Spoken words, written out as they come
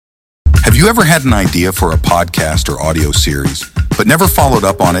Have you ever had an idea for a podcast or audio series, but never followed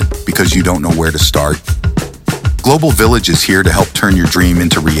up on it because you don't know where to start? Global Village is here to help turn your dream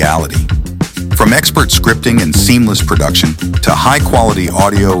into reality. From expert scripting and seamless production to high-quality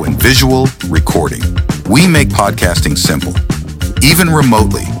audio and visual recording, we make podcasting simple, even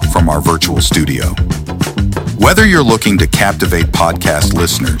remotely from our virtual studio. Whether you're looking to captivate podcast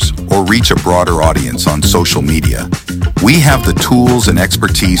listeners or reach a broader audience on social media, we have the tools and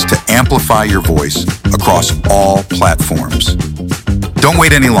expertise to amplify your voice across all platforms. Don't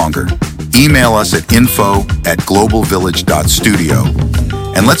wait any longer. Email us at info@globalvillage.studio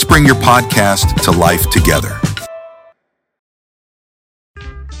and let's bring your podcast to life together.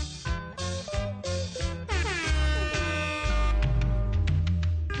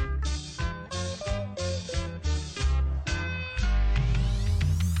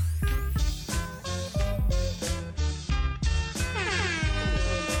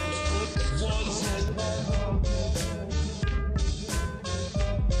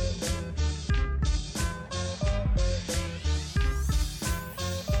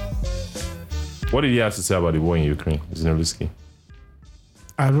 What did he have to say about the war in Ukraine, Zelensky?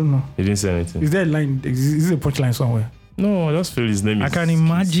 I don't know. He didn't say anything. Is there a line? Is there a punchline somewhere? No, I just feel his name is... I can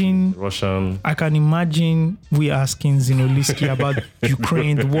imagine we asking Zelensky about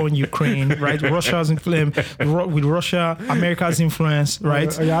Ukraine, the war in Ukraine, right? Russia's influence, with Russia, America's influence,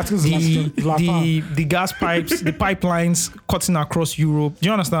 right? The gas pipes, the pipelines cutting across Europe. Do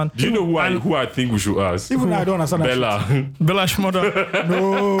you understand? Do you know who I think we should ask? Even I don't understand Bella Shmurda.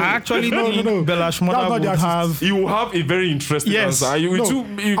 No. I actually think Bella Shmurda would have... He will have a very interesting answer.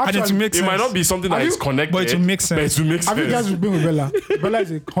 It might not be something that is connected. But it will make sense. Have you guys been with Bella? Bella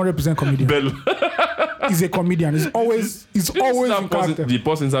is a 100% comedian. Bella. He's a comedian. He's always in character. The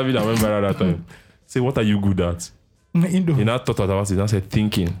first interview that went viral that time. Say, what are you good at? Indo. He now thought about it and said,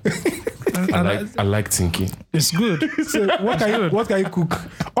 thinking. I like thinking. It's good. So what can you cook?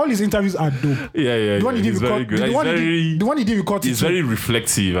 All his interviews are dope. Yeah. The one he did with very good. The one he did with Cotty. He's very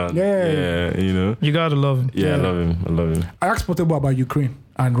reflexive and you know. You gotta love him. Yeah, I love him. I asked Portable about Ukraine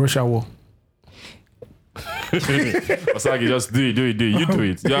and Russia war. Osagi, just do it. You do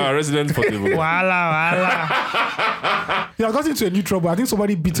it. You're a resident Portable. Wala. He has got into a new trouble. I think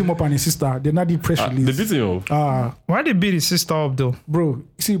somebody beat him up and his sister. They not did press release. They beat him up? Why they beat his sister up though? Bro,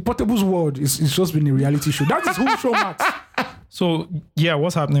 you see, Portable's world is just been a reality show. That is who show Max. So, yeah,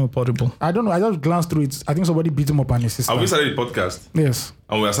 what's happening with Portable? I don't know. I just glanced through it. I think somebody beat him up and his sister. Have we started the podcast? Yes.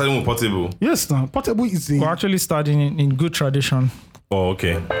 And we are starting with Portable? Yes, no. Portable is We're actually starting in good tradition. Oh,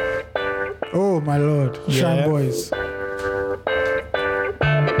 okay. Oh, my Lord. Yeah. Shine Boys.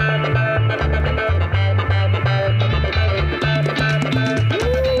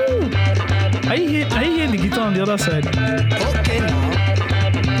 Are you hearing the guitar on the other side? Okay now.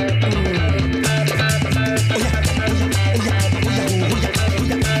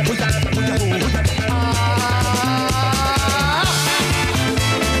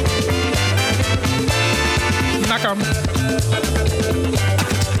 Knock 'em.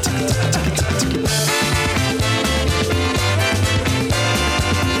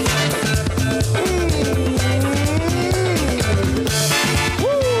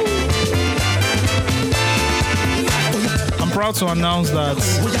 Proud to announce that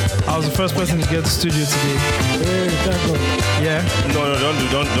I was the first person to get to the studio today. Hey, thank God. Yeah. No,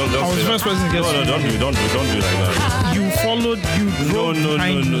 don't. I was the first person to get to the studio. Don't do it like that. You followed, No.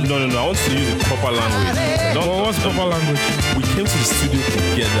 I want to use the proper language. What's proper language? We came to the studio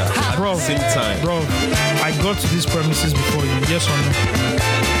together at the same time. Bro, I got to these premises before you. Yes or no?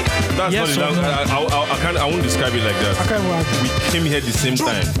 That's Yes not the or language. I won't describe it like that. I can't work. We came here at the same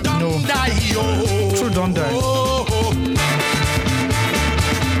time. No. True, don't die.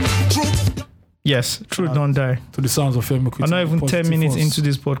 Yes, true, don't die. To the sounds of Femi Kuti. I'm not even 10 minutes into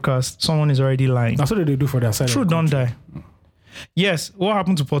this podcast. Someone is already lying. That's what they do for their side. True, don't die. Yes, what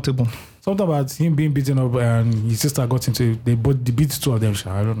happened to Portable? Something about him being beaten up and his sister got into they beat two of them.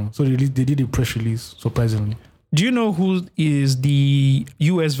 I don't know. So they did a press release, surprisingly. Do you know who is the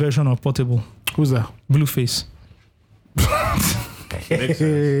US version of Portable? Who's that? Blueface.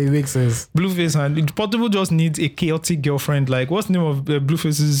 It makes sense. Blueface and Portable just needs a chaotic girlfriend. Like, what's the name of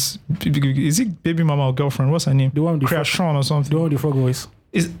Blueface's? Is it baby mama or girlfriend? What's her name? The one with the Creation or something. The one with the frog voice.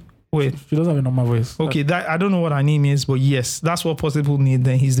 Wait. She doesn't have a normal voice. Okay, that I don't know what her name is, but yes, that's what Portable needs.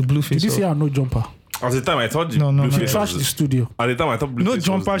 Then he's the Blueface. Did you see her no jumper? At the time, I thought No. She trashed the studio. At the time, I thought No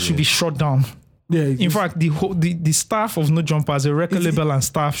jumper should be shut down. Yeah. In fact, the staff of No Jumpers, the record label and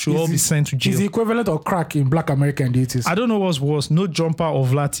staff should all be sent to jail. Is the equivalent of crack in Black America in the 80s? I don't know what's worse, No Jumper or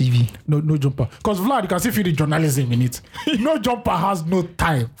Vlad TV. No Jumper. Because Vlad, you can see the journalism in it. No Jumper has no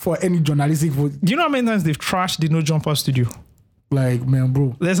time for any journalistic. Do you know how many times they've trashed the No Jumper studio? Like, man,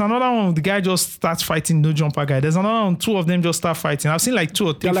 bro. There's another one, the guy just starts fighting No Jumper guy. There's another one, 2 of them just start fighting. I've seen like 2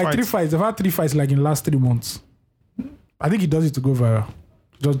 or 3 like fights. 3 fights. They've had 3 fights like in the last 3 months. I think he does it to go viral.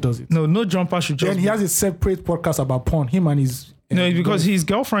 Just does it. No Jumper should just... Then he has a separate podcast about porn. Him and his... No, because his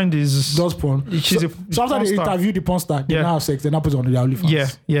girlfriend does porn. So after they interview the porn star, they now have sex, they now put it on the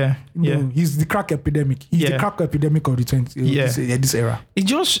OnlyFans. Yeah. He's the crack epidemic. He's the crack epidemic of this era.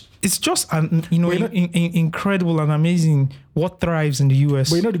 It's just incredible and amazing what thrives in the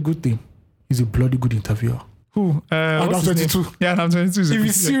US. But you know the good thing? He's a bloody good interviewer. Who? Adam 22. Yeah, Adam 22. If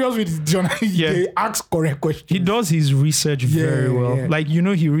he's serious with his journalist, they ask correct questions. He does his research very well. Yeah. Like,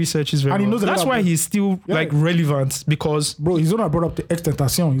 he researches very well. That's why he's still relevant, because... Bro, he's the one that brought up the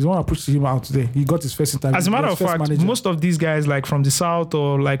XXXTentacion. He's the one that pushed him out today. He got his first interview. As a matter of fact, most of these guys, like from the South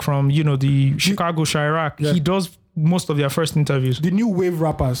or like from, the Chicago, Chirac, he does most of their first interviews. The new wave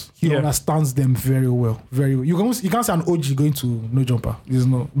rappers, he understands them very well. Very well. You can't say an OG going to No Jumper.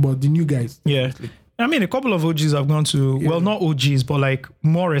 But the new guys. Yeah. Obviously. I mean, a couple of OGs have gone to, not OGs, but like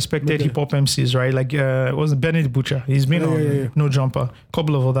more respected hip hop MCs, right? Like, was Benedict Butcher? He's been on No Jumper. A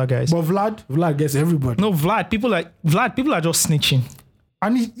couple of other guys. But Vlad gets everybody. No, people are just snitching.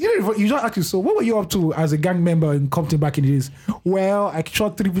 And you just ask you, so what were you up to as a gang member in Compton back in the days? Well, I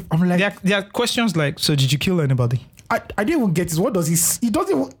shot 3 people. I'm like... There are questions like, so did you kill anybody? I didn't even get this. What does he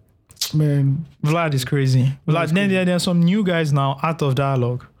doesn't even... Man. Then there are some new guys now out of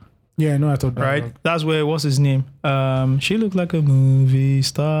Dialogue. Yeah, no, I thought that. Right? That's where, what's his name? She looked like a movie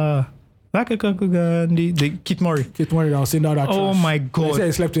star. Like a Kakugandi. The Kit Murray. I was saying that. Oh my God. He said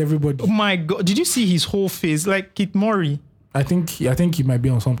he slept with everybody. Oh my God. Did you see his whole face? Like Kit Murray. I think he might be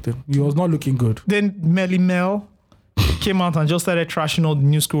on something. He was not looking good. Then Melly Mel came out and just started trashing all the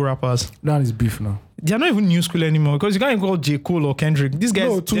new school rappers. That is beef now. They're not even new school anymore, because you can't even call J. Cole or Kendrick. These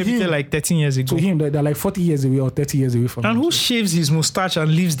guys debuted like 13 years ago. To him, they're like 40 years away or 30 years away from him. And who shaves his mustache and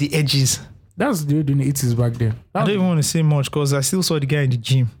leaves the edges? That's the way doing the 80s back then. I don't even want to say much, because I still saw the guy in the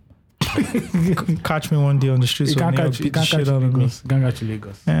gym. Catch me one day on the streets of New York, beat the shit out of me. You can't catch you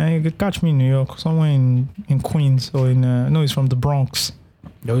Lagos. You can catch me in New York, somewhere in Queens, or no, he's from the Bronx.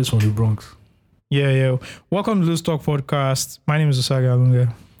 Yeah, he's from the Bronx. Yeah. Welcome to Loose Talk Podcast. My name is Osage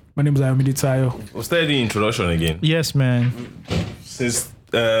Alunga. My name is Ayomide Tayo. Was that the introduction again? Yes, man. Since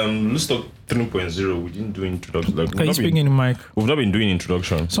Loose Talk 3.0, we didn't do introduction. Like, can you speak in the mic? We've not been doing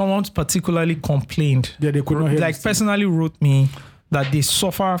introduction. Someone particularly complained. Yeah, they could not hear. Like, personally wrote me that they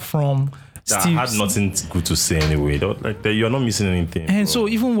suffer from I had nothing good to say anyway. You're not missing anything. And so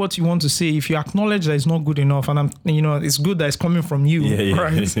even what you want to say, if you acknowledge that it's not good enough, and it's good that it's coming from you,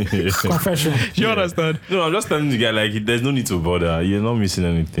 right? Confession. You understand? No, I'm just telling the guy, like, there's no need to bother. You're not missing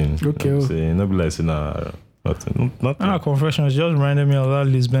anything. Okay. Not be like saying, nothing. Confession just reminded me of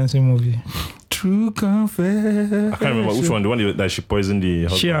that Liz Benson movie. True confession. I can't remember which one. The one that she poisoned the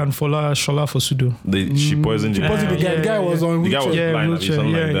husband. She and Shola Fosudo. She poisoned the guy. The guy was on wheelchair. The guy was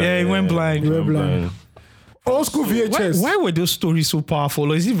blind. He went blind. He went blind. Old school VHS. Why were those stories so powerful? Or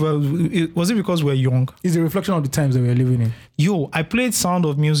was it because we're young? It's a reflection of the times that we're living in. I played Sound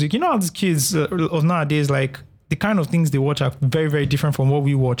of Music. You know how these kids of nowadays, like, the kind of things they watch are very, very different from what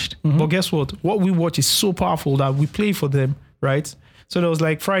we watched. Mm-hmm. But guess what? What we watch is so powerful that we play for them, right? So there was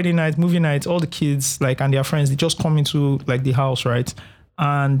like Friday night, movie night, all the kids and their friends, they just come into like the house, right?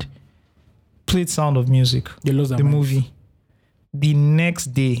 And played Sound of Music, the movie. The next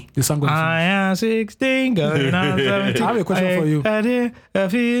day, the song I am 16, going on 17. I have a question for you.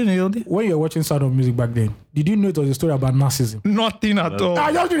 When you were watching Sound of Music back then, did you know it was a story about narcissism? Nothing at all.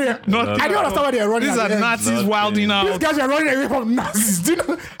 I don't understand why they are running. These are Nazis wilding out. These guys are running away from Nazis,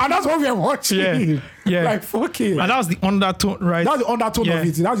 and that's what we are watching. Yeah. Like, fuck it. And that was the undertone, right? That's the undertone of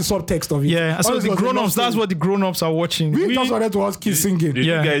it. That's the subtext of it. Yeah. So the grown-ups, that's what the grown-ups are watching. We just wanted to watch kids singing. Did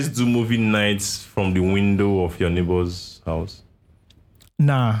you guys do movie nights from the window of your neighbor's house?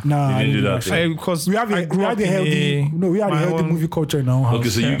 Nah, I didn't do that. Because we had a healthy movie culture in our house. Okay,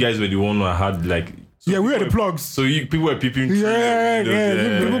 so you guys were the one who had like. We were the plugs. So people were peeping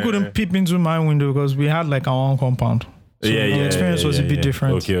through. People couldn't peep into my window because we had like our own compound. So the experience was a bit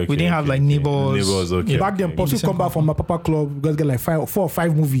different. Okay, we didn't have like neighbors. Okay. Back then, Pops would come back from my papa club. You guys get like 4 or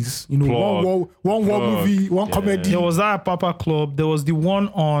 5 movies. One war movie, one comedy. There was that Papa club. There was the one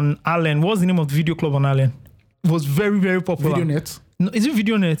on Allen. What was the name of the video club on Allen? It was very, very popular. VideoNet. No, is it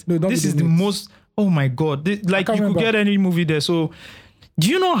VideoNet? No, this is the most. Oh my God! You could get any movie there. So, do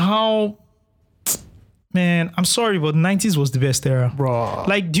you know how Man, I'm sorry, but 90s was the best era. Bro.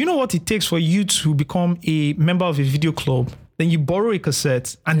 Like, do you know what it takes for you to become a member of a video club? Then you borrow a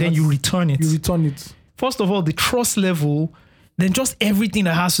cassette and then you return it. You return it. First of all, the trust level, then just everything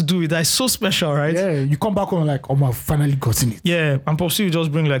that has to do with that is so special, right? Yeah, you come back home like, I've finally gotten it. Yeah, and Popsy will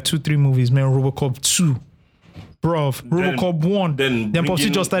just bring like 2-3 movies, man. RoboCop 2. Bro, RoboCop 1. Then Popsy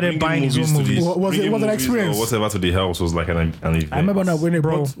just started buying his own movies. Was it an experience? Whatever to the house was like an event. I remember now when they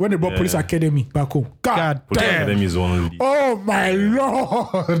brought Police Academy back home. God Police damn. Academy is one. Oh my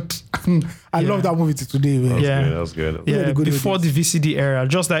Lord. I love that movie today, man. That was good. Yeah, before the VCD era,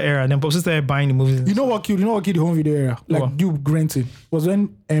 just that era. Then Popsy started buying the movies. You know what killed the home video era? Like you granted was when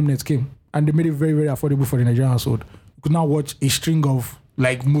Mnet came and they made it very, very affordable for the Nigerian household. You could now watch a string of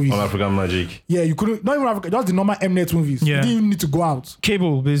like movies. On African Magic. Yeah, you couldn't, not even Africa, just the normal Mnet movies. Yeah. You didn't even need to go out.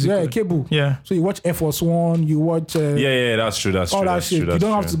 Cable, basically. Yeah, cable. Yeah. So you watch Air Force One, you watch... yeah, that's true. That's all true. that shit. You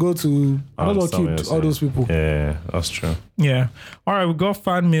don't have to go to... all those people. Yeah, that's true. Yeah. All right, we got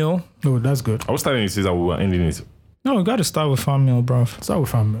fan mail. Oh, that's good. I was starting to say that we were ending it. No, we got to start with fan mail, bro. Start with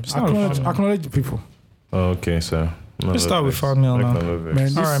fan mail. Acknowledge the people. Okay, so... Let's start with fan mail now.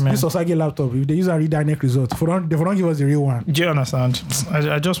 Man, this Osage laptop, if they use a redirect result, they don't give us the real one. Do you understand?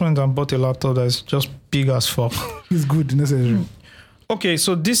 I just went and bought a laptop that's just big as fuck. It's good, necessary. Okay,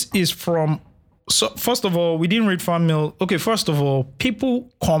 so this is from... So first of all, we didn't read fan mail. Okay, first of all, people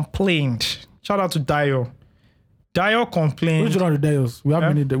complained. Shout out to Dio. Dio complained... Which one of the Dios? We have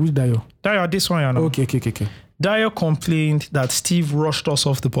many... Which Dio? Dio, this one, you know. Okay. Dio complained that Steve rushed us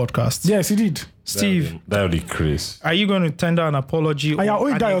off the podcast. Yes, he did. Steve, that would be Chris. Are you going to tender an apology? I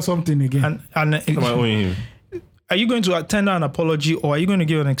owe Dio something again. Are you going to tender an apology, or are you going to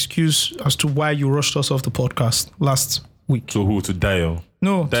give an excuse as to why you rushed us off the podcast last week? To who? To Dio?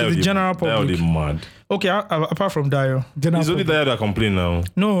 No, to the general public. Dio is mad. Okay, apart from Dio. It's only Dio that complain now.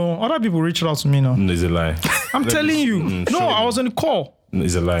 No, other people reached out to me now. No, it's a lie. I'm telling you. No, I was on the call.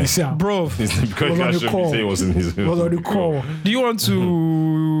 It's a lie. Bro. It's because he was on the call. Do you want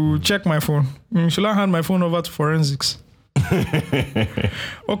to check my phone? Should I hand my phone over to forensics?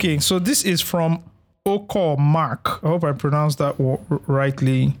 Okay, so this is from Oko Mark. I hope I pronounced that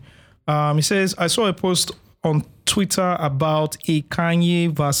rightly. He says, I saw a post on Twitter about a Kanye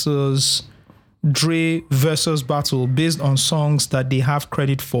versus Dre versus battle based on songs that they have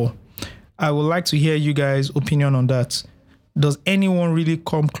credit for. I would like to hear you guys' opinion on that. Does anyone really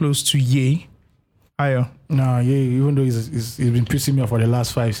come close to Ye? Ayo. Nah, Ye, even though he's been pissing me off for the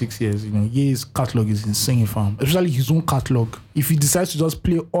last 5-6 years, Ye's catalog is insane, fam. Especially his own catalog. If he decides to just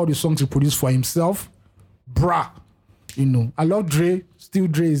play all the songs he produced for himself, brah. I love Dre. Still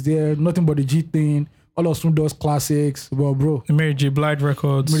Dre is there. Nothing but the G thing. All of Snoop Dogg's classics. Well, bro. The Mary J. Blige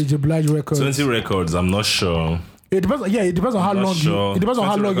records. 20 records, I'm not sure. It depends. Yeah, it depends on how long. It depends on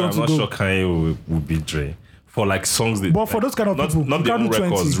how long you want to go. I'm not sure Kanye will beat Dre. For like songs that, but for those kind of people, not their own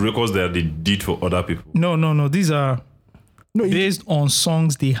records that they did for other people. No. These are based on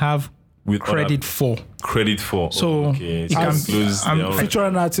songs they have with credit for. Credit for. So okay. It can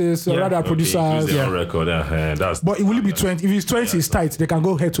featuring artists, or rather producers. Record. But it will be 20. If it's 20, it's tight. They can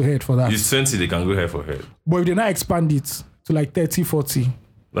go head to head for that. If it's 20, they can go head for head. But if they now expand it to like 30, 40,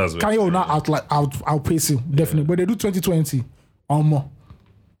 Kanye will now outpace him definitely. But they do 2020 or more.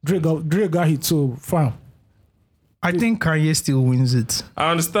 Dre got hit, so fine. I think Kanye still wins it.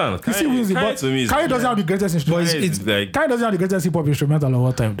 I understand. He still wins it, but Kanye doesn't have the greatest instrumental. Kanye doesn't have the greatest hip hop instrumental of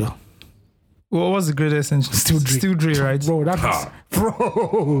all time, though. What was the greatest instrumental? Still Dre, right? Bro, that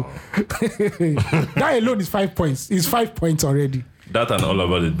alone is 5 points. It's 5 points already. That and All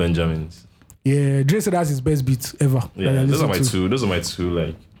About It Benjamins. Yeah, Dre said that's his best beat ever. Yeah, those are my two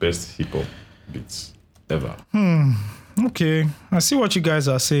like best hip hop beats ever. Okay, I see what you guys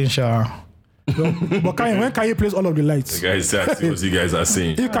are saying, Sha. But when Kanye plays All of the Lights, the guys say what you guys are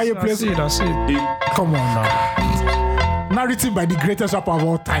saying. If Kanye plays it, that's it. Come on now. Narrated by the greatest rapper of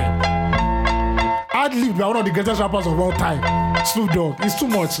all time. Ad-libbed by one of the greatest rappers of all time. Snoop Dogg. It's too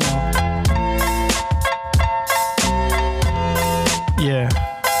much now. Yeah.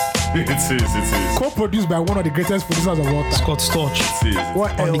 It is. Co-produced by one of the greatest producers of all time. Scott Storch.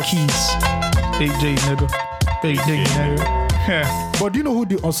 What on else? The keys. AJ nigga. Yeah. But do you know who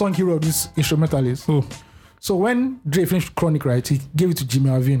the unsung hero of this instrumental is? Who? So when Dre finished Chronic, right, he gave it to Jimmy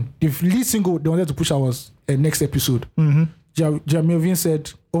Iovine. The lead single they wanted to push out was next episode. Mm-hmm. Jimmy Iovine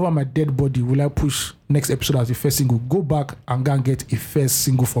said, "Over my dead body, will I push next episode as the first single? Go back and go and get a first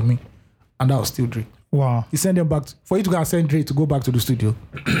single for me." And that was still Dre. Wow. He sent them back for you to go and send Dre to go back to the studio.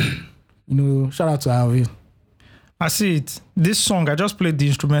 Shout out to Iovine. I see it. This song, I just played the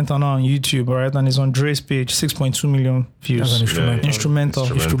instrumental now on YouTube, right? And it's on Dre's page, 6.2 million views. That's an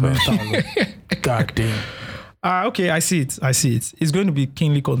instrumental. Instrumental. God damn. Okay, I see it. It's going to be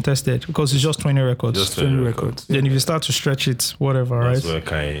keenly contested because it's just 20 records. Just 20 records. Then if you start to stretch it, whatever, That's right?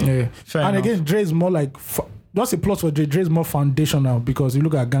 where Kanye. Yeah. And again, Dre is more like just a plot for Dre. Dre is more foundational because you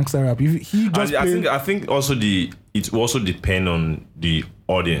look at gangster rap. I think also it also depends on the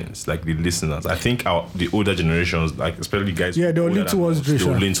audience, like the listeners. I think the older generations, like especially guys, they will lean towards Dre. They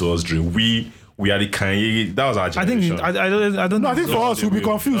will lean towards Dre. We are the Kanye. That was our generation. I don't. No, I think for us we'll be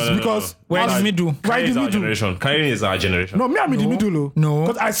confused because we're in the middle. Kanye is our generation. Kanye is our generation. No, me, I'm in the middle. No,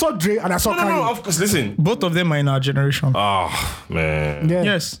 because I saw Dre and I saw Kanye. No, of course. Listen, both of them are in our generation. Oh man. Yeah.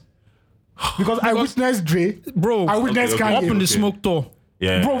 Yes. Because I witnessed Dre, bro. I witnessed Kanye. Up in the Smoke Tour.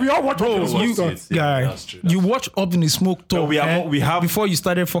 Yeah. Bro, we all watch Up in the Smoke Tour. Guy, you watch Up in the Smoke Tour. No, we have before you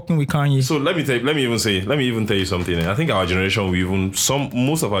started fucking with Kanye. So let me even tell you something. I think our generation,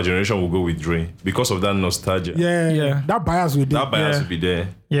 most of our generation will go with Dre because of that nostalgia. Yeah. That bias will be there.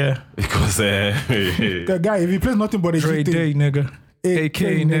 Yeah. Because the guy, if he plays nothing but a Dre Day, nigga. AK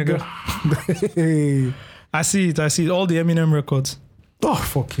nigga. I see it. All the Eminem records. Oh,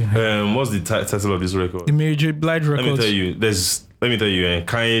 fucking what's the title of this record? The Mary J. Blige records. Let me tell you,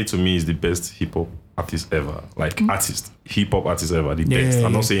 Kanye to me is the best hip hop artist ever. Like hip hop artist ever, the best.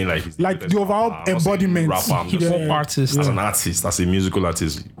 I'm not saying like he's the overall embodiment. Hip hop artist. As an artist, as a musical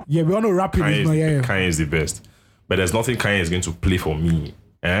artist. Yeah, we all know rapping Kanye is the best. But there's nothing Kanye is going to play for me,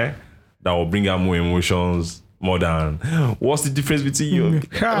 that will bring out more emotions. More than what's the difference between you?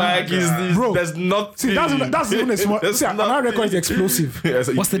 Like bro, there's not. See, that's even a small. See, our record is explosive.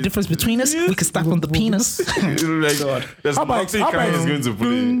 What's the difference between us? We can start from the penis. There's nothing Kanye is going to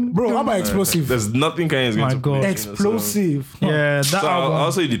play. Bro, how about explosive? There's nothing Kanye is going to play. Explosive. Yeah, that album.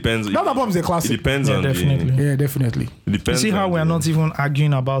 Also, it depends. That album is a classic. It depends on definitely. Yeah, definitely. It depends. You see how we are not even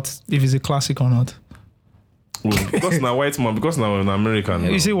arguing about if it's a classic or not. Because now white man, because now an American.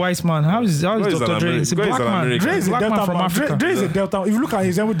 You see white man. How is Dr. Dre? It's a black man. Dre is a Delta from Africa. Dre is a Delta. If you look at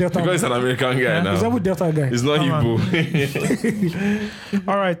his Delta. Because he's an American guy now. He's a Delta guy. He's not Igbo.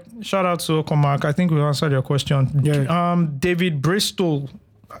 All right. Shout out to Okomark. I think we answered your question. Yeah. David Bristol.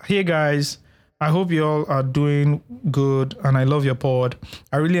 Hey guys. I hope you all are doing good and I love your pod.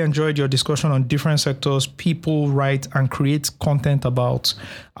 I really enjoyed your discussion on different sectors people write and create content about.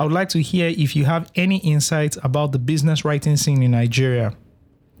 I would like to hear if you have any insights about the business writing scene in Nigeria.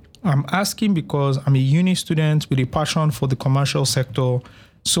 I'm asking because I'm a uni student with a passion for the commercial sector.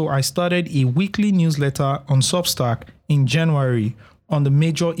 So I started a weekly newsletter on Substack in January on the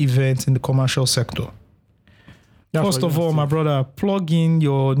major events in the commercial sector. First of all, my brother, plug in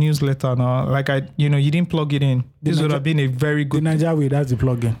your newsletter now. Like you didn't plug it in. This would have been a very good. The Nigeria way, that's the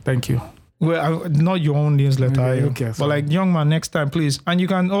plug-in. Thank you. Well, not your own newsletter, okay, but like young man, next time, please. And you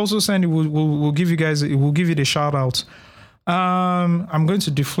can also send it. We'll give you guys. We'll give you the shout out. I'm going to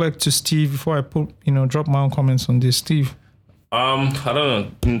deflect to Steve before I drop my own comments on this. Steve. I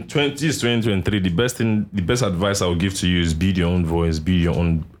don't know. This is 2023. The best advice I would give to you is build your own voice, build your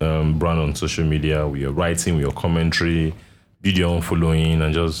own brand on social media, with your writing, with your commentary, build your own following,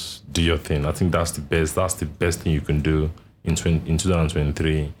 and just do your thing. I think that's the best. That's the best thing you can do in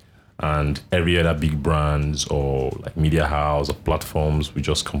 2023. And every other big brands or like media house or platforms will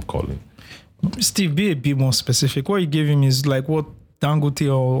just come calling. Steve, be a bit more specific. What you gave him is like what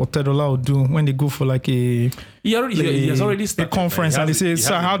Dangote or Tedola will do when they go for like he has already started a conference and they say,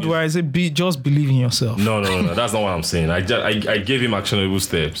 "Sir, how do I say just believe in yourself?" No. That's not what I'm saying. I gave him actionable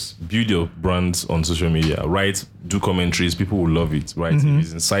steps. Build your brands on social media. Write, do commentaries. People will love it. Right? If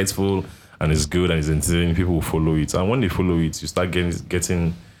it's insightful and it's good and it's entertaining, people will follow it. And when they follow it, you start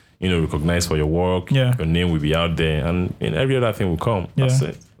getting recognized for your work. Yeah. Your name will be out there, and every other thing will come. That's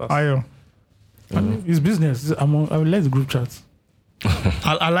it. I mean, it's business. I will let the group chat.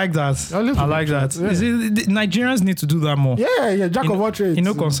 I like that. I like that. Yeah. Nigerians need to do that more. Yeah. Jack of all trades.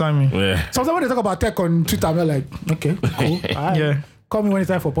 Concern me. Yeah. Sometimes when they talk about tech on Twitter, I'm like, okay, cool. Right. Yeah. Call me when it's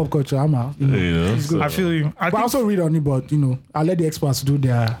time for pop culture. I'm out. It's good. I feel you. I also read on it, but I'll let the experts do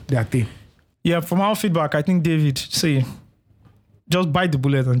their thing. Yeah. From our feedback, I think David say, just bite the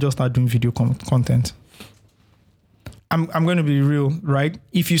bullet and just start doing video content. I'm going to be real, right?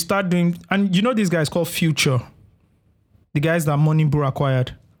 If you start doing, and this guy is called Future. The guys that Money Bro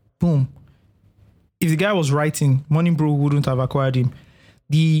acquired. Boom. If the guy was writing, Money Bro wouldn't have acquired him.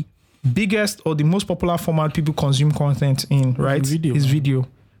 The biggest or the most popular format people consume content in, right? Is video.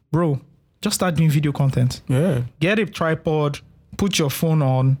 Bro, just start doing video content. Yeah. Get a tripod, put your phone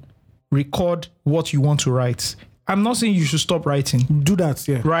on, record what you want to write. I'm not saying you should stop writing. Do that,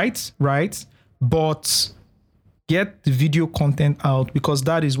 yeah. Right. But get the video content out because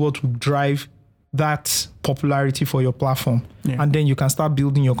that is what will drive that popularity for your platform, Yeah. and then you can start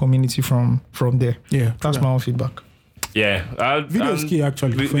building your community from there. Yeah, That's my own feedback. Yeah, Video is key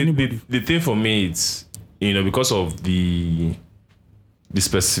actually for anybody. The thing for me, it's because of the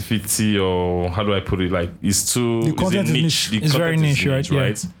specificity, or how do I put it? Like, it's too The content is niche. The It's very content is niche,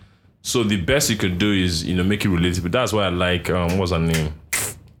 right? Yeah. So the best you could do is make it relatable. That's why I like what's her name?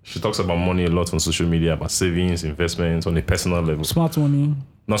 She talks about money a lot on social media, about savings, investments on a personal level. Smart money.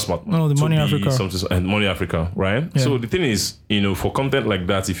 Not smart. No, the Money Africa. And Money Africa, right? Yeah. So the thing is, for content like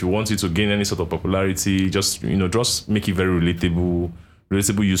that, if you want it to gain any sort of popularity, just make it very relatable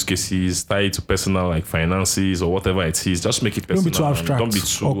use cases, tie it to personal, like finances or whatever it is. Just make it personal. Don't be too abstract. Don't be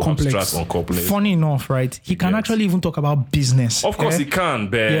too or complex. abstract or complex. Funny enough, right? He can actually even talk about business. Of course, he can,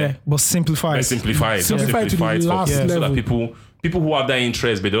 but but simplify it. simplify it. Simplify it to the last so level. that people who have that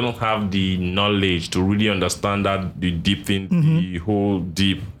interest but they don't have the knowledge to really understand that the deep thing, the whole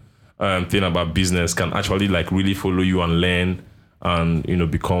deep thing about business can actually like really follow you and learn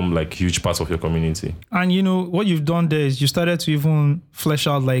and become like huge parts of your community. And what you've done there is you started to even flesh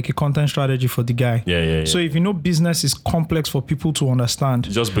out like a content strategy for the guy. Yeah. So if business is complex for people to understand,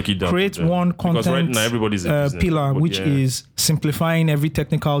 Just break it down. create one Because right content now everybody's a business, pillar, but which yeah. is simplifying every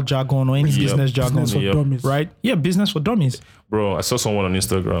technical jargon or any business jargon. Business for Yep. dummies. Right? Yeah, business for dummies. Bro, I saw someone on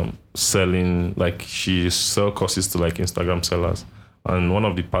Instagram selling, like, she sell courses to like Instagram sellers, and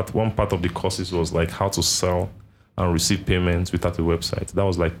one part of the courses was like how to sell and receive payments without a website. That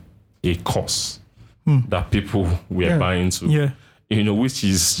was like a course that people were buying to. Yeah. Which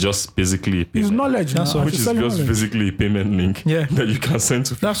is just basically a It's payment. knowledge. That's now. all. Which is Selling just knowledge. basically a payment link Yeah. that you can send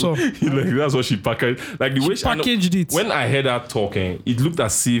to people. That's all. Like, that's what she packaged. Like the way she packaged it. When I heard her talking,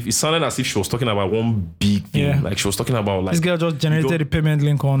 it sounded as if she was talking about one big thing. Yeah. Like she was talking about like This girl just generated a payment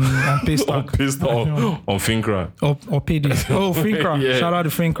link on Paystack. on Fincra. or paid it. Oh, Fincra. Yeah. Shout out to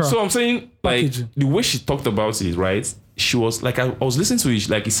Fincra. So I'm saying, like, Packaging. the way she talked about it, right? She was like, I was listening to it,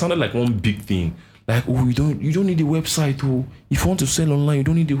 like it sounded like one big thing. Like, oh, you don't need a website. Oh, if you want to sell online, you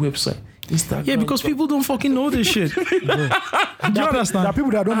don't need a website. Instagram. yeah, because people don't fucking know this shit. Do you There understand? are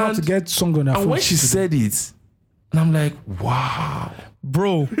people that don't know how to get songs on their And phone. when she said it, and I'm like, wow.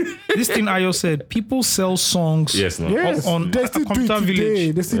 Bro, this thing Ayo said, people sell songs. Yes, no. Yes, on they a still do computer it today.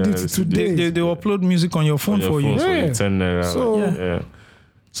 village. They still do it today. They upload music on your phone Your for you. phone, so Yeah. 10 naira. So- yeah.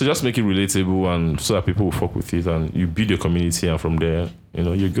 So just make it relatable, and so that people will fuck with it, and you build your community, and from there,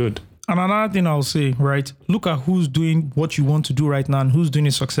 you're good. And another thing I'll say, right? Look at who's doing what you want to do right now and who's doing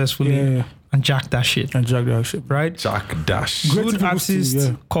it successfully, Yeah. and jack that shit, And drag that shit. right? Jack Dash. Great Good people artist steal,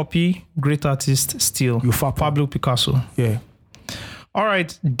 yeah. copy, great artist steal. You fapper. Pablo Picasso. Yeah. All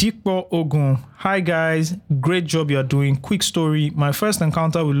right, Dikbo Ogun. Hi guys, great job you're doing. Quick story. My first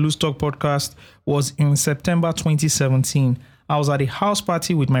encounter with Loose Talk podcast was in September 2017. I was at a house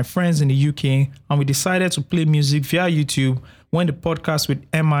party with my friends in the UK and we decided to play music via YouTube when the podcast with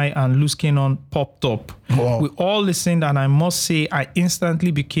MI and Loose Cannon popped up. Wow. We all listened and I must say I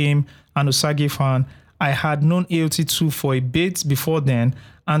instantly became an Osage fan. I had known AOT2 for a bit before then,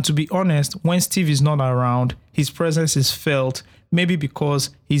 and to be honest, when Steve is not around, his presence is felt, maybe because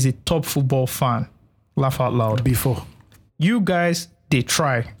he's a top football fan. Laugh out loud. Before. You guys, they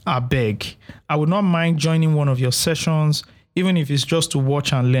try. I beg. I would not mind joining one of your sessions, even if it's just to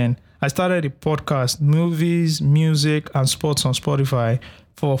watch and learn. I started a podcast, movies, music, and sports on Spotify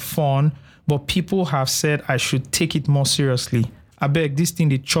for fun, but people have said I should take it more seriously. I beg, this thing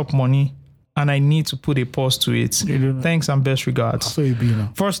they chop money, and I need to put a pause to it. Thanks and best regards. So you be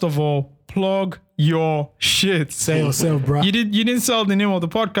now. First of all, plug your shit. Sell yourself, bro. You didn't sell the name of the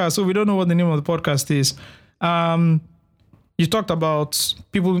podcast, so we don't know what the name of the podcast is. You talked about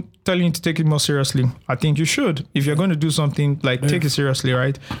people telling you to take it more seriously. I think you should. If you're going to do something, like take it seriously,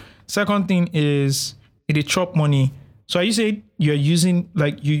 right? Second thing is it chop money. So are you saying you're using,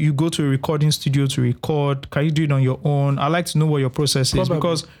 like you go to a recording studio to record? Can you do it on your own? I like to know what your process is, Probably.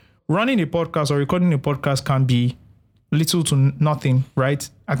 because running a podcast or recording a podcast can be little to nothing, right?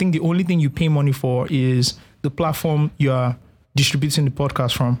 I think the only thing you pay money for is the platform you are distributing the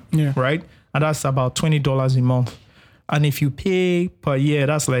podcast from, Yeah. right? And that's about $20 a month. And if you pay per year,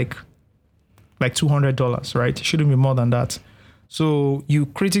 that's like $200, right? It shouldn't be more than that. So you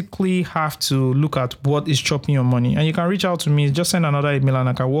critically have to look at what is chopping your money. And you can reach out to me, just send another email and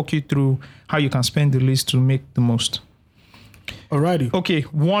I can walk you through how you can spend the least to make the most. Alrighty. Okay,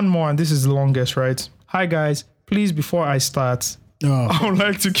 one more, and this is the longest, right? Hi guys, please, before I start, I would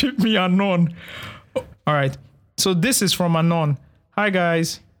like to keep me Anon. All right, so this is from Anon. Hi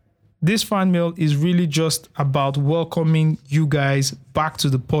guys, this fan mail is really just about welcoming you guys back to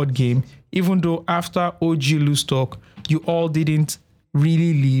the pod game, even though after OG Loose Talk, you all didn't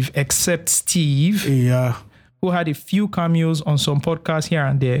really leave except Steve, who had a few cameos on some podcasts here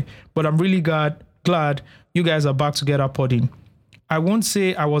and there. But I'm really glad you guys are back together podding. I won't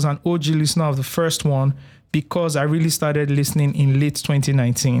say I was an OG listener of the first one because I really started listening in late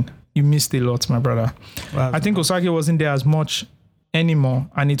 2019. You missed a lot, my brother. Wow. I think Osage wasn't there as much anymore,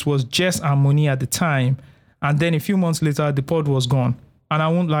 and it was Jess and Moni at the time. And then a few months later, the pod was gone. And I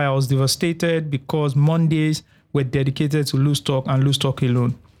won't lie, I was devastated because Mondays were dedicated to Loose Talk and Loose Talk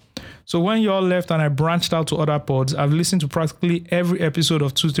alone. So when you all left and I branched out to other pods, I've listened to practically every episode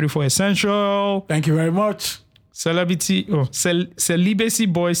of 234 Essential. Thank you very much. Celibacy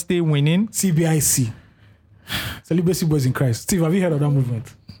Boys Stay Winning. CBIC. Celibacy Boys in Christ. Steve, have you heard of that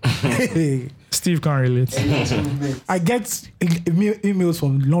movement? Steve can't relate. I get emails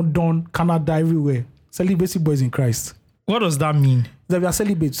from London, Canada, everywhere. Celibacy Boys in Christ. What does that mean? That we are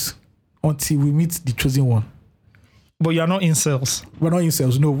celibates until we meet the chosen one. But you're not incels. We're not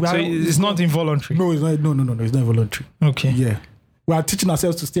incels, no. So it's not involuntary? No, it's not. No, it's not involuntary. Okay. Yeah. We are teaching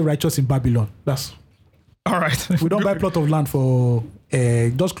ourselves to stay righteous in Babylon. That's... All right. We don't buy a plot of land for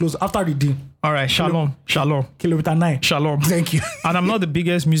just close after redeem. All right. Shalom. Kilometer 9. Shalom. Thank you. And I'm not the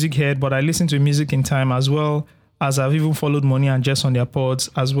biggest music head, but I listen to music in time as well as I've even followed Moni and Jess on their pods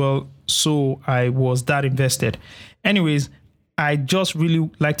as well. So I was that invested. Anyways, I just really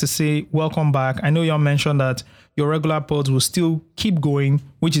like to say welcome back. I know y'all mentioned that your regular pods will still keep going,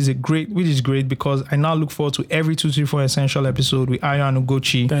 which is great because I now look forward to every 234 Essential episode with Ayo and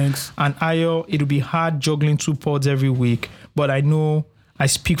Ugochi. Thanks. And Ayo, it'll be hard juggling 2 pods every week, but I know I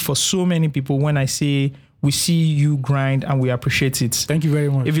speak for so many people when I say we see you grind and we appreciate it. Thank you very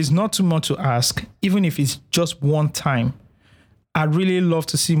much. If it's not too much to ask, even if it's just one time, I'd really love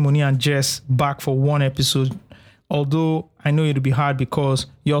to see Moni and Jess back for one episode. Although I know it'll be hard because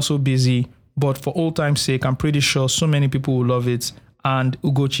you're so busy, but for old time's sake, I'm pretty sure so many people will love it, and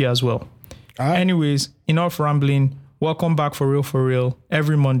Ugochi as well. Anyways, enough rambling. Welcome back for real.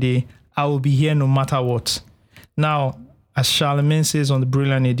 Every Monday, I will be here no matter what. Now, as Charlemagne says on The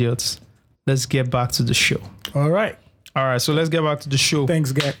Brilliant Idiots, let's get back to the show. All right, so let's get back to the show.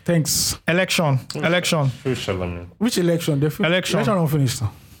 Thanks, guys. Thanks. Election. Which election? Which election? Election unfinished.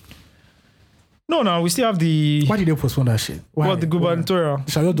 No, we still have the... Why did they postpone that shit? What, the gubernatorial?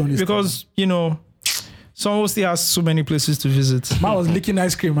 Because, someone still has so many places to visit. Man was licking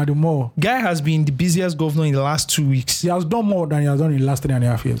ice cream at the mall. Guy has been the busiest governor in the last 2 weeks. He has done more than he has done in the last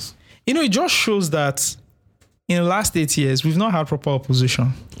 3.5 years. It just shows that in the last 8 years, we've not had proper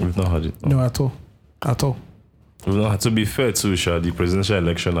opposition. We've not had it. No, at all. We've not had, to be fair too, the presidential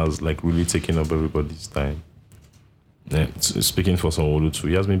election has really taken up everybody's time. Yeah, speaking for Sanwo-Olu too,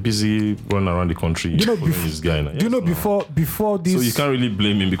 he has been busy running around the country. This guy. Before this? So you can't really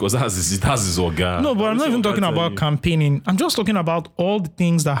blame him because that's his organ. No, but I'm not even talking about campaigning. I'm just talking about all the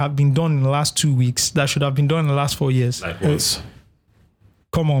things that have been done in the last 2 weeks that should have been done in the last 4 years. Like what?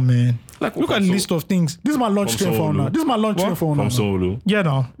 Come on, man. Look at the list of things. This is my lunch train for now. From Sanwo-Olu. Yeah,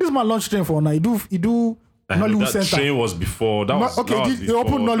 no. This is my lunch train for now. He do Nollywood Center. That train was before. They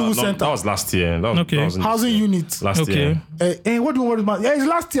opened Nollywood Center. That was last year. That was housing unit. Last year. And what do you want about? Yeah, it's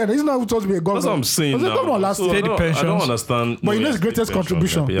last year. It's not supposed to be a government. That's what I'm saying. Was it government last year? I don't understand. But his greatest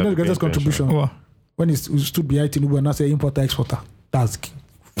contribution. The greatest contribution. When he stood behind Tinubu and I said importer exporter. That's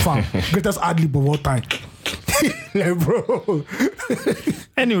fun. Greatest ad-lib of all time. Yeah, bro.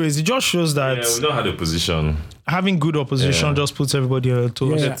 Anyways, it just shows that we don't have the opposition. Having good opposition just puts everybody on their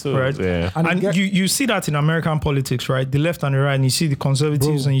toes, right? Yeah. And you see that in American politics, right? The left and the right, and you see the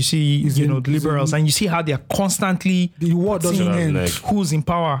conservatives, and you see the liberals, and you see how they are constantly who's in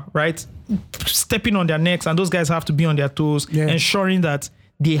power, right? Stepping on their necks, and those guys have to be on their toes, ensuring that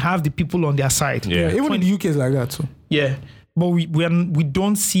they have the people on their side. Yeah, even in the UK is like that too. Yeah, but we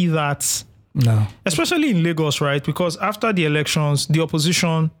don't see that. No. Especially in Lagos, right? Because after the elections, the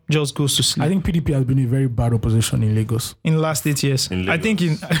opposition just goes to sleep. I think PDP has been a very bad opposition in Lagos. In the last 8 years. I think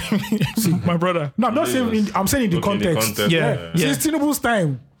my brother. No, I'm not saying, I'm saying in the context. Yeah. Since Tinubu's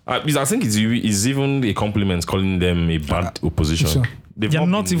time. Because I think it's even a compliment calling them a bad opposition. Sure. They're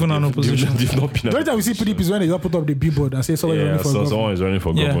not even an opposition. They've not been. The only time we see PDP is when they just put up the billboard and say someone is running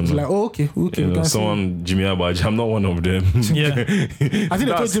for government. It's like, okay. Someone, Jimmy Agbaje, I'm not one of them. Yeah. I think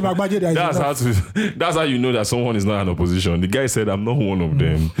they told Jimmy Agbaje that's how you know that someone is not an opposition. The guy said, I'm not one of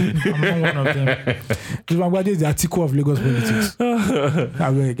them. I'm not one of them. Jimmy Agbaje is the Atiku of Lagos politics.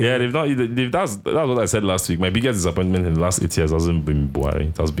 That's what I said last week. My biggest disappointment in the last 8 years hasn't been Buhari.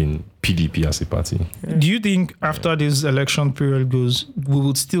 It has been PDP as a party. Do you think after this election period goes, we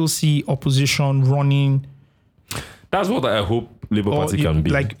would still see opposition running? That's what I hope Labour Party can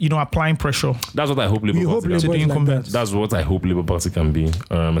be. Like, applying pressure. That's what I hope Labour Party can be. To the incumbent. That's what I hope Labour Party can be,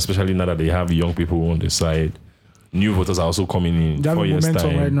 especially now that they have young people on the side. New voters are also coming in. They have 4 years'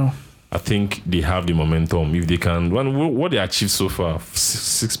 momentum time. right now. I think they have the momentum. If they can, what they achieved so far,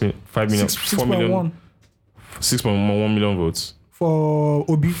 5 million, 4 million, 6.1 million votes for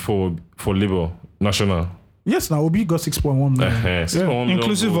Obi. For Labour National. Yes, now Obi got 6.1 million. 6.1 million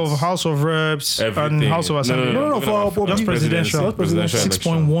inclusive votes. of House of Reps Everything. and House of Assembly. No, for just Obi. presidential.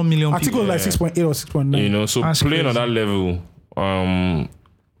 6.1 million I think it people. was like 6.8 or 6.9. So That's playing on crazy. that level,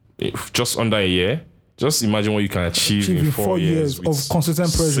 just under a year. Just imagine what you can achieve in 4 years of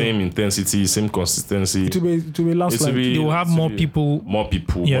consistent pressure. Same intensity, same consistency. It will be landslide. They will have more people. More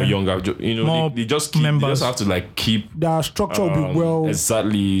Yeah. younger. More They just keep. members. They just have to like keep. Their structure will be well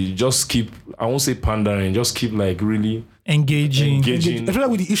Exactly. Just keep. I won't say pandering. Just keep like really Engaging. engaging.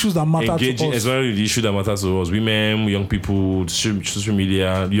 especially with the issues that matter to us. Especially the issue that matters to us: women, young people, social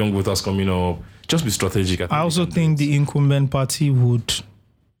media, young voters coming up. Just be strategic. I also think the incumbent party would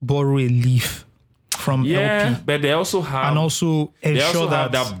borrow a leaf from LP but they also have and also ensure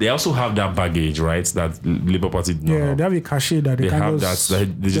that they also have that baggage, right? That Labour Party did not have. They have a cachet that they They can have just,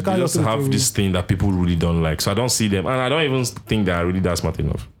 that. They just take it have away. this thing that people really don't like. So I don't see them, and I don't even think they are really that smart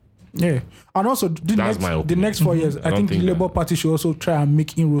enough. Yeah, and also That's my the opinion. next 4 years, I don't think the think Labour Party should also try and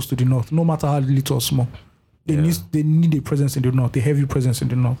make inroads to the north, no matter how little or small. They need a presence in the north, a heavy presence in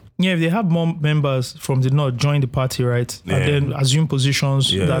the north. if they have more members from the north join the party, right, and then assume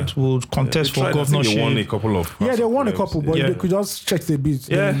positions that will contest for governorship. They won a couple of. They won a couple, but they could just check the beats.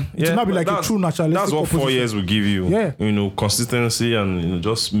 It will not be like a true nationalistic. That's what 4 years will give you. Yeah. Consistency and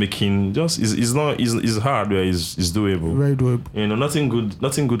just making. It's hard, but it's doable. Very doable.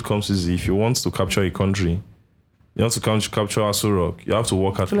 Nothing good comes easy. If you want to capture a country, you have to capture Aso Rock. You have to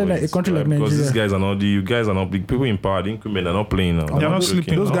work hard for like it, a country like because Nigeria. these guys are not. You guys are not big people in power. The incumbent are not playing now. They're not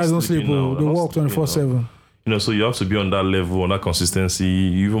sleeping. Those guys don't sleep. now. They work 24/7. So you have to be on that level, on that consistency.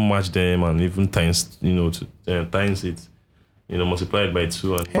 You even match them and even times it. Multiply it by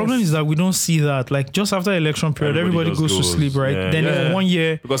 2. And Problem is that we don't see that. Like just after election period, everybody goes to sleep, right? Then in 1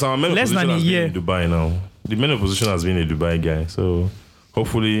 year, because our main less opposition than a has year. been in Dubai now. The main opposition has been a Dubai guy. So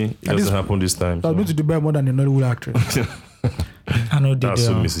hopefully it doesn't happen this time. I've been to Dubai more than a Nollywood actress. I know That's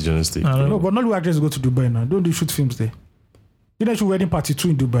so misogynistic. No, but Nollywood actresses go to Dubai now. Don't they shoot films there? You know, shoot wedding party 2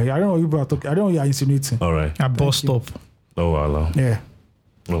 in Dubai. I don't know what you are talking. I don't know what you are insinuating. All right. A bus stop. Oh, wow. Yeah.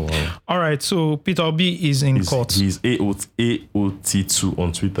 Oh, wow. All right. So Peter Obi is in court. He's AOT2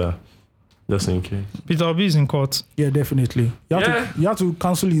 on Twitter. Just in case. Peter Obi is in court. Yeah, definitely. You have to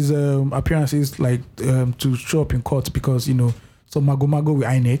cancel his appearances, like to show up in court because some mago with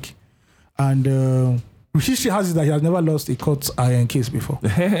INEC, and history has it that he has never lost a court case before.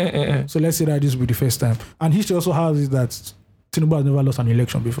 So let's say that this will be the first time, and history also has it that Tinubu has never lost an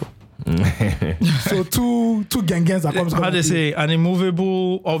election before. So two gangs that comes. How they say an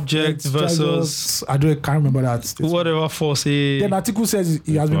immovable object versus I can't remember that. Whatever force. Then article says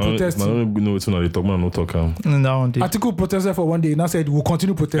he has been protesting. I don't know it's not the talk, man. No talk. Article protested for 1 day. Now said we'll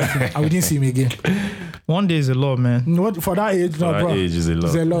continue protesting, and we didn't see him again. 1 day is a lot, man. For that age, that age is a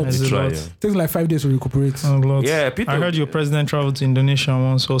lot. It's a lot. Takes like 5 days to recuperate. Yeah, Peter. I heard your president traveled to Indonesia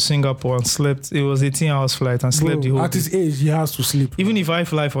once or Singapore and slept. It was 18-hour flight and slept the whole at his age, he has to sleep. Even if I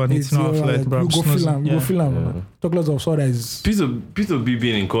fly for an 18-hour flight, bro, you go feel him. Talk lots of soda is Peter B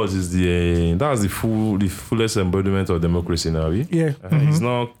being in court is that's the fullest embodiment of democracy now. Yeah. He's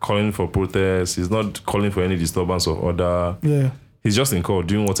not calling for protests. He's not calling for any disturbance of order. Yeah. He's just in court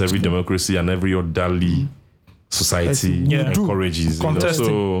doing what every democracy and every orderly society encourages.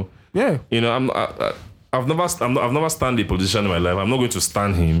 So I've never stand a politician in my life. I'm not going to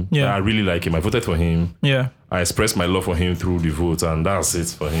stand him. Yeah. I really like him. I voted for him. Yeah. I expressed my love for him through the vote, and that's it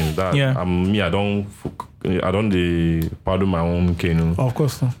for him. I don't pardon my own canoe. Of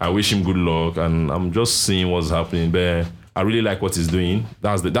course. I wish him good luck, and I'm just seeing what's happening there. I really like what he's doing.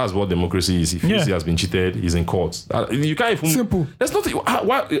 That's what democracy is. If he has been cheated, he's in court. You can't even. Simple. There's nothing.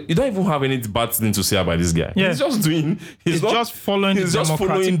 Why you don't even have any bad thing to say about this guy. Yeah. He's just doing. He's just following He's the just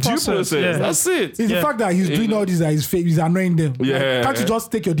following due process. Yeah. That's it. It's the fact that he's doing all this that he's annoying them. Yeah. Can't you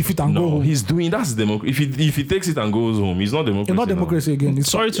just take your defeat and go home? He's doing that's democracy. If he takes it and goes home, he's not democracy. It's not democracy again. It's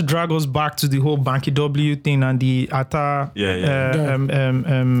Sorry to drag us back to the whole Banky W thing and the Atta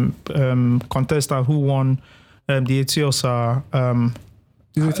contestant who won the Etiosa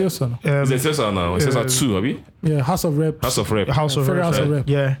Is it Tesla? Is it Tesla now? It's Tesla 2, have you? Yeah, House of Rep. House of Rep. House of Rep.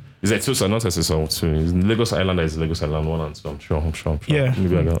 Yeah. Is it Tesla, not Tesla 2? It's Lagos Island, is Lagos Island 1 and 2. I'm sure. Yeah.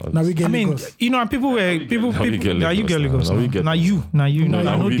 Maybe I got. Now we get I mean, Lagos. you know, and people. Now you get Lagos. Now we get Now you. No,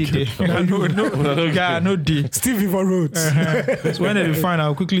 we did get- no did. Steve River Road. So when they find,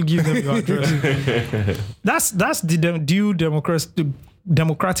 I'll quickly give them your address. That's the due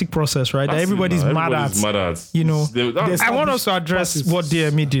democratic process, right? That everybody's mad at. You know, I want us to address what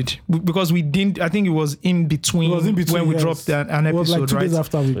DME did because we didn't. I think it was in between, when we dropped an episode, like 2 right? days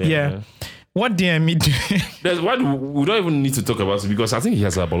after we. Yeah. What DME did? We don't even need to talk about it because I think he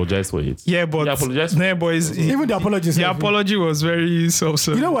has apologized for it. Yeah, but he apologized. No, boys. Even the apologies. The apology was very so.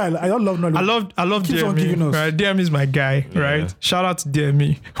 You know why I don't love Nollywood. I love Keeps on giving DME. us. Right? DME is my guy, right? Shout out to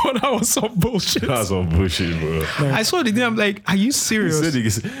DME. Oh, that was some bullshit. That's some bullshit, bro. I saw the thing. I'm like, are you serious? He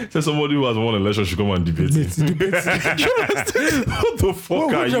said somebody who has won an election should come and debate it. What the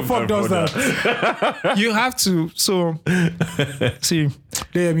fuck are Who you, the fuck does brother? that? You have to. So, see,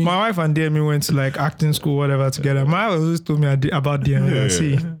 DME. my wife and DME went to like acting school, whatever, together. My wife always told me about DME. Yeah.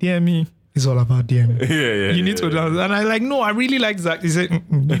 See, DME is all about DME. Yeah. You need to understand. And I like, no, I really like Zach. He said,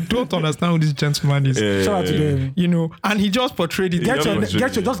 you don't understand who this gentleman is. Shout out to DME. You know, and he just portrayed it.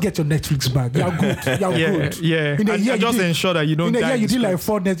 Just get your Netflix back. You're good. You're good. Yeah. In a And year, just you did- ensure that you don't In a die year, you in did like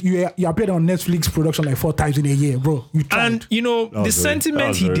script. you appeared on Netflix production like 4 times in a year, bro. You tried. And you know, the was very- that sentiment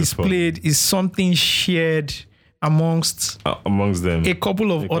was he very displayed is something shared amongst Amongst them. a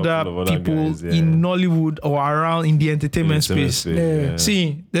couple of other people guys, yeah. in Nollywood or around in the entertainment space. Yeah.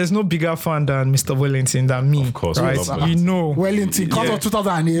 See, there's no bigger fan than Mr. Wellington than me. Of course, we right? love that. You know, Wellington, because Yeah. of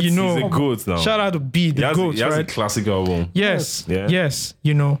 2008. You know, He's a goat now. shout out to B, He the has, goat, he has a right? classic album. Yes, Yeah. yes,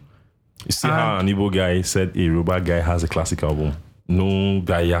 you know. You see how an Igbo guy said a Yoruba guy has a classic album. No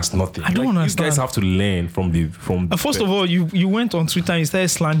guy has nothing. I don't You understand. guys have to learn from the First of all, you went on Twitter and you started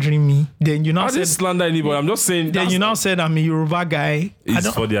slandering me. Then you now I said, didn't slander anybody. I'm just saying. then you now said I'm a Yoruba guy. It's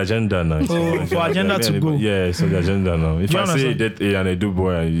for the agenda now. It's Oh, for agenda to go. Yeah, it's for the agenda now. If Do you I say understand? that A and a do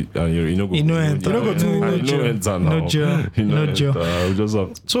boy and you know go. You know enter. You know go to- You know Joe. enter now. No Joe. You know No Joe. enter. I'll just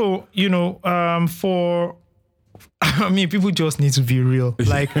have So, you know, for I mean, people just need to be real.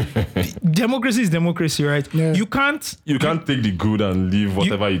 Like, democracy is democracy, right? Yeah. You can't take the good and leave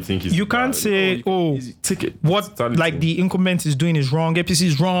whatever you think is. you can't bad. say, oh, take it. what Tell it like to- the incumbent is doing is wrong, APC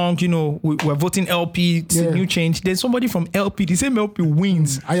is wrong, you know, we're voting LP, it's a Yeah. new change. Then somebody from LP, the same LP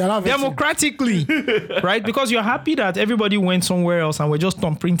wins And you're not vetting. democratically, right? Because you're happy that everybody went somewhere else and we're just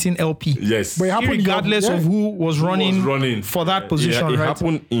on printing LP. Yes. But it happened in your- Regardless yeah. of who was running for that position, it right?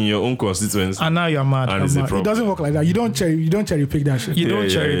 happened in your own constituency. And now you're mad. And it's a It problem. doesn't work like that. You don't cherry pick that shit. You don't Yeah,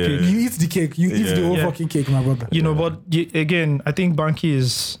 cherry yeah, pick. yeah. You eat the cake. You eat the whole Yeah. fucking cake, my brother. You know, but again, I think Banky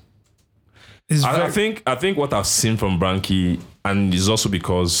is I very, think what I've seen from Branky, and it's also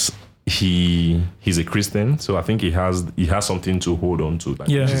because he's a Christian, so I think he has something to hold on to. Like,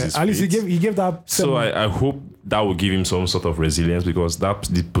 Yeah. which is his At least faith. he gave that. So sermon. I hope that will give him some sort of resilience because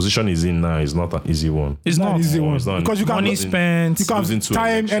the position he's in now is not an easy one. it's not not an easy No, one it's not. because you money can't. spent. You losing can't to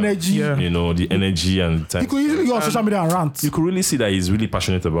time, election. energy. Yeah. You know, the energy and time. You could easily go on social media and rant. You could really see that he's really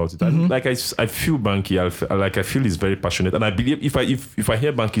passionate about it. And like I feel Banky, I feel he's very passionate, and I believe if I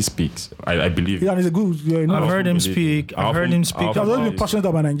hear Banky speak, I believe. Yeah, and he's a good. Yeah, you know. I've heard him believe- speak. I I've heard often- him I speak. He often- has always been passionate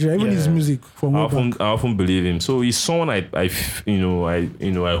about Nigeria, even his music from way back. I often believe him. So he's someone I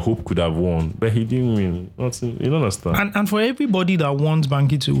hope could have won, but he didn't win. Nothing. You don't understand. And for everybody that wants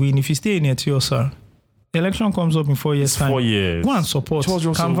Banky to win, if you stay in Etiosa, the election comes up in 4 years' time. 4 years. Go and support. George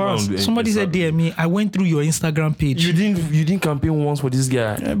Johnson Canvas. won. Somebody said, dear me, I went through your Instagram page. You didn't campaign once for this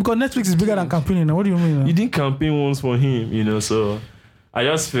guy. Yeah, because Netflix is bigger than campaigning now. What do you mean? You didn't campaign once for him, so I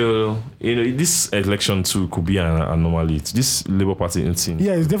just feel, this election too could be an anomaly. This Labour Party thing.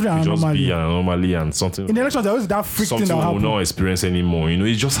 Yeah, it's definitely an could just be anomaly. an anomaly and something. In the elections, there was that freak thing something that we will happened. not experience anymore.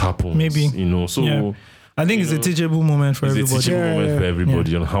 It just happens. Maybe. So Yeah. I think it's a teachable moment for it's a everybody. teachable Yeah, moment for yeah.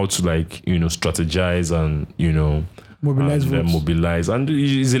 everybody on how to strategize and Mobilize and then votes. mobilize. And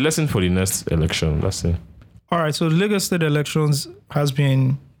it's a lesson for the next election. That's it. All right, so the Lagos State elections has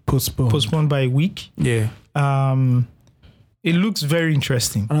been postponed by a week. Yeah. It looks very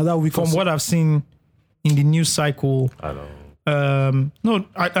interesting. Another week From what I've seen in the news cycle, I don't know.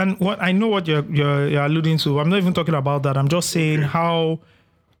 I know what you're alluding to. I'm not even talking about that. I'm just saying how,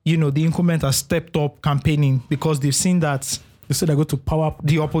 the incumbent has stepped up campaigning because they've seen that they said they go to power.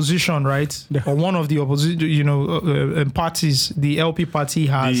 the opposition, right, Yeah. or one of the opposition, parties, the LP party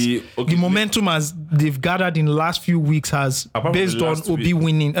has the momentum as they've gathered in the last few weeks has Apart from based the on last Obi week.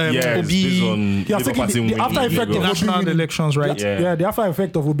 winning, Yes, based on Yeah, Labour taking Party the winning after effect Lagos. of national winning. elections, right? Yeah. Yeah, the after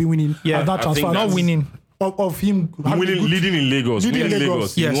effect of Obi winning Yeah. has not I think transferred. Not that's- winning. of him leading in Lagos. Leading in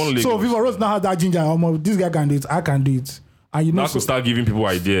Lagos. Yes. So Viva Rose now has that ginger. This guy can do it. I can do it. And you know, now could start giving people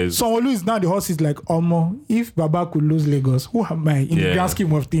ideas. So Olu is now the horse is like, if Baba could lose Lagos, who am I in the grand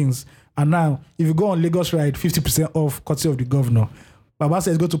scheme of things? And now, if you go on Lagos ride, 50% off courtesy of the governor. Baba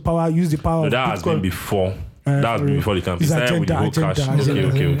says go to power, use the power. That has been before. That was before the campaign. Started with the whole cash.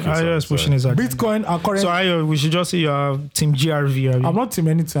 Okay. Ayo is pushing his agenda. Bitcoin are current. So Ayo, we should just say you are team GRV. I'm not team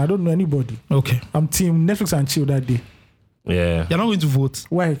anything. I don't know anybody. Okay. I'm team Netflix and chill that day. Yeah. You're not going to vote.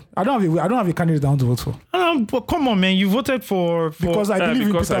 Why? I don't have a candidate I want to vote for. But come on, man. You voted for because I believe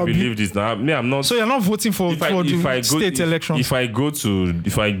in Peter Obi. Believe this. Now, I'm not. So you're not voting for the state elections. If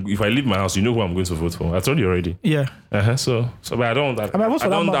I leave my house, you know who I'm going to vote for. I told you already. Yeah. So but I don't.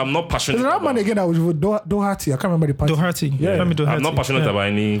 I'm not passionate. There's that man again that would vote Doherty. I can't remember the party. Doherty. Yeah. I'm not passionate about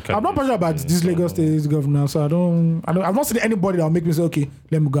any. I'm not passionate about this Lagos State governor. So I've not seen anybody that will make me say, okay,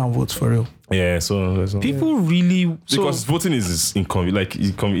 let me go and vote for real. Yeah. So people really because voting is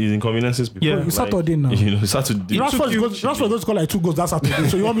inconveniences people. Yeah. It's Saturday now. Saturday. Rashford goes to call like 2 goals that Saturday.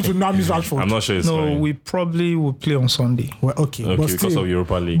 So you want me to now miss Rashford? I'm not sure it's fine. We probably will play on Sunday. Well, okay. But because still, of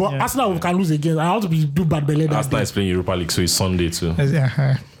Europa League. But Arsenal can lose again. I want to do bad belly. Arsenal is playing Europa League, so it's Sunday too.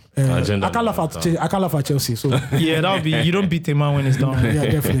 I can't laugh at Chelsea. So yeah, that'll be. You don't beat a man when it's done. Yeah,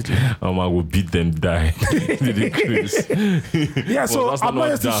 definitely. I will beat them, die. Yeah, so I'm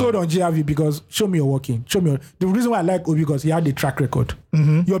not still sold on GRV because show me you're working. Show me the reason why I like Obi because he had the track record.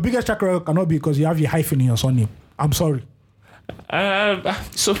 Mm-hmm. Your biggest track record cannot be because you have a hyphen in your surname. I'm sorry.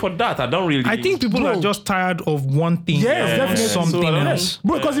 So for that, I don't really. I think people are just tired of one thing. Yes, definitely. Something else.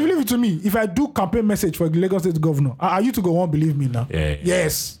 Bro, because if you leave it to me, if I do campaign message for the Lagos State governor, are you to go won't believe me now? Yeah.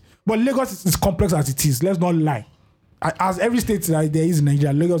 Yes. But Lagos is complex as it is. Let's not lie. As every state there is in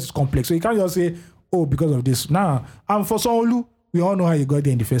Nigeria, Lagos is complex. So you can't just say, because of this. Nah. And for Sanwo-Olu, we all know how you got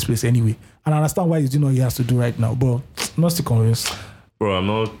there in the first place anyway. And I understand why he's doing what he has to do right now. But I'm not still convinced. Bro, I'm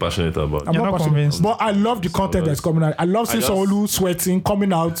not passionate about it. I'm not convinced. But I love the content that's coming out. I love seeing Sanwo-Olu sweating,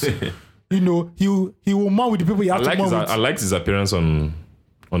 coming out. He will more with the people he has to more with. I liked his appearance on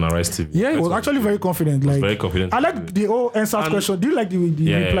Arise TV. Yeah, he was actually very confident. Very confident. I like the whole answer question. Do you like the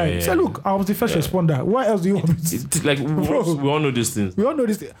reply? Yeah. Say, look, I was the first responder. What else do you want me to we all know these things. We all know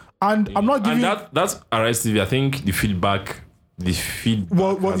this thing. And I'm not giving... And that's Arise TV. I think the feedback... was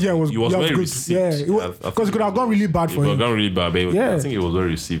very received. Yeah, because it could have gone really bad for him. It could have gone really bad, but I think it was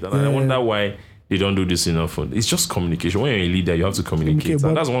very received. And I wonder why they don't do this enough. It's just communication. When you're a leader, you have to communicate.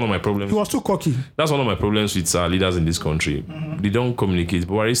 And that's one of my problems. He was too cocky. That's one of my problems with leaders in this country. Mm-hmm. They don't communicate.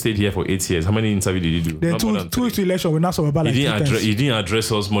 Buhari stayed here for 8 years. How many interviews did he do? Then two weeks to election, we're not so about like he didn't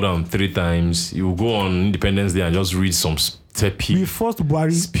address us more than 3 times. He will go on Independence Day and just read some we forced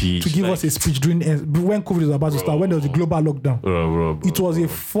Buhari to give us a speech during when COVID was about to start, when there was a global lockdown. It was a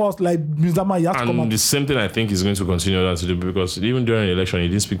force, like Mizama, he has to come out. And the same thing I think is going to continue that to do, because even during the election, he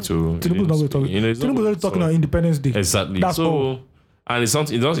didn't speak to... Tinubu's not talking on Independence Day. Exactly. That's all. And it's not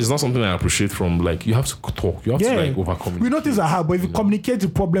something I appreciate from, like, you have to talk. You have to, over-communicate. We know things are hard, but if you communicate the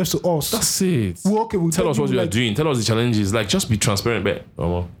problems to us... That's it. We'll tell us what you are doing. Tell us the challenges. Like, just be transparent. But,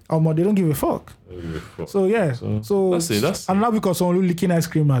 they don't give a fuck. So, yeah. So that's it. And now because someone licking ice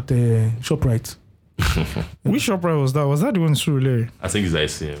cream at ShopRite. Which ShopRite was that? Was that the one in Surulere? I think it's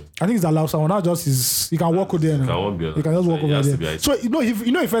ICM. I think it's allowed someone. Now you can walk over there. You can just walk over there. So,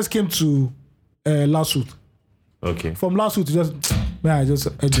 he first came to Lasuth. Okay. From Lasuth to just... I just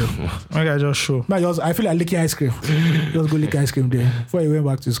show. I feel like licking ice cream. Just go lick ice cream there before he went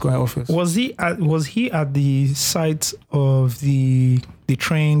back to his Square office. Was he at the site of the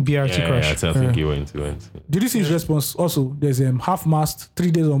train BRT crash? Yeah, I think he went. Did you see his response? Also, there's half-mast,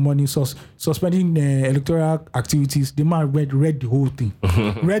 3 days of money, suspending electoral activities. The man read the whole thing,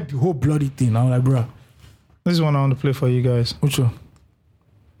 read the whole bloody thing. I'm like, bro. This is one I want to play for you guys. Which one?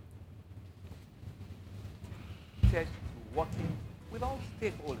 Working with all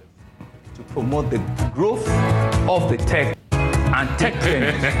stakeholders to promote the growth of the tech and tech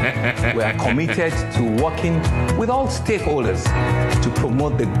trends. We are committed to working with all stakeholders to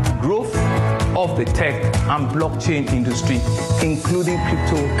promote the growth of the tech and blockchain industry, including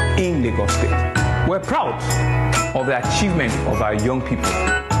crypto in Lagos State. We're proud of the achievement of our young people,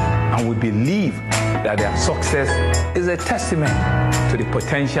 and we believe that their success is a testament to the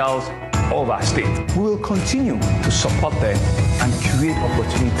potentials of our state. We will continue to support them and create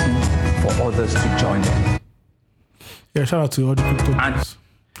opportunity for others to join them. Yeah, shout out to all the crypto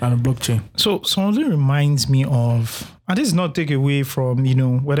and the blockchain. So something reminds me of, and this is not take away from,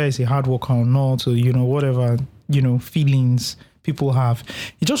 whether it's a hard worker or not, or, whatever, feelings people have.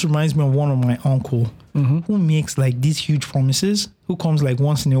 It just reminds me of one of my uncle who makes like these huge promises, who comes like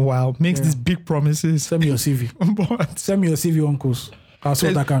once in a while, makes these big promises. Send me your CV. But Send me your CV, uncles. I'll see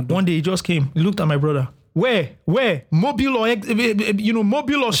what I can do. one day he just came, he looked at my brother. Where? Mobile or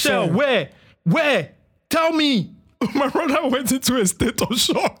Mobile or Shell? Where? Tell me. My brother went into a state of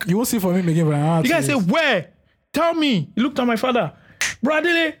shock. You won't see for me again, but The guy said, where? Tell me. He looked at my father.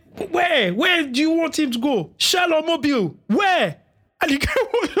 Bradley, where? Where do you want him to go? Shell or Mobile? Where? And the guy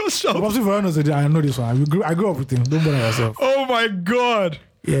was just shocked. I know this one. I grew up with him. Don't bother yourself. Oh my God.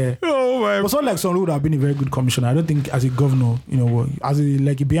 Yeah. Oh my. But someone like someone who would have been a very good commissioner. I don't think as a governor, as a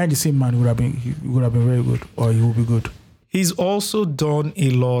like behind the same man, he would have been very good, or he would be good. He's also done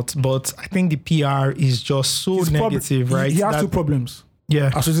a lot, but I think the PR is just so negative, right? He has two problems.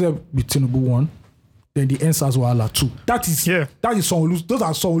 Yeah. Associated with Tinubu 1, then the NSAS Wahala 2. That is someone those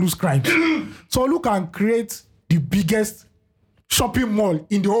are someone who's crimes. Someone who can create the biggest shopping mall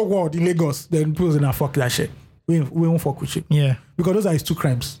in the whole world in Lagos, then people say, fuck that shit. We won't fuck with shit. Yeah. Because those are his two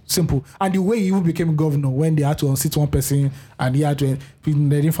crimes. Simple. And the way he even became governor when they had to unseat one person and he had to, they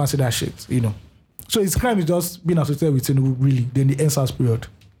didn't fancy that shit, So his crime is just being associated with Tinubu, really, then the NSAS period.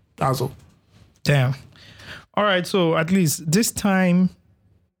 That's all. Damn. All right, so at least this time,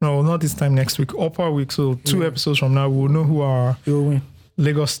 no, not this time, next week, upper week, so 2 episodes from now, we'll know who our He'll win.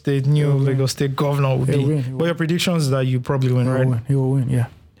 Lagos State governor will be. Win. But your predictions is that you probably win, right? He will win,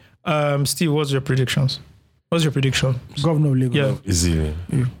 yeah. Steve, what's your predictions? What's your prediction? Governor of Lagos. Yeah. Easily.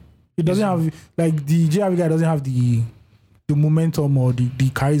 Yeah. He doesn't have, like, the JRV guy doesn't have the momentum or the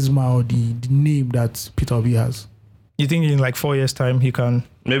charisma or the name that Peter Obi has. You think in like 4 years' time he can?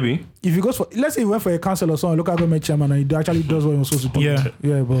 Maybe. If he goes for, let's say he went for a council or something, local government chairman, and he actually does what he was supposed to do.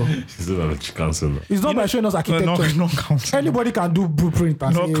 Yeah, but He's not a councillor. it's not by showing us architecture. No council. Anybody can do blueprint.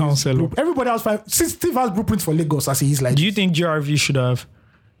 As No he is. council. Everybody else, Steve has blueprints for Lagos as he is like. Do you think GRV should have?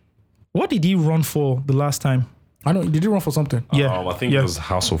 What did he run for the last time? I know. Did he run for something? Yeah. I think it was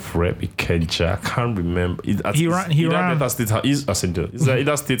House of Rep, Ikeja. I can't remember. He ran. Either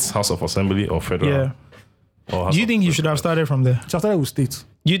State's House of Assembly or Federal. Yeah. Do you think he should have started from there? Just started with states.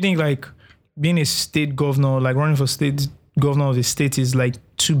 Do you think like being a state governor, like running for state governor of the state is like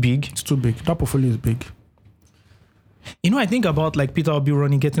too big? It's too big. That portfolio is big. I think about like Peter Obi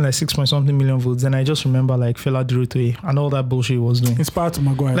running, getting like 6-something million votes, and I just remember like Fela Durotoye and all that bullshit he was doing. Inspired to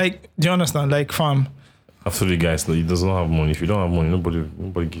Maguire. Like, do you understand? Like, fam. Absolutely, guys. He does not have money. If you don't have money,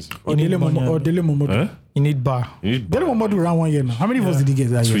 nobody gives you. Or Dele Momodu. You need bar. Dele Momodu ran 1 year now. How many votes did he get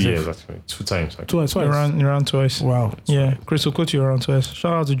that 2 year? years, actually. 2 times. Actually. Twice. He ran twice. Wow. Yeah. Chris Okoti ran twice.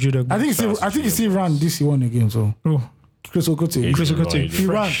 Shout out to Judah. I think he still ran this one again. So Chris Okoti. Chris Okoti. He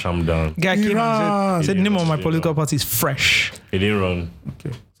ran. Sham down. Guy came and said the name of my He political party is Fresh. He didn't run.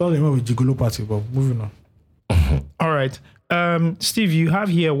 Okay. So they went with Gigolo Party, but moving on. All right. Steve, you have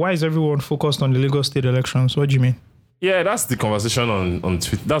here, why is everyone focused on the Lagos state elections? What do you mean? Yeah, that's the conversation on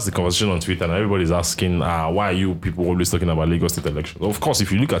Twitter. That's the conversation on Twitter, and everybody's asking, why are you people always talking about Lagos state elections? Of course,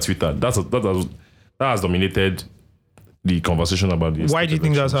 if you look at Twitter, that has dominated the conversation about this. Why do you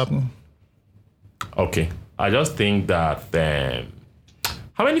think that's happening? Okay, I just think that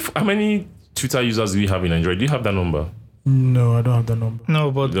how many Twitter users do we have in Nigeria? Do you have that number? No, I don't have the number.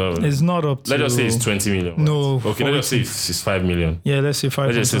 No, but it's not up to... Let's just say it's 20 million. Right? No. Okay, let's just say it's 5 million. Yeah, let's say 5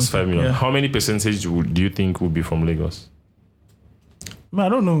 Let's just say it's 5 million. Yeah. How many percentage do you think would be from Lagos? I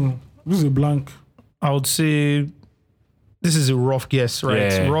don't know. This is a blank. I would say... This is a rough guess,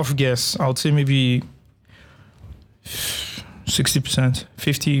 right? Yeah. Rough guess. I would say maybe 60%.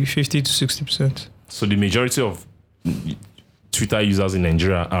 50 to 60%. So the majority of Twitter users in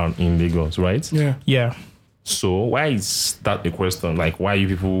Nigeria are in Lagos, right? Yeah. Yeah. So why is that a question? Like, why you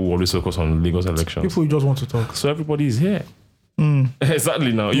people always focus on Lagos elections? People just want to talk. So everybody is here.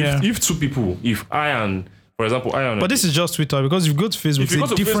 Exactly. Now, if 2 people, for example, But this is just Twitter, because if you go to Facebook, if you go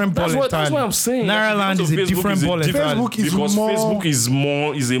it's a to different ball entirely. that's what I'm saying. Nairaland is a different ball entirely. Facebook is because more Facebook is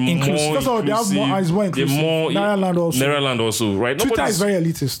more inclusive. That's why they have more inclusive. Nairaland also. Right? Twitter is very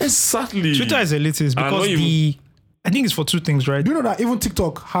elitist. Exactly. Twitter is elitist because I think it's for 2 things, right? Do you know that even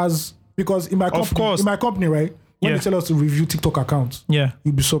TikTok has, because in my company, right? When Yeah. they tell us to review TikTok accounts, Yeah.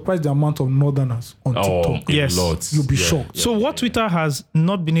 you'll be surprised the amount of northerners on TikTok. Yes. You'll be shocked. So what Twitter has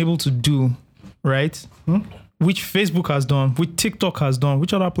not been able to do, right? Which Facebook has done, which TikTok has done,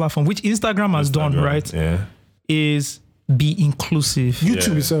 which other platform, which Instagram has done, right? Yeah. Is be inclusive.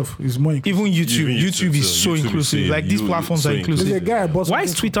 YouTube itself is more inclusive. Even YouTube is so YouTube inclusive. is Like these platforms are inclusive. There's a guy I bought Why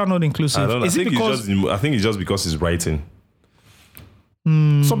is Twitter not inclusive? I don't know. Is it because I think it's just because it's writing.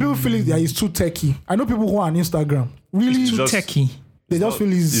 some people feel that it's too techy. I know people who are on Instagram. Really? too techy? They just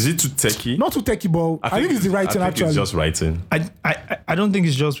feel Is it too techie? not too techie, but I think it's the writing actually. It's just writing. I don't think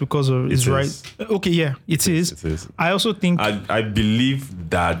it's just because of it's right. Okay, yeah, it is. It is. I also think I believe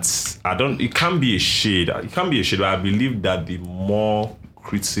that it can be a shade. It can be a shade, but I believe that the more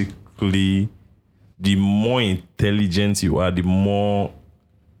critically, the more intelligent you are, the more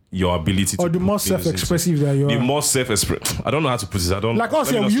your ability to or the more self-expressive that you are. The more self-expressive. I don't know how to put this. I don't like us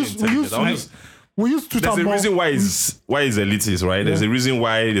here. We use Twitter. There's a reason why it's elitist, right? There's a reason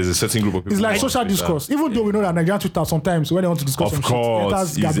why there's a certain group of people. It's like social discourse. Even though we know that Nigerian Twitter sometimes when they want to discuss, of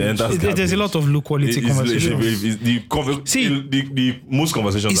course, there's a lot of low quality conversations. The most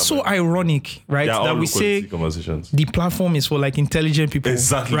conversations. It's so ironic, right? That we say the platform is for like intelligent people,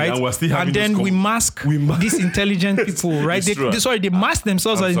 exactly, right? And then we mask these intelligent people, right? They mask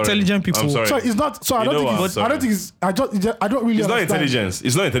themselves as intelligent people. So it's not. So I don't think it's. I don't think it's. I don't really. It's not intelligence.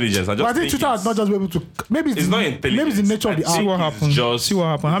 It's not intelligence. I think Twitter has not just be able to. Maybe it's not intelligence. Maybe it's the nature of the app. See what happened. See what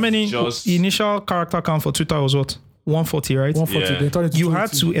happened. How many initial character count for Twitter was what? 140, right? 140. Yeah. You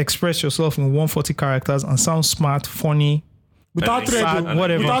had to express yourself in 140 characters and sound smart, funny. Without thread,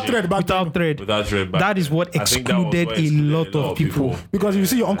 whatever. Without thread. That is what excluded a lot of people. Because you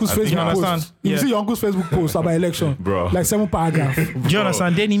see your uncle's Facebook post. You see your uncle's Facebook post about election, bro. Like 7 paragraphs. Do you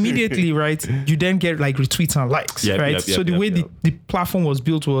understand? Then immediately, right? You then get like retweets and likes, right? So the way the platform was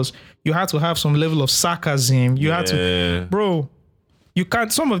built was you had to have some level of sarcasm. You had to, bro. You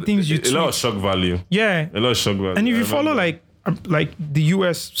can't. Some of the things you tweet, a lot of shock value. Yeah, a lot of shock value. And if you follow like the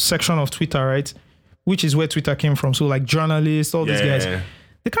US section of Twitter, right? Which is where Twitter came from. So like journalists, all these guys,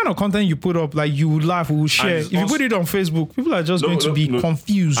 the kind of content you put up, like you would laugh, we would share. If you put it on Facebook, people are just going to be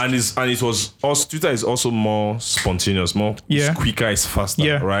confused. And it was also Twitter is also more spontaneous, it's quicker, it's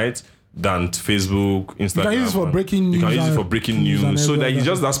faster, right? Than Facebook, Instagram. You can use it for breaking news. You can use it for breaking news. So like it's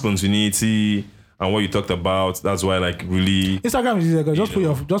just that spontaneity and what you talked about. That's why like really Instagram is easier. Just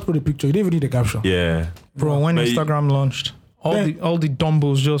put the picture. You don't even need the caption. Yeah. Bro, when Instagram launched, all the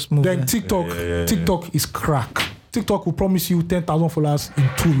dumbbells just moved. Then TikTok is crack. TikTok will promise you 10,000 followers in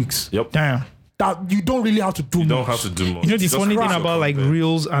 2 weeks. Yep. Damn. That you don't really have to do much. You don't have to do much. You know, the funny thing about like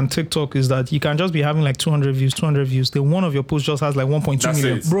Reels and TikTok is that you can just be having like 200 views. Then one of your posts just has like 1.2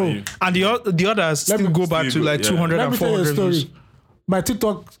 million. Bro. And the others still go back to like 200 and 400 views. My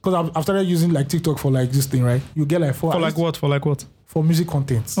TikTok, because I've started using like TikTok for like this thing, right? You get like 4 For like what? For music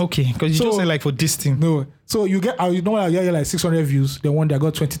content. Okay, because you just say like for this thing. No. So you get, I get like 600 views. Then one day I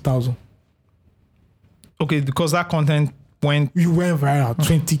got 20,000. Okay, because that content went viral,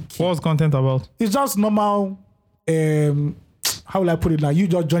 20K. What was content about? It's just normal, how will I put it? Like you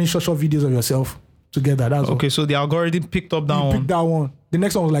just joining short videos of yourself together. That's okay. So the algorithm picked up that one. Picked that one. The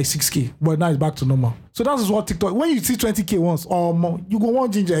next one was like 6K, but now it's back to normal. So that's what TikTok. When you see 20K once or more, you go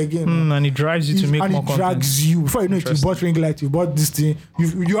want ginger again. And it drives you to make more content. And it drags you. Before you know it, you bought ring light, you bought this thing.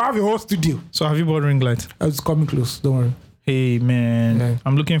 You have a whole studio. So have you bought ring light? It's coming close. Don't worry. Hey man,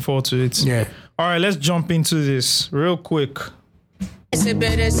 I'm looking forward to it. Yeah. All right, let's jump into this real quick. They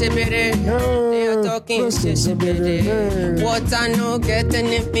are talking what I know getting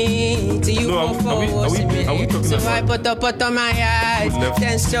it me to you so I put on my eyes,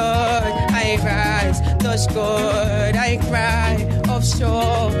 then stood, I rise, touch good, I cry,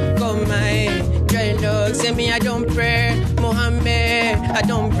 offshore, go my dreadlocks, say me I don't pray, Mohammed, I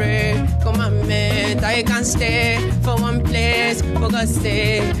don't pray, commandment, I can stay for one place, but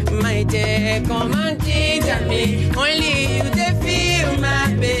stay my day, come and teach me, only you they feel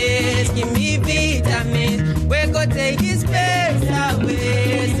my base, give me vitamins. We go take his space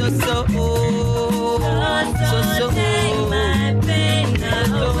away. So take my pain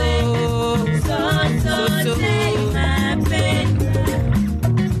away. So take my pain.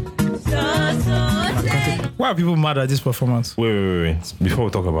 Why are people mad at this performance? Wait. Before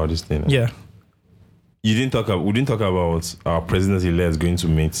we talk about this thing, yeah, we didn't talk about our president-elect going to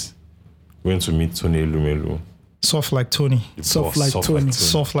meet Tony Elumelu. Soft like Tony. Soft like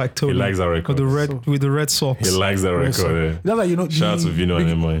Tony. He likes that record. With the red socks. He likes that record. That's like, shout out to Vino and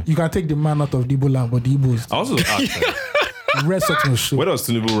Emoy. You can take the man out of the Igbo land, but the Igbo is. I also asked red socks no show. Where does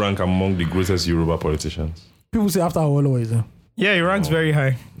Tinubu rank among the greatest Yoruba politicians? People say after always. Yeah, he ranks very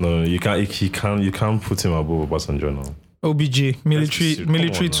high. No, you can't put him above Obasanjo now. OBJ,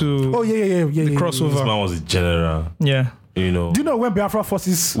 military to. Oh yeah. The crossover. This man was a general. Yeah. You know. Do you know when Biafra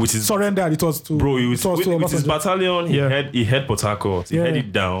forces surrendered? It was to. Bro, with his battalion, he had Port Harcourt. He had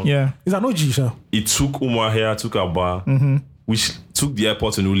it down. Yeah. Is that no G-Sha? He took Umuahia, took Aba, which took the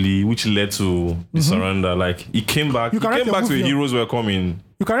airport in Uli, which led to the surrender. Like he came back. He came back to a heroes were coming.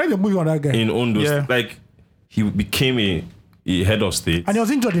 You can write a movie on that guy. In Ondo. Yeah. Like he became a head of state. And he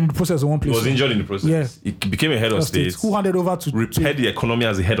was injured in the process of one place. He was injured in the process. Yeah. He became a head of state. Who handed over to repaired the economy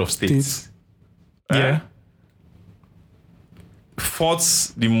as a head of state. Yeah.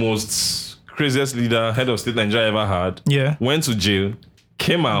 Fought the most craziest leader, head of state Nigeria ever had. Yeah. Went to jail.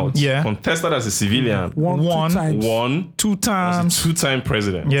 Came out. Yeah. Contested as a civilian. Won 2 times. Was a 2-time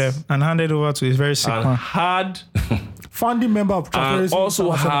president. Yeah. And handed over to his very sick And man. had... founding member of and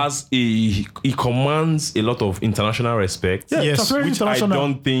also has he commands a lot of international respect. Yeah, yes, which I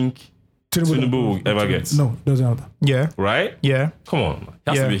don't think Tinubu will ever get. No, doesn't have that. Yeah. Right? Yeah. Come on.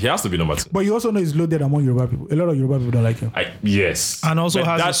 He has to be number 2. But you also know he's loaded among Yoruba people. A lot of Yoruba people don't like him. Yes. And also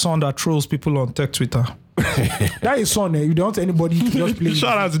But has a son that trolls people on tech Twitter. That is son, you don't want anybody to just play.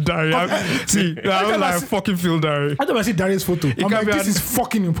 Shout out to Dari. See, I don't like fucking feel Dari. I don't see Darius photo. I'm like, this is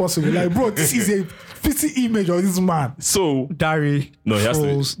fucking impossible. Like, bro, this is a fitting image of this man. So Dari. No, he has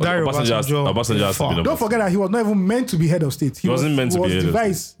trolls. to be. Dari Obasanjo has to be number Don't 2. forget that he was not even meant to be head of state. He wasn't meant to be head of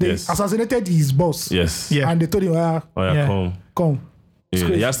device. state. They Yes. assassinated his boss. Yes. Yeah. And they told him, Oh yeah, Yeah. come. Yeah,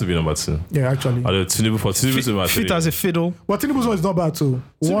 he has to be number 2. Yeah, actually. Although Tinubu to number 3. Fit as a fiddle. But Tinubu's one is not bad too.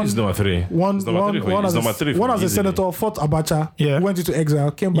 Tinubu is number 3. One He's number 3 for you. as He's number 3 for one you, as a easily. senator fought Abacha. Yeah. Went into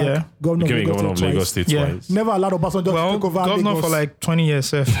exile, came back. Yeah. Governor Became a governor of of Lagos Lagos State State Yeah. twice. Never allowed Obasanjo Well, to take over governor Lagos. for like 20 years,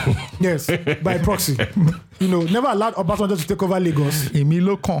 sir. Yes, by proxy. Never allowed Obasanjo to take over Lagos.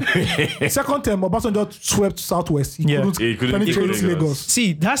 Emilio Con. Second term, Obasanjo swept Southwest. He Yeah. couldn't He couldn't penetrate take Lagos. Lagos.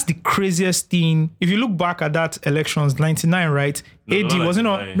 See, that's the craziest thing. If you look back at that elections, 99, right? AD wasn't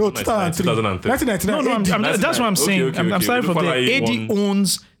on. No, 2003. 1999. No, AD. that's what I'm saying. Okay, I'm starting from there. Olufalaye AD won.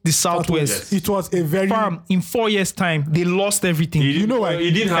 owns the Southwest. It was a very... Farm, in 4 years' time, they lost everything. You know why? He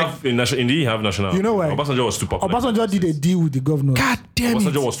didn't have national. You know why? Obasanjo was too popular. Obasanjo did a deal with the governors. God damn it.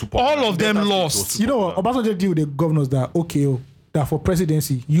 Obasanjo was too popular. All of them lost. You know what? Obasanjo deal with the governors that, that for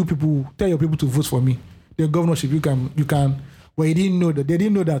presidency, you people, tell your people to vote for me. The governorship, you can. Well, they didn't know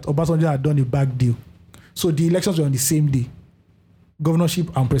that Obasanjo had done a back deal. So the elections were on the same day. Governorship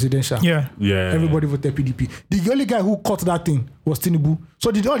and presidential. Yeah. Everybody voted PDP. The only guy who caught that thing was Tinubu.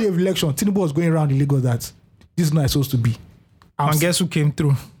 So the day of election, Tinubu was going around in Lagos that this is not supposed to be. And guess who came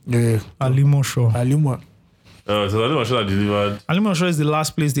through? Yeah. Alimo Shaw. Alimo. So Alimo Shaw delivered. Alimo Shaw is the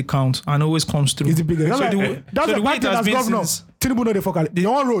last place they count and always comes through. He's the biggest. So That's the the way bad it thing has as been governor. since- Tinubu know the fuck. They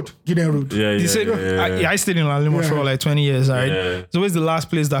on road. Gideon road. They say, I stayed in Alimo Shaw like 20 years, right? Yeah. It's always the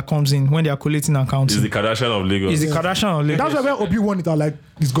last place that comes in when they are collating and counting. He's the Kardashian of Lagos. Is the Kardashian of Lagos. That's why when Obi won it, I was like,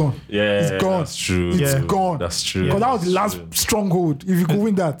 it's gone. Yeah, it's gone. that's true. It's Yeah. gone. That's true. Because that was the That's last true. stronghold. If you could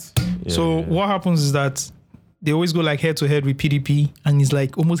win that, So what happens is that they always go like head to head with PDP, and it's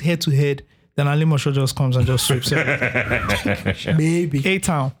like almost head to head. Then Alimo Shaw just comes and just sweeps it. maybe.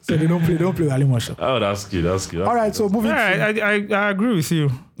 A-Town. So they don't play Ali Marshall. Oh, that's good. All right, so moving. Yeah, I agree with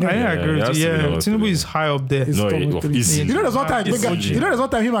you. I agree he with has you. to be Yeah, number Tinubu 3. is high up there. It's No, top three. easy. You know, there's one time. It's Benga, OG. you know, there's one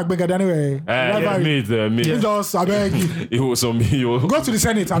time him and Benga anyway. Yeah, me. He just, I beg you. It was on me. Go to the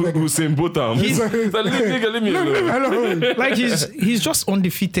Senate. I beg you. Hussein Botam. Leave me alone. Like he's just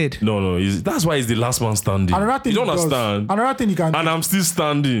undefeated. No. That's why he's the last man standing. Another thing You don't he does- understand. Another thing you can. And I'm still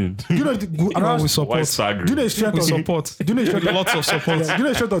standing. Do you know the We another, Why support. staggering? do you know the strength We of support. Do you know the strength of Lots of support. Yeah, do you know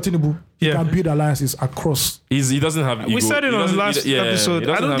the strength of Tinubu? He Yeah. can build alliances across. He doesn't have ego. We said it He on doesn't- last episode. doesn't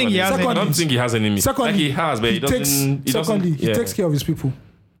I don't have think he any- has I don't any- think he has any. Secondly, Like he has, but he doesn't. Secondly, he yeah. takes care of his people.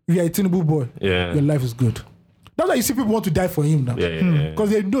 If you're a Tinubu boy, Yeah. your life is good. That's why you see people want to die for him now. Yeah. Because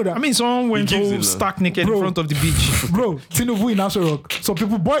they know that. I mean, someone went gives all it, stark naked Bro. in front of the beach. bro, Tinubu in Aso Rock. So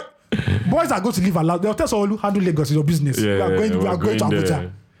people, boys are going to live allowed. They'll tell someone who handle Lagos is your business. Yeah, we are going to Abuja.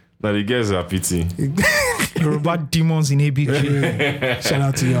 there. Now the guys are pity. Yoruba demons in ABJ. Shout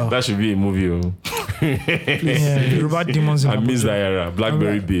out to y'all. That should be a movie. Oh. Yeah, Yoruba demons in I miss Abuja. that era.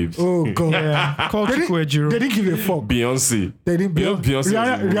 Blackberry Babes. Oh God. Yeah, called They Chukwu didn't, Ejiro. they didn't give a fuck. Beyonce. They didn't. You know Beyonce was in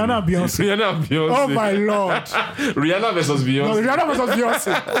the movie. Rihanna and Beyonce. Rihanna and Beyonce. Oh my Lord. Rihanna versus No, Beyonce. Rihanna versus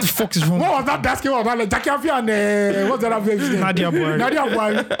Beyonce. What the fuck is wrong? What was that basketball? Like Jackie Afi and what's the other baby's name? Nadia Buhari. Nadia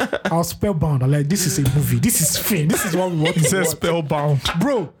Buhari. I was spellbound. I'm like, this is a movie. This is fame. This is what we want to Says watch. spellbound.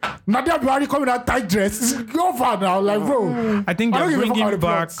 Bro, Nadia Buhari coming in that tight dress. It's over now. Like, bro. I think I don't they're give a fuck bringing about the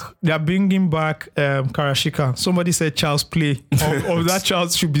back. plots. They're bringing back Karashika. Somebody said Child's Play, or that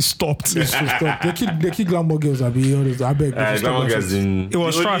child should be stopped. They should stop. They keep glamour girls. I beg. they should stop Glamour that Girls shit. in. It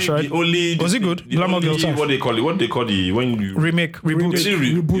was the trash, only- right? the only- Was it good? the Glamour only- Girls trash. What they call it when you Remake, reboot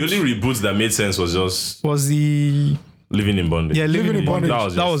The Reboot. only reboot that made sense was just was the Living in Bondage. Living in Bondage.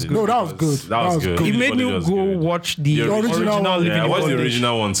 That was it. good. No, that was good. That was good. It made me Bondage was go good. watch the The original one. Living Yeah, I in watched the Bondage,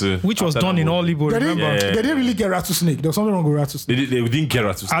 original one too. which was After done that in one. Hollywood. They didn't, Remember? Yeah. they didn't really get Rattlesnake. There was something wrong with Rattlesnake. They didn't get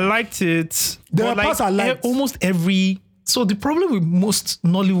her to. I liked it. There but were parts I liked. almost every So the problem with most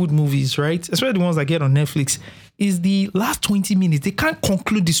Nollywood movies, right, especially the ones that get on Netflix, is the last 20 minutes. They can't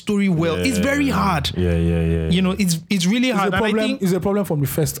conclude the story well. It's very hard. Yeah. You know, it's really hard. It's a problem from the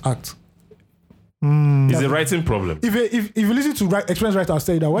first act. It's a writing problem. If you listen to experienced writers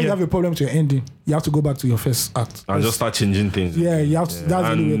say that when you have a problem to your ending, you have to go back to your first act And just start changing things. Yeah, you have to.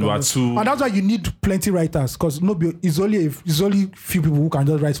 That's the way. And that's why you need plenty writers, because it's only few people who can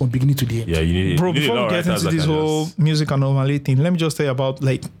just write from beginning to the end. Yeah, you need. Bro, you need before we get into this whole music anomaly thing, let me just tell you about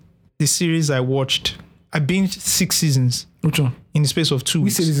like the series I watched. I binged 6 seasons. Which one? In the space of 2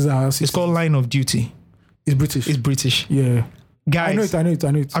 weeks. It's called Line of Duty. It's British. It's British. Yeah. Guys, I know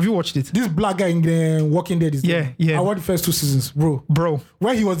it. Have you watched it? This black guy in Walking Dead is yeah. I watched the first 2 seasons, bro.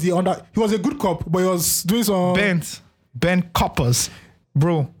 Where he was he was a good cop, but he was doing some Ben Coppers,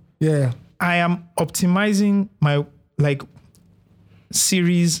 bro. Yeah. I am optimizing my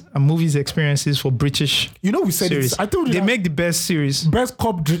series and movies experiences for British. You know, we said series. I told you they make the best series. Best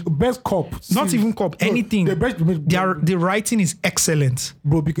cop. Not series. even cop. Anything. The writing is excellent,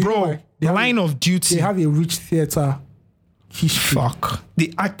 bro. Because Line of Duty. They have a rich theater history. Fuck.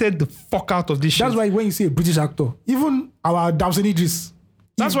 They acted the fuck out of this shit. That's why when you see a British actor, even our Damson Idris.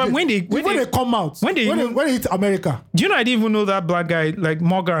 That's why when they come out, when they hit America. Do you know I didn't even know that black guy like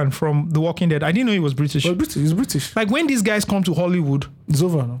Morgan from The Walking Dead? I didn't know he was British. Well, he's British. Like when these guys come to Hollywood, it's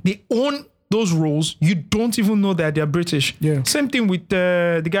over. No? They own those roles. You don't even know that they're British. Yeah. Same thing with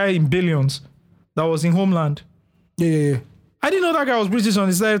the guy in Billions that was in Homeland. Yeah. I didn't know that guy was British until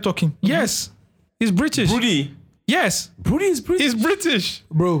he started talking. Mm-hmm. Yes, he's British. Broody. Yes, Broody is British. He's British,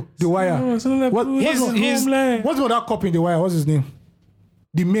 bro. The Wire. What's that cop in The Wire? What's his name?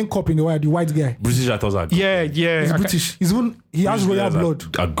 The main cop in The Wire, the white guy. British actors are good. Yeah. He's British. He has royal blood.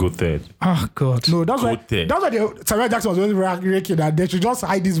 A good third. Oh God. No, that's why Samuel Jackson was always raking that they should just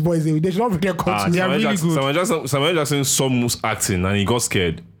hide these boys. They should not bring their country. They are really good. Samuel Jackson saw Moose acting and he got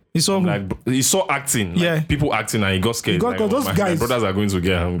scared. He saw acting, people acting, and he got scared. Because those guys, my brothers are going to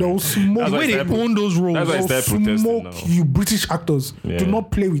get hungry. They'll smoke. The way they own those roles, that's why I started protesting now. You British actors, do not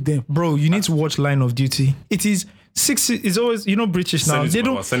play with them, bro. You need to watch Line of Duty. It is 6. It's always British now.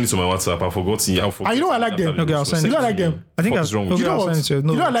 Send it to my WhatsApp. I forgot. And you know I like them. Okay, I'll send it. You don't like them. I think what's wrong with you. I'll send it to you.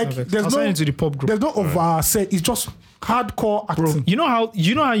 No, you don't like. I'll send it to the pop group. There's no overset. It's just hardcore acting. Bro, you know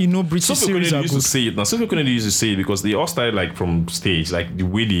how British series are used good. to say it now. Sophia Kennedy used to say it because they all started like from stage, like the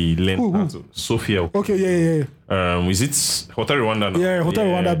way they learned how to. Sophia. Okay, yeah. Is it Hotel Rwanda now? Yeah, Hotel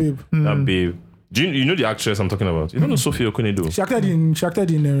Rwanda babe. That babe. Do you know the actress I'm talking about? You don't know Sophia Okonedo? She acted in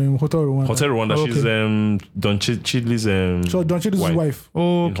Hotel Rwanda. Hotel Rwanda. Okay. She's Don Chidley's So Don Chidley's wife.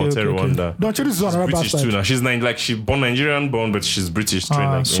 Oh, in Hotel Rwanda. Don Chidley's is another British bastard. too now. She's born Nigerian born, but she's British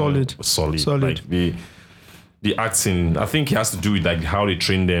trained. Solid. Like the acting, I think it has to do with like how they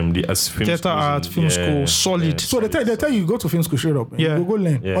train them. The theater art, film school, solid. So they tell you go to film school straight up. Yeah. You go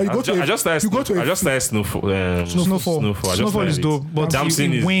learn. Yeah. Or you go I just started Snowfall. Snowfall is dope, but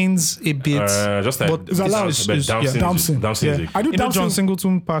it wanes a bit. But it's allowed. Damson. Yeah. I knew John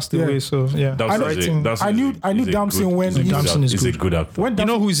Singleton passed away, so yeah. I knew Damson when Damson is a good actor. You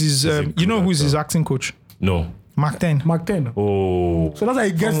know who's his acting coach? No. Mark 10. Oh. So that's how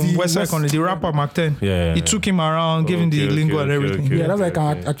he gets the West Side Country, the rapper Mark 10. Yeah. He took him around, gave him the lingo and everything. Yeah, that's like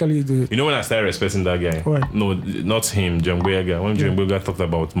I can actually do it. You know when I started respecting that guy? What? No, not him, John Boyega. When John Boyega talked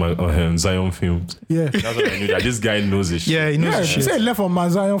about my Zion films. Yeah. That's when I knew that this guy knows his shit. Yeah, he knows his shit. He said he left from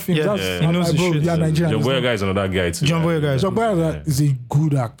Zion films. Yeah, he knows his shit. Yeah, Nigerian. John Boyega is another guy too. John Boyega is a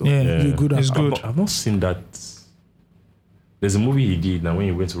good actor. Yeah. He's a good actor. He's good. I've not seen that. There's a movie he did now when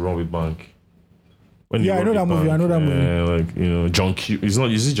he went to Run with Bank. I know that movie. John Q. Is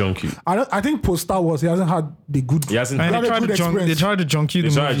it John Q? I think post Star Wars, he hasn't had the good. He hasn't. They tried to John Q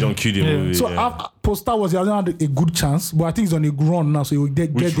the movie. So post Star Wars, he hasn't had a good chance, but I think he's on a run now, so he will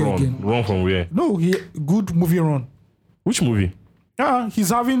get there again. Run from where? No, good movie run. Which movie? He's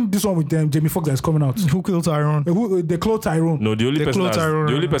having this one with Jamie Foxx that's coming out. Who killed Tyrone? They killed Tyrone. No, the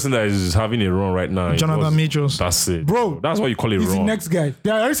only person that is having a run right now. Jonathan Majors. That's it, bro. That's what you call it. He's run. The next guy. They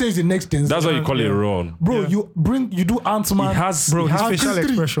are already saying he's the next Denzel. That's what you call it. Run, bro. You do Ant-Man. He has his facial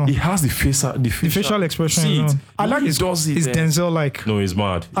expression. He has the facial expression. See it. I like it. Does it? It's Denzel like. No, he's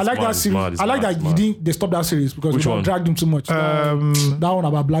mad. I like that series. I like that they stopped that series because we dragged him too much. That one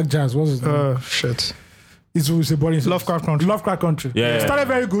about Black Jazz. What's his name? Shit. It's a boring Lovecraft Country. Yeah. It started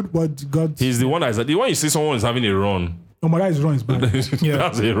very good, but God. He's the one you see someone is having a run. Omar is wrong. Is bad.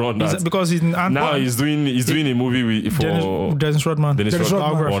 That's a run. Because he's doing a movie for Dennis Rodman.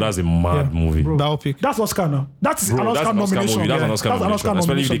 Oh, that's a mad movie. Biopic. That's Oscar now. That's an Oscar nomination. That's an Oscar nomination.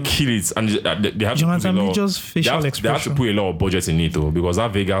 Especially if they kill it and they have Jonathan Major's facial they expression. have to put a lot of budget in it though, because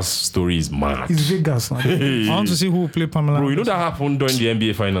that Vegas story is mad. It's Vegas. I want to see who will play Pamela. Bro, you know that happened during the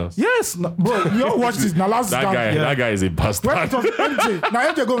NBA finals? Yes, bro. You all watch this. Now that guy is a bastard. When it was MJ,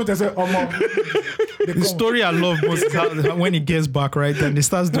 now MJ go and say, the story I love most is how, when he gets back, right, then they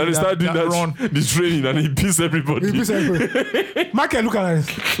start doing that run. The training, and he beats everybody. Michael, look at it.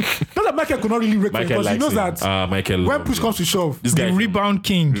 Not that Michael could not really break because he knows that Michael, when push comes to shove, this guy the rebound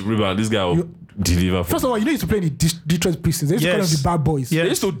king. This guy will deliver. First of all, you know, he used to play in the Detroit Pistons. They used to call them the bad boys. They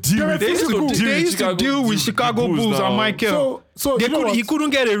used to deal with Chicago Bulls and Michael. So he couldn't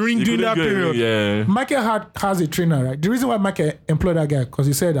get a ring during that period. Yeah. Michael has a trainer, right? The reason why Michael employed that guy because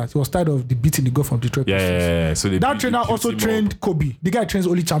he said that he was tired of the beating the girl from Detroit Pistons. Yeah. So that trainer also trained Kobe. The guy trains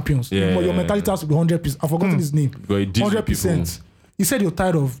only champions. Your mentality has to be 100%. I've forgotten his name. 100%. He said you're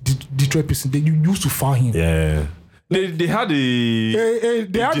tired of Detroit Pistons. You used to foul him. Yeah. They had a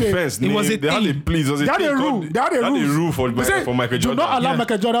defense. It was a they had a plea. They had a rule. They had a rule for Michael Jordan. Do not allow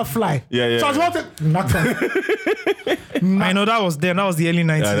Michael Jordan fly. Yeah. So I was about to knock him. I know that was there. That was the early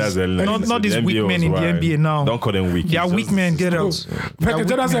 90s. Yeah, that's the early 90s. Not these weak men in the NBA now. Don't call them weak. They are weak men. Get out. Michael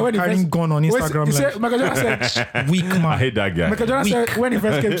Jordan said when he carrying gun on Instagram. Michael Jordan said weak man. I hate that guy. Michael Jordan said when he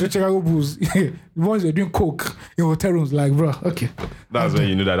first came to Chicago Bulls, the ones were doing coke in hotel rooms. Like, bro, okay. That's when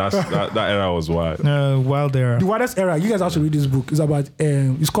you knew that era was wild. Wild era. The wildest era. You guys have to read this book. It's about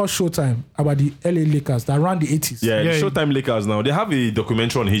it's called Showtime, about the LA Lakers that ran the 80s. Yeah, Showtime Lakers now. They have a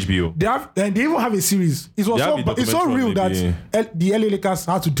documentary on HBO. They even have a series. It's so real that the LA Lakers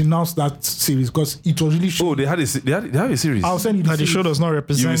had to denounce that series because it was really show. Oh, they have a series. I'll send you the show does not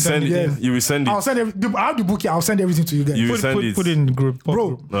represent You will send it. I'll send I have the book here. I'll send everything to you guys. You will send it. Put it in the group.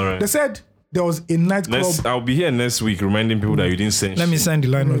 Bro, right. They said there was a nightclub. I'll be here next week reminding people that you didn't send. Let me send the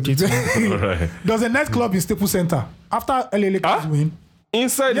line. Okay. Right. There was a nightclub in Staples Center after LA Lakers win.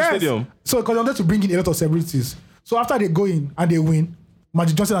 Inside the stadium? So because they wanted to bring in a lot of celebrities. So after they go in and they win,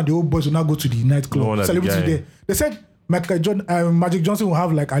 Magic Johnson and the old boys will now go to the nightclub. Celebrities there. They said Magic Johnson will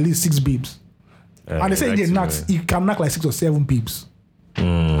have like at least 6 babes. And they say he can knock like 6 or 7 babes.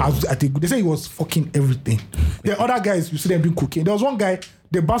 They say he was fucking everything. The other guys, you see them doing cocaine. There was one guy,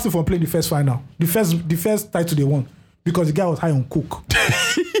 they bounced him from playing the first final. The first title they won. Because the guy was high on coke.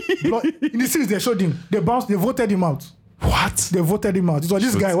 In the series they showed him. They voted him out. What? They voted him out. It was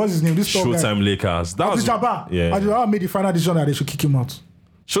this guy, what's his name? This Showtime Lakers. That was Jabbar. Yeah. Jabbar made the final decision that they should kick him out.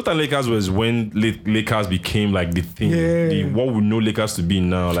 Showtime Lakers was when Lakers became like the thing, what we know Lakers to be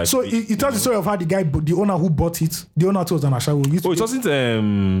now. Like, so he tells the story of how the guy, the owner who bought it, the owner was an Ashawo. It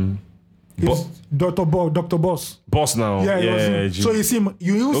wasn't Dr. Boss. Boss now. Yeah. So you see him.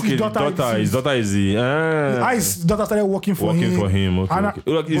 You use his daughter. His daughter is his daughter started working for him. Okay.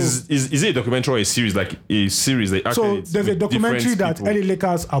 Look, is it a documentary or a series? Like a series? Like so there's a documentary that LA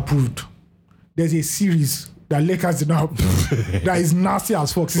Lakers approved. There's a series that Lakers did not approve. That is nasty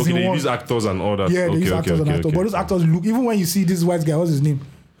as fuck. Okay, they use actors and all that. Yeah, they use actors and actors. But those actors look. Even when you see this white guy, what's his name?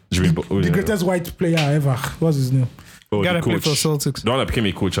 The greatest white player ever. What's his name? Oh, gotta play for Celtics. The one that became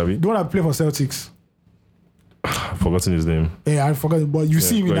a coach, Abby. The one that played for Celtics. I've forgotten his name. Yeah, I forgot. But you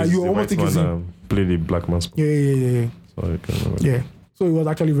see me now, you almost think it's him. Played the black man. Yeah. Sorry, I can't remember. Yeah. So it was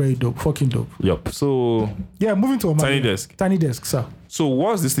actually very dope. Fucking dope. Yep. So yeah, moving to Tiny Desk. Tiny Desk, sir. So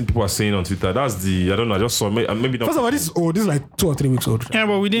what's this thing people are saying on Twitter? That's I don't know. I just saw maybe not. First of all, this is like 2 or 3 weeks old. Yeah,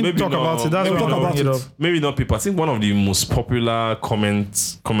 but we didn't talk about it. That's why I'm talking about it. Maybe not people. I think one of the most popular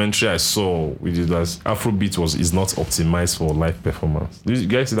commentary I saw with it was Afrobeat is not optimized for live performance. Did you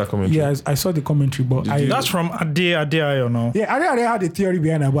guys see that commentary? Yeah, I saw the commentary, but that's from Adeayo now. Yeah, Adeayo had a theory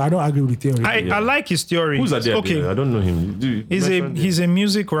behind it, but I don't agree with the theory. I like his theory. Who's Adeayo? Okay, I don't know him. He's a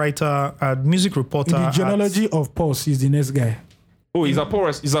music writer, a music reporter. In the genealogy of Pulse, he's the next guy. Oh, he's at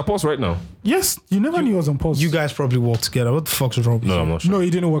Pulse right now? Yes, you never knew he was on Pulse. You guys probably worked together. What the fuck's wrong with you? No, I'm not sure. No, he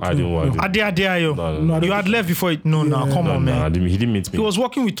didn't work. I didn't work. Adeayo. No, you had left before it. No, come on, man. He didn't meet me. He was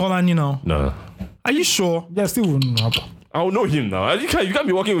working with Tolani now. No. Are you sure? Yeah, still wouldn't happen. I will know him now. You can't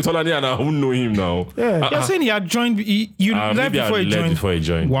be working with Tolani and I won't know him now. Yeah. You're saying he had joined. You left before he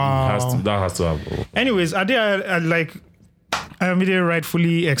joined. Wow. That has to have. Anyways, Adeayo Amide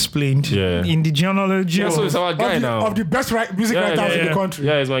rightfully explained in the genealogy so it's our guy now. Of the best music writers in the country.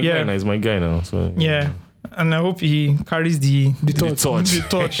 Yeah, he's my guy now. He's my guy now. So and I hope he carries the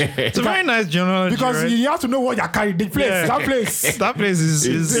torch. It's a very nice genealogy, because you have to know what you're carrying. The place, that place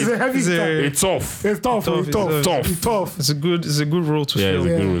is a heavy stuff. It's tough. It's tough. It's a good role to fill.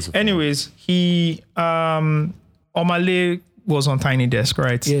 Yeah. Anyways, he Omah was on Tiny Desk,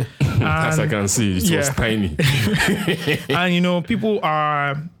 right? Yeah. As I can see, it was tiny. And people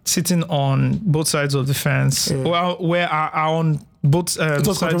are sitting on both sides of the fence. Yeah. Well, where are on both it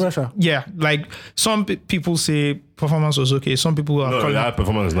was sides. controversial. Yeah, like some people say performance was okay. Some people are calling that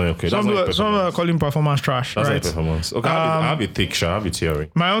performance is not okay. some are calling performance trash. That's right? not performance. Okay, I have a take, I have a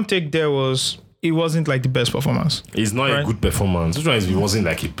theory. My own take there was it wasn't like the best performance. It's not a good performance. Which one is it wasn't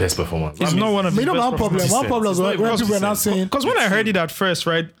like a best performance? It's not one of the best performances. One problem was when people were not saying. Because when I heard it at first,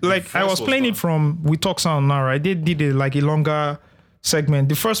 right, like I was playing it from We Talk Sound now, right? They did a longer segment.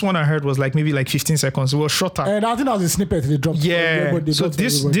 The first one I heard was like maybe like 15 seconds. It was shorter. And I think that was a snippet they dropped. Yeah. So dropped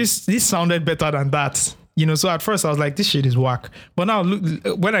this sounded better than that. So at first I was like, this shit is whack. But now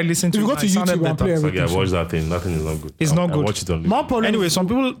when I listen to it, it sounded better. I watched that thing. Nothing is not good. It's not good. I watch it on Anyway, some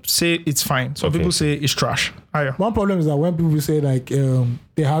people say it's fine. Some people say it's trash. One problem is that when people say like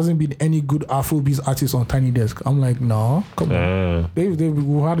there hasn't been any good Afrobeats artists on Tiny Desk, I'm like, no, come on.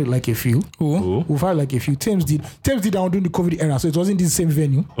 We've had it like a few. Who? We've had like a few. Thames did that one during the COVID era, so it wasn't this same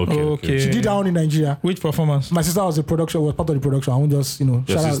venue. Okay. She did that one in Nigeria. Which performance? My sister was part of the production. I won't just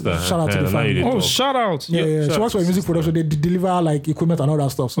shout out to the family. Oh, shout out. Yeah. She works for a music production. They deliver like equipment and all that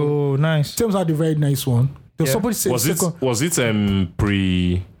stuff. So nice. Thames had a very nice one. Somebody said was it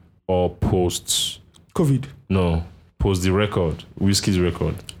pre or post COVID? No, post the record, Whiskey's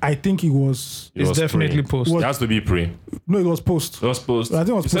record. I think it was. It's definitely post. It has to be pre. No, it was post. It was post. I think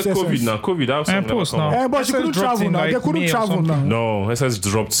it was post. COVID now. COVID out. And post now. But she couldn't travel now. They couldn't travel now. No, SS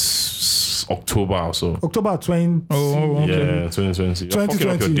dropped October or so. October 20. Oh, okay. Yeah, 2020. You're fucking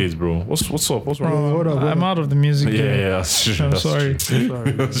up your dates, bro. What's up? What's wrong? I'm out of the music. Yeah, that's true. I'm sorry.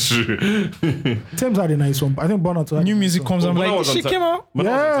 That's true. Thames had a nice one. I think Burnout. New music comes. I'm like, she came out.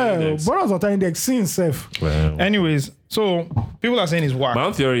 Yeah, Burnout on Tiny Desk. Seeing safe. Anyways, so people are saying it's whack. My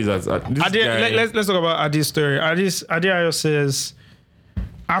own theory is that let's talk about Adi's story. Adi Ayo says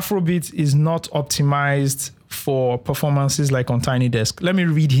Afrobeat is not optimized for performances like on Tiny Desk. Let me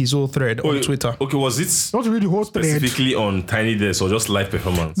read his whole thread on Twitter. Okay, was it not read the whole specifically on Tiny Desk or just live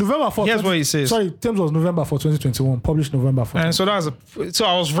performance? November 4th. Here's what he says. Sorry, Thames was November 4, 2021. Published November 4. And so so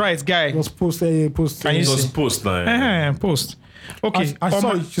I was right, guy. It was post. It was post now. Post. Okay. I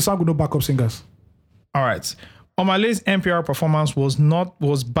saw she sang with no backup singers. All right. Omale's NPR performance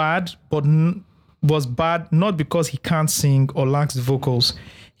was bad, but was bad not because he can't sing or lacks the vocals.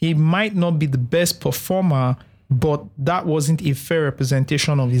 He might not be the best performer, but that wasn't a fair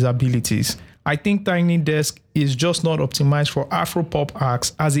representation of his abilities. I think Tiny Desk is just not optimized for Afropop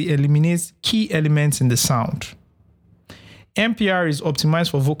acts as it eliminates key elements in the sound. NPR is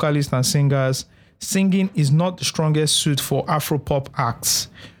optimized for vocalists and singers. Singing is not the strongest suit for Afropop acts.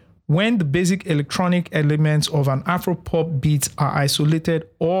 When the basic electronic elements of an Afropop beat are isolated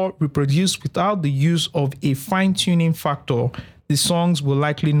or reproduced without the use of a fine-tuning factor, the songs will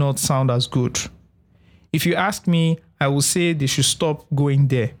likely not sound as good. If you ask me, I will say they should stop going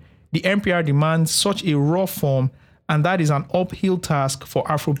there. The NPR demands such a raw form, and that is an uphill task for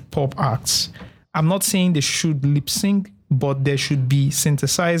Afropop acts. I'm not saying they should lip sync, but there should be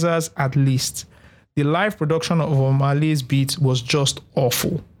synthesizers at least. The live production of Omale's beat was just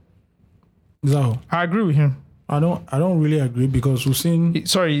awful. So, I agree with him. I don't really agree because we've seen.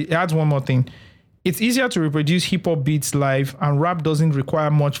 Sorry, it adds one more thing. It's easier to reproduce hip-hop beats live, and rap doesn't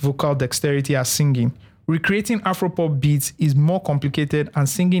require much vocal dexterity as singing. Recreating Afropop beats is more complicated, and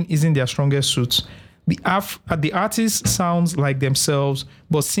singing isn't their strongest suit. The artist sounds like themselves,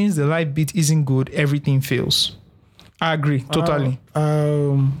 but since the live beat isn't good, everything fails. I agree, totally.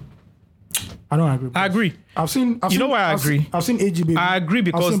 I don't agree. I agree. I've seen why I agree? I've seen AG Baby. I agree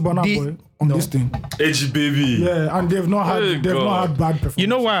because I've seen Burna Boy on this thing. AG Baby. Yeah, and they've not had bad performance. You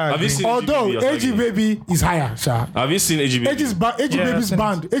know why I agree? Have you seen Although AG Baby is higher, Sha. Have you seen AG Baby? AG Baby's band.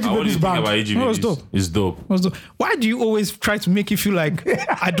 AG Baby's band. It's dope. It's dope. Why do you always try to make it feel like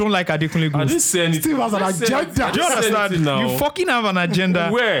I don't like Adekunle Gold? I didn't say anything. Steve has an agenda. Do you understand? You fucking have an agenda.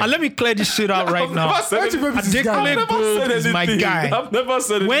 Where? And let me clear this shit out right now. Adekunle Gold is my guy. I've never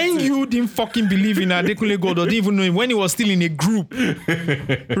said anything. When you didn't fucking believe in Adekunle Gold or didn't even know him, when he was still in a group.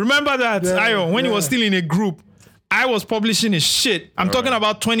 Remember that, Ayo, when he was still in a group, I was publishing his shit. I'm talking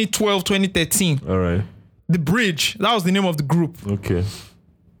about 2012, 2013. All right. The Bridge. That was the name of the group. Okay.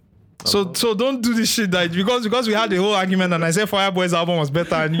 So don't do this shit that because we had the whole argument and I said Fireboy's album was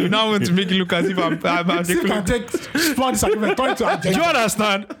better and you now want to make it look as if I'm Still can take small disagreement, turn it to agenda. Do you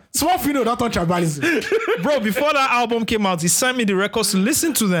understand? Small Fino, that on tribalism. Bro, before that album came out, he sent me the records to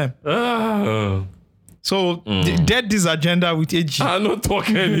listen to them. So dead this agenda with AG. I'm not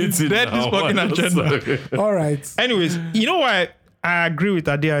talking anything. Dead this fucking agenda. All right. Anyways, you know why I agree with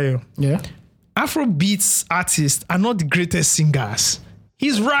Adi Ayo? Yeah. Afrobeats artists are not the greatest singers.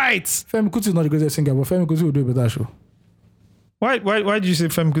 He's right. Femi Kuti is not the greatest singer, but Femi Kuti will do a better show. Why did you say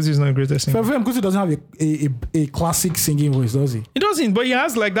Femi Kuti is not the greatest singer? Femi Kuti doesn't have a classic singing voice, does he? He doesn't, but he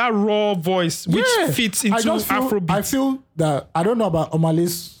has like that raw voice which fits into Afrobeat. I feel that, I don't know about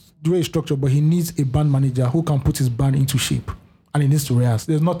Omale's the way he's structured, but he needs a band manager who can put his band into shape. And he needs to rehearse.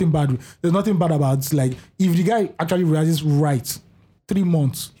 There's nothing bad about, like, if the guy actually rehearses right, 3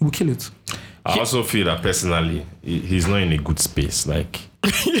 months, he will kill it. I also feel that personally, he's not in a good space. Like,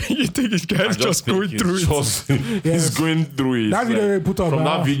 you think this guy's just going through it? He's going through it. That video like, put up from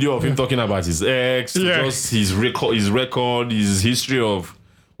that video of him talking about his ex, to just his record, his history of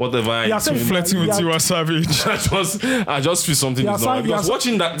whatever. Yeah, flirting with Tiwa Savage. I just feel something is not right. Because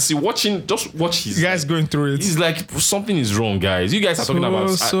just watch his. You guys going through it. He's like, something is wrong, guys. You guys are talking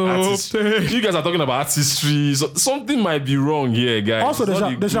about artistry. You guys are talking about artistry. So something might be wrong here, guys. Also,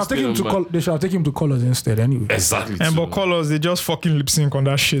 they should have taken him to Colors instead, anyway. Exactly. And but Colors, they just fucking lip sync on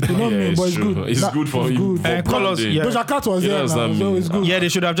that shit. You know what I mean? But it's good. It's good for him. And Colors, Doja Cat was there now, so it's good. Yeah, they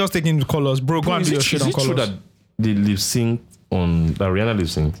should have just taken him to Colors, bro. Go and do your shit on Colors. Is it true that they lip synced on that Rihanna lip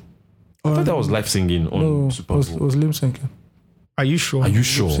synced? I thought that was live singing on Super Bowl. It was lip syncing. Are you sure? Lip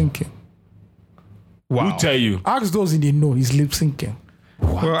syncing. Wow. Who tell you? Ask those in the know. He's lip syncing.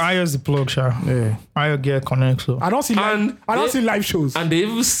 Well, Ayo's the plug, Sha. Yeah. Ayo get connect. So I don't see live shows. And they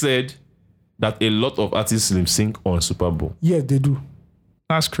even said that a lot of artists lip sync on Super Bowl. Yeah, they do.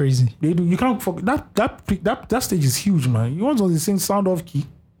 That's crazy. They do. You can't forget that stage is huge, man. You want to sing Sound Off Key,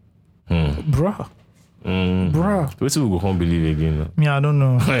 bruh. Bruh. Wait till we go home believe again. Me, I don't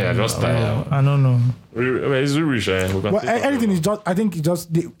know. I just tired. I don't know. It's really rich. Well, anything is just. I think a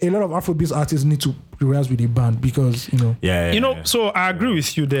lot of Afrobeat artists need to rehearse with a band because So I agree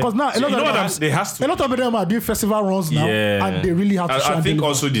with you there. Because now a lot of them are doing festival runs now, and they really have to. I think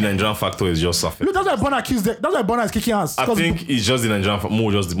also the Nigerian factor is just suffering. Look, that's why Burna is kicking ass. I think it's just the Nigerian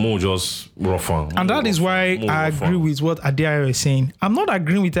more just rough fun. And that is why I agree with what Adeayo is saying. I'm not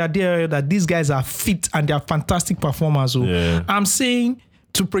agreeing with Adeayo that these guys are fit and they are fantastic performers. I'm saying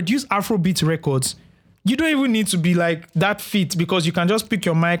to produce Afrobeat records, you don't even need to be like that fit because you can just pick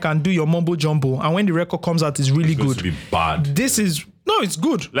your mic and do your mumbo jumbo, and when the record comes out, it's really good. To be bad. It's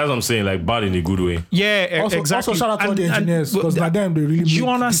good. That's what I'm saying, like bad in a good way. Yeah, exactly. Also, shout out to all the engineers because by them they really. You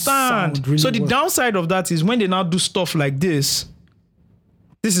understand? Really so the downside of that is when they now do stuff like this.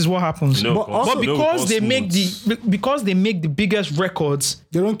 This is what happens. But because they make the biggest records,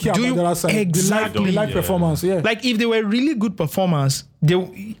 they don't care about the other side. Exactly. They like performance. Yeah. Like if they were really good performers,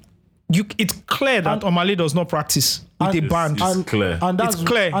 it's clear that Omale does not practice with a band. It's clear. It's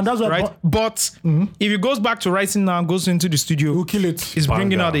clear. And that's right. But if he goes back to writing now, goes into the studio, he'll kill it. He's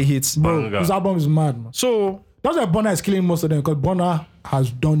bringing out the hits. Bro, his album is mad, man. So that's why Burna is killing most of them because Burna has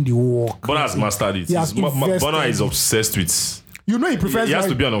done the work. Burna has mastered it. Burna is obsessed with. You know he prefers. He has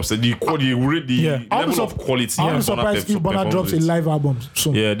to be an obsessed. The level of quality. I'm surprised if Burna drops a live album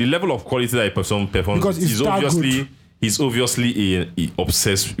soon. Yeah, the level of quality that he performs because he's obviously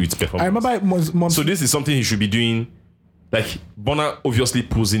obsessed with performance. I remember so this is something he should be doing. Like Burna obviously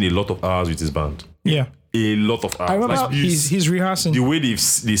puts in a lot of hours with his band. Yeah, a lot of hours. I remember he's rehearsing. The way they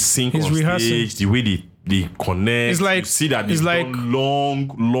sing on stage, the way they connect. It's like you see that it's like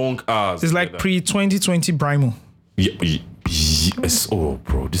long hours. It's like pre-2020 Brimo. Yes. Oh,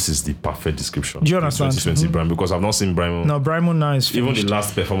 bro, this is the perfect description. Do you understand? 2020 Brimo, because I've not seen Brimo. No, Brimo now is finished. Even the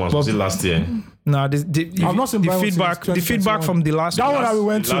last performance was it last year? No, I've not seen the feedback from the last. That one that we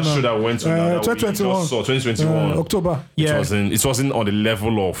went to. Last show that went to 2021. 2021 October. Yeah, it wasn't on the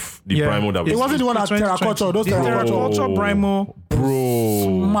level of the Brimo that we. It wasn't the one at Terraculture. Those Terraculture Brimo.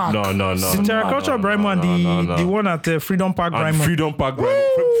 Bro, no. The Terraculture Brimo and the one at Freedom Park Brimo. Freedom Park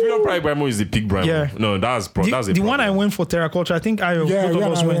Brimo is the peak Brimo. Yeah. No, that's the one I went for Terraculture. I think both of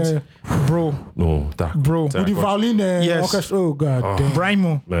us went. Bro. No, bro. With the violin orchestra. Oh God.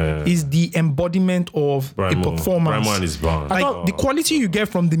 Brimo is the embodiment of a performance. Brimo and his band. Like the quality you get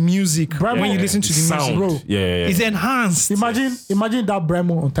from the music when you listen to the sound, music, bro, is enhanced. Imagine that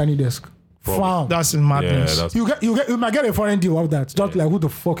Brimo on Tiny Desk. Wow, that's madness. You might get a foreign deal of that. Just like who the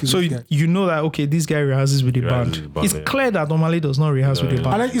fuck is this guy? You know that this guy rehearses with the band. It's clear that Omale does not rehearse with the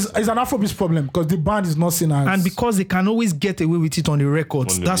band. And it's an Afrobeat problem because the band is not seen as. And because they can always get away with it on the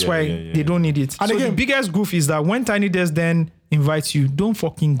records, that's why they don't need it. And so the biggest goof is that when Tiny Desk then invites you, don't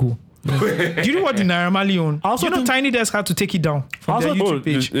fucking go. Do you know what the Naira Marley own? Tiny Desk had to take it down from their YouTube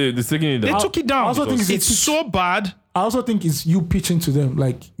page. They took it down. I also think it's so bad. I also think it's you pitching to them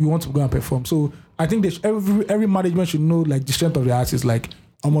like you want to go and perform. So I think every management should know like the strength of the artist. Like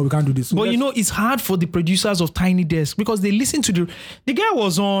we can't do this. So but you know, it's hard for the producers of Tiny Desk because they listen to the guy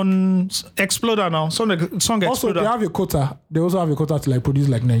was on Exploder now, song Exploder. Also, they have a quota. They also have a quota to like produce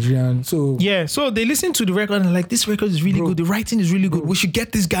like Nigerian. So yeah, so they listen to the record and like, this record is really good. The writing is really good. We should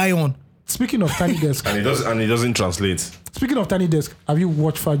get this guy on. Speaking of Tiny Desk, and it doesn't translate. Speaking of Tiny Desk, have you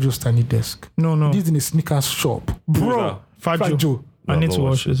watched Fajo's Tiny Desk? No. He did in a sneakers shop, bro. Fajo. I need to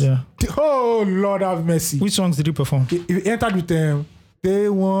watch it. Yeah. Oh Lord have mercy. Which songs did you perform? He entered with them. They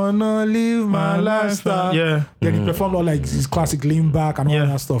wanna live my lifestyle. Yeah. Then he performed all like his classic lean back and all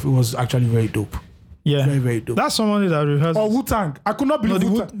that stuff. It was actually very dope. Yeah. Very, very dope. That's someone that rehearsed. Or Wu-Tang. I could not believe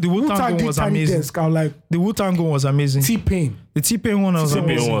the Wu-Tang one was amazing. Desk. I was like, the Wu-Tang one was amazing. T-Pain. The T-Pain one was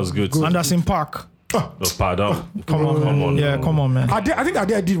amazing. T-Pain was good. Anderson .Paak. Pardon. Come on. Yeah, come on, man. I think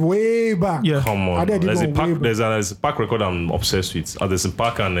Ade did way back. Yeah. Come on. Ade did There's a way back. There's a Paak record I'm obsessed with. Anderson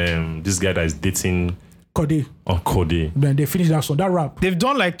 .Paak and this guy that is dating Cody. Cody. Then they finished that song. That rap. They've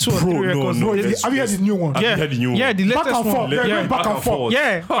done like 2 or 3 records. Have you heard his new one? Have you heard the new one? Yeah, the latest Back and one. forth. Yeah, Back and forth.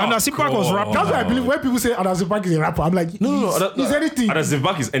 Yeah, Anderson .Paak was rapping. That's why I believe when people say Anderson .Paak is a rapper, I'm like, he's anything. Anderson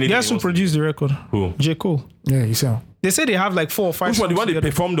 .Paak is anything. Guess who produced the record? Who? J. Cole. Yeah, you see. They say they have like 4 or 5 Which one? The songs one they together.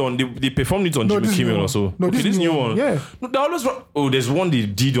 performed on? They performed it on No, Jimmy this Kimmel new or so. one. No, Okay, this new one. Yeah. No, that always. Oh, there's one they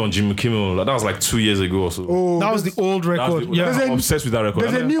did on Jimmy Kimmel. That was like 2 years ago or so. Oh, That was the old record. Yeah, Yeah. I'm obsessed with that record.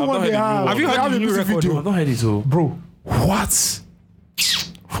 There's a new one they have. Have you heard the new record? I've not heard it though. Bro, What?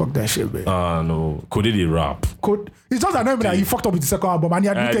 fuck that shit, man. No. Cody the rap. It's just annoying that he fucked up with the second album and he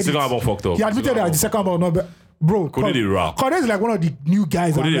admitted the second it. album fucked up. He admitted that the second album not bad. Bro, Cody the rap. Cody is like one of the new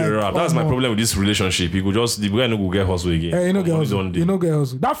guys. Cody I'm the like, rap. That's my no. problem with this relationship. The guy no go get hustle again. You know, get hustle. One day. You know, get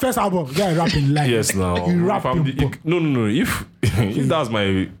hustle. That first album, the guy rapping like Yes, now. he rap No. If that's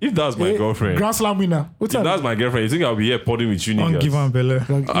my girlfriend, Grand Slam winner. What's if that? that's my girlfriend, you think I'll be here podding with you On niggas? Give and Belle.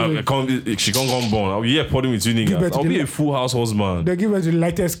 She can't come born. I'll be here podding with you Give her niggas. to I'll the be a full house husband. They give us the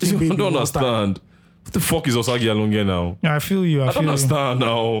lightest You skin baby. don't understand. What the fuck is Osagi Alonge now? I feel you. I don't understand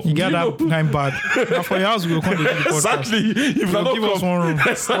now. You got that time bad. Now for your house, we'll come to the podcast. Exactly. If I You'll give us one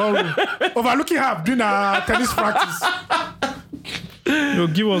room. Overlooking her doing a tennis practice. You'll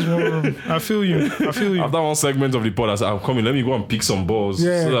give us one room. I feel you. After one segment of the pod, I said, I'm coming. Let me go and pick some balls.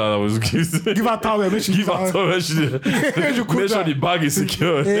 Yeah. So that I was give Give her towel. Make she her towel. Make sure the bag is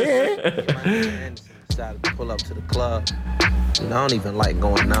secure. Decided to pull up to the club. And I don't even like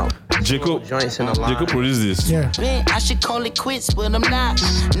going out. Jacob Jacob produced this. Yeah. Man, I should call it quits, but I'm not.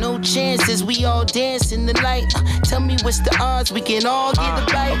 No chances, we all dance in the light. Tell me what's the odds, we can all get a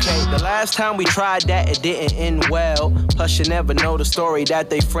bite. Okay, the last time we tried that, it didn't end well. Plus, you never know the story that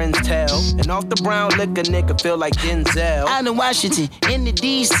they friends tell. And off the brown liquor, nigga feel like Denzel. Out in Washington, in the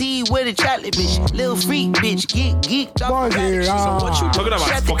DC with a chocolate bitch. Little freak bitch, get geeked off. So what you Talking about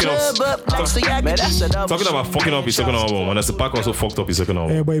Shut the fucking club up. up like so y'all Man, can that's another Talking about fucking up his second album, and that's the Paak also fucked up his second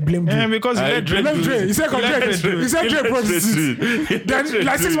album. Yeah, but he blamed Yeah, Dre. because he let Drake Blame do Dre. it. He said Dre. He said Dre produced it. Then,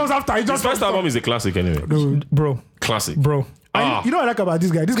 like 6 months after, he His just first album is a classic anyway. Bro. Classic. And you know what I like about this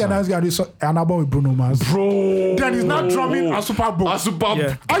guy? This guy now is going to do an album with Bruno Mars. Bro. Then he's not drumming a Super Bowl. A Super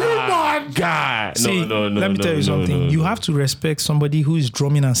Yeah. Are you mad? guy. See, No. let me tell you something. You have to respect somebody who is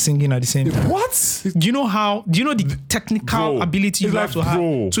drumming and singing at the same time. What? Do you know the technical Bro. ability you It's have like, to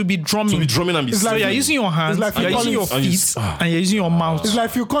bro. have to be drumming? to be drumming and be It's like- So you're singing. using your hands, It's like you're Phil using your Collins. feet, and you're using your mouth. It's like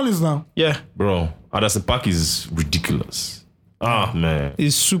Phil Collins now. Yeah, Bro, Anderson .Paak is ridiculous. Man.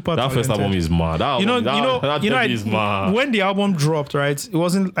 it's super. That first talented. album is mad. That debut is mad. When the album dropped, right? It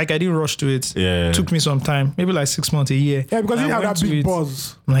wasn't like I didn't rush to it. Yeah. It took me some time, maybe like 6 months, a year. Yeah, because he And I had went that to big it.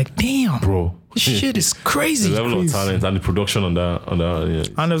 buzz. I'm like, damn, Bro. this shit is The crazy. level of Crazy. talent and the production on that,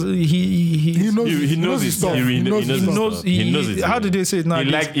 yeah. And He knows, He knows his it. stuff. He knows his it. stuff. He knows it. How did they say it now?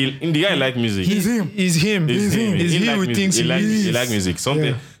 The guy like music. He's him. He's him. He's him. He's He he like who music. thinks He like is. he like music. Something.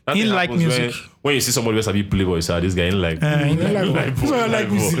 Yeah. that He thing like happens music. when you see somebody who sabi Playboy, you say this guy ain't like. He like- That's why I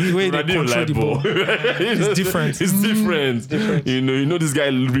like music. The way they I didn't control the ball. It's different. It's different. You know this guy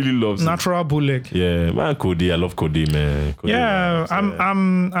really loves it. Natural bullet. Yeah, man, Cody. I love Cody, man. Cody, Yeah,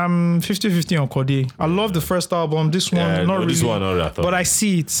 man. I'm 50-50 on Cody. I love the first album. This one, Yeah, not no, really. this one, not really at all. But I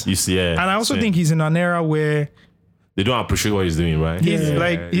see it. You see, yeah. And I also same. think he's in an era where they don't appreciate what he's doing, right?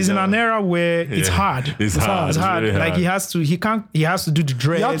 he's in an era where it's Yeah. hard. It's hard. It's hard. really Like he has to do the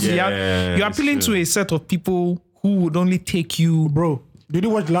dreads. Yeah, You're it's appealing true. to a set of people who would only take you, Bro, did you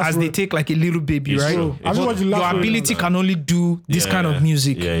watch the last as they take like a little baby, It's right? true. Have you watched the Your last ability can only do this kind of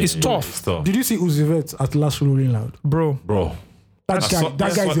music. Yeah, it's yeah, tough, It's tough. Did you see Uzi Vert at last Rolling Loud? bro. Bro.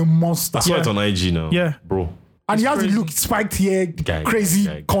 That guy is a monster. I saw it on IG now. Yeah. Bro. And he has crazy. the look, spiked hair, Guy.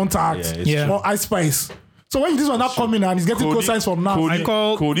 contacts, Yeah, it's Yeah. or Ice Spice. So when this one not coming and he's getting co-signs from now.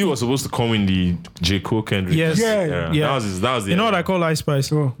 Cody was supposed to come in the J. Cole Kendrick. Yes. Yeah. That was the You know what I call Ice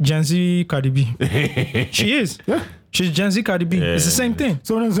Spice? Gen Z Cardi B. She is. Yeah. She's Gen Z Cardi B. Yeah. It's the same thing.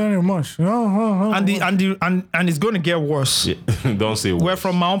 So there's very much. And it's going to get worse. Yeah. Don't say Where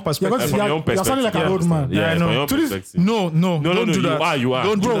from my own perspective. From your own You're sounding like an old man. Yeah, I know. from your To own this- perspective. No, don't do that. You are.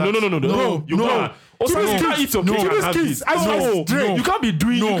 Don't do that. No. You are. Also, you can't eat your cake and have this. No. You can't be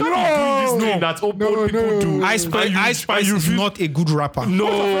doing this thing that old people do. Ice Spice is not a good rapper. No.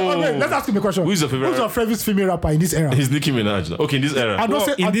 Okay, let's ask him a question. Who's your favorite female rapper in this era? He's Nicki Minaj. Okay,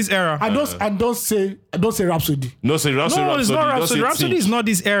 in this era. Don't say Rhapsody. No, say Rhapsody. No, it's not Rhapsody. Rhapsody is not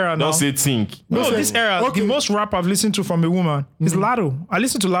this era now. Don't say Tink. No, this era. Okay. The most rap I've listened to from a woman is Lado. I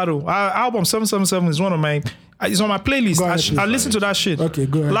listen to Lado. Our album 777 is one of my. It's on my playlist. Go ahead, I listen to that shit. Okay,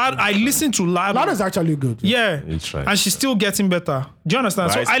 go ahead. I listen to Lado. Lado is actually good. Yeah, right. and she's still getting better. Do you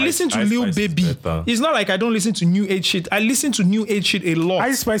understand? But So I listen to Lil Baby. It's not like I don't listen to new age shit. I listen to new age shit a lot.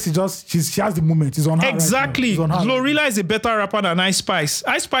 Ice Spice is just she has the moment. It's on her. Exactly. Right now. It's on her. Glorilla is a better rapper than Ice Spice.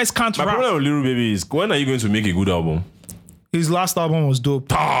 Ice Spice can't My rap. problem with Lil Baby is when are you going to make a good album? His last album was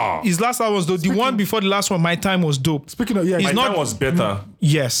dope. His last album was dope. The one before the last one, My Time, was dope. Speaking of My Time was better.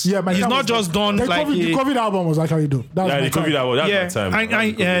 Yes. Yeah, My he's Time not was just better. done The like the COVID album was actually dope. That was Yeah, My the Time. COVID album. That's yeah. My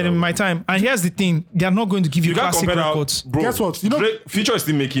Time. My Time. And here's the thing: they are not going to give you You can't classic compare that, records. bro. Guess what? You know- Drake, Future is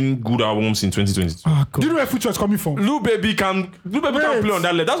still making good albums in 2022. Oh, Do you know where Future is coming from? Lil Baby can play on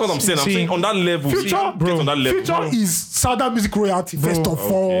that level. That's what I'm saying. I'm See, saying on that level. Future, get on that level. Future is Southern music royalty. First of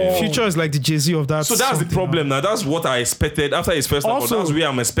all, Future is like the Jay-Z of that. So that's the problem now. That's what I expected after his first album. Also- That's where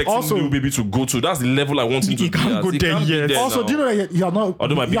I'm expecting also- Lil Baby to go to. That's the level I want him to He be can't at. go He there can't be yet. there Also, now. do you know that you are not?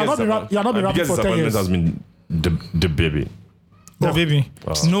 Although my you are not biggest been rapping for 10 years. has been the Baby. The Baby.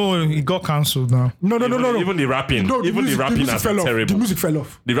 No, it got cancelled now. No. Even the rapping. No, Even the rapping has been The terrible. music fell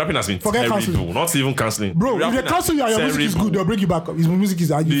off. The rapping has been Forget terrible. cancelling. Not even cancelling. Bro, The if they rapping cancel you and has your been music is good, terrible. they'll bring you back up. His music is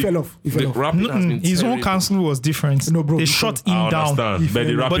you fell off. He The fell off. rapping has been His own terrible. cancel was different. No, bro, They before- shut him I down. understand, but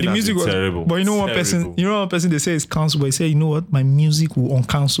the rapping But the has music been was terrible. But you know one Terrible. person. You know one person. They say it's cancelled, but they say, you know what? My music will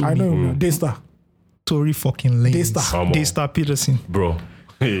uncancel I me. know, man. Daystar. Tory fucking lame. Daystar. Daystar Peterson. Bro.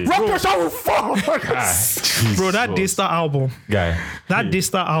 Hey. Rock pressure will fall. Bro, that Daystar album. Guy. That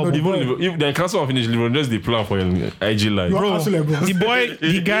Daystar album. Even if they cancel finish, just the plan for your IG live. Bro,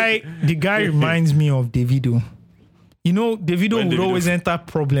 The guy reminds me of Davido. You know, Davido When would Davido- always enter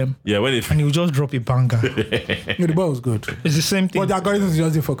problem Yeah, when and he would just drop a banger. No, the boy was good. It's the same thing. But the algorithms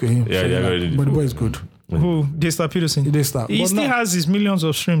just didn't fuck with him. Yeah, the algorithm But the didn't boy is good. Who? Daystar Peterson. Daystar. He But still now- has his millions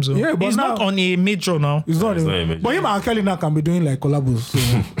of streams though. Yeah, but he's not now- on a major now. It's not it's not even. imagine. But him and Kelly now can be doing like collabos. So,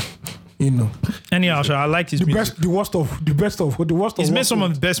 you know, Anyhow, I like his the music. best, the worst of. He's made some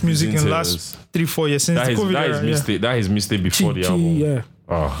of the best music in the last 3-4 years since That the is COVID that is era. mistake. That is mistake before the album. Yeah.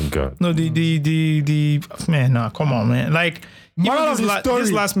 Oh god. No, the man, nah, come on, man. Like even Moral of the story.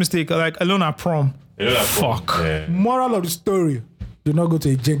 this last mistake, like Alona Prom. Fuck. Yeah. Moral of the story: do not go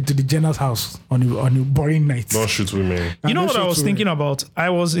to the Jenner's house on a boring night. Don't shoot women. You know And what don't I was shoot thinking about? I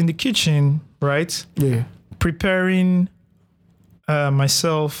was in the kitchen, right, Yeah. preparing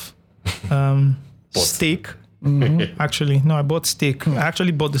myself steak. Actually, no, I bought steak. I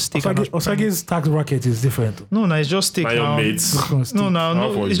actually bought the steak. and I was preparing- Osage's tax bracket is different. No, it's just steak By your now. mates. No,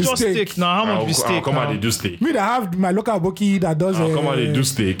 it's It's just steak now. How much is I'll steak come out now? and do steak. Me that have my local bookie that does. Come out and do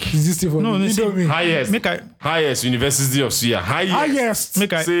steak. Is this thing for No, me? listen, Indomie. Highest. Make I University of Suya. Highest.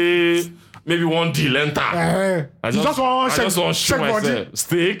 make I Say maybe one deal enter. I I just want I just want to shoot myself.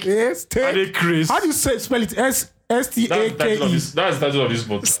 Steak. Yes, Are they Chris? How do you spell it? That's the title of STAKE. this. That's the title of this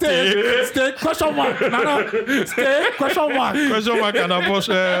book. Steak, question mark. No. Steak, question mark. question mark and I push.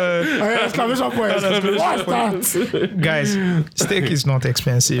 Exclamation point. What's that? Guys, steak is not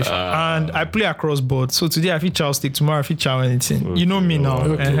expensive, and I play across board. So today I feel chow steak, tomorrow I feel chow anything. You know me now.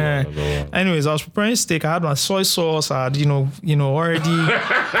 Anyways, I was preparing steak. I had my soy sauce. I had already,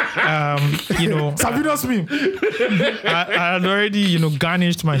 Savinos meme. I had already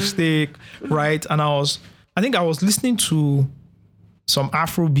garnished my steak, right? And I think I was listening to some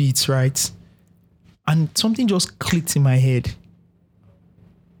Afro beats, right? And something just clicked in my head.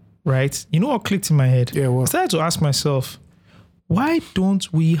 Right? You know what clicked in my head? Yeah, what? I started to ask myself, why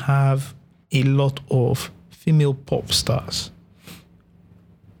don't we have a lot of female pop stars?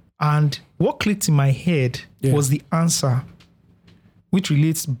 And what clicked in my head was the answer, which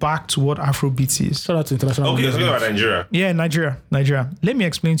relates back to what Afrobeat is. Shout out to international. Okay, let's talk about Nigeria. Yeah, Nigeria. Let me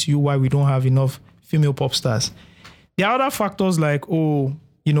explain to you why we don't have enough female pop stars. There are other factors like,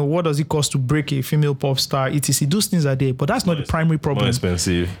 what does it cost to break a female pop star, etc. Those things are there, but that's not the primary problem. More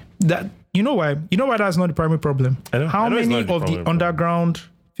expensive. You know why? You know why that's not the primary problem? I know How it's many not the of the problem. underground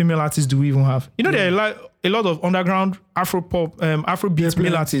female artists do we even have? You know, there are a lot of underground Afro pop, Afrobeat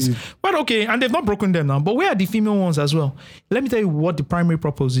male artists. But okay, and they've not broken them now. But where are the female ones as well? Let me tell you what the primary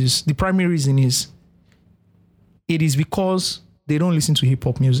purpose is. The primary reason is, it is because they don't listen to hip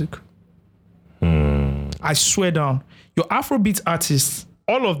hop music. I swear down. Your Afrobeat artists,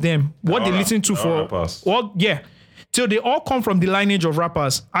 all of them, what they listen to for rappers. So they all come from the lineage of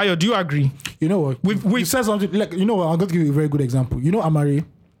rappers. Ayo, do you agree? You know what? We said something like, you know what? I'm going to give you a very good example. You know Amare?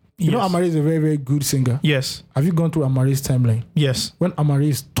 You know Amare is a very, very good singer. Yes. Have you gone through Amare's timeline? Yes. When Amare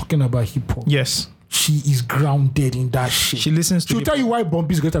is talking about hip hop, yes, she is grounded in that shit. She listens to. She'll tell you why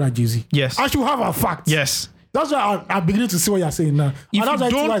Bumpy is greater than Jay-Z. Yes. And she'll have her facts. Yes. That's why I'm beginning to see what you're saying now. And that's why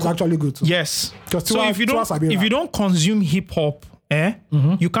Tiwa is actually good too. Yes. So if you don't consume hip hop,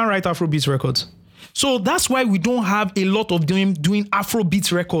 you can't write Afrobeat records. So that's why we don't have a lot of them doing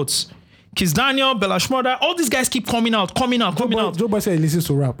Afrobeat records. Kiss Daniel, Bella Shmurda, all these guys keep coming out. Joe Boy said he listens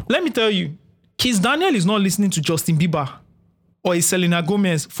to rap. Let me tell you, Kiss Daniel is not listening to Justin Bieber or Selena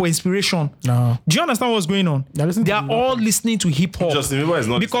Gomez for inspiration. No. Do you understand what's going on? They are all listening to hip hop. Justin Bieber is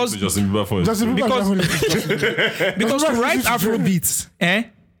not listening to Justin Bieber for inspiration. Because to write Afrobeats,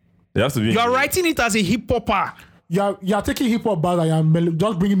 you have to be. You are writing it as a hip hopper. You are taking hip hop back and you're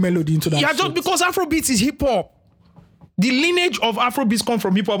just bringing melody into that. Yeah, just because Afrobeats is hip hop. The lineage of Afrobeats come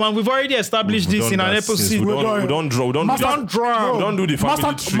from hip hop, and we've already established this in an episode. We don't do the family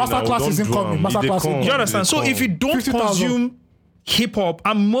master class is incoming. Master class. Do you understand? So if you don't consume hip hop,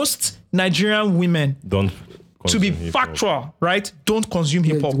 and most Nigerian women don't. To be factual, right? Don't consume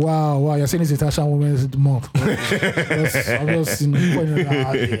hip hop. Wow, you're saying it's Italian Women's Month.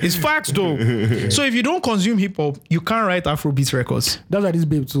 It's facts though. So if you don't consume hip hop, you can't write Afrobeat records. That's like this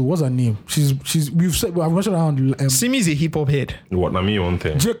babe too. What's her name? I've mentioned around. Simi is a hip hop head. What I mean one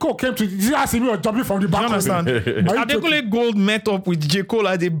thing. J. Cole came to Simi was jumping from the back. You understand? Adekunle Gold met up with J. Cole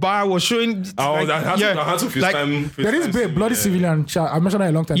at the bar, was showing. I had to FaceTime. There is babe, Bloody Civilian. I mentioned her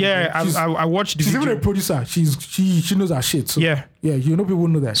a long time. Yeah, I watched the video. She's even a producer. She knows her shit. So, yeah, you know people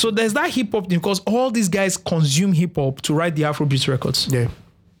know that. So there's that hip hop thing because all these guys consume hip hop to write the Afrobeat records.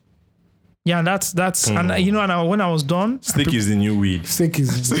 Yeah, that's and you know, and when I was done, steak is the new weed. Steak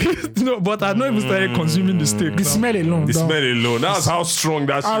is no, but I not even started consuming the steak. The smell alone. That's how strong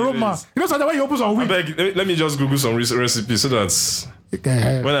that aroma. Is. You know, sometimes when you open some weed. Let me just Google some recipes so that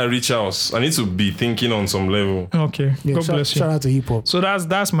when I reach out, I need to be thinking on some level. Okay, God bless you. Shout out to hip hop. So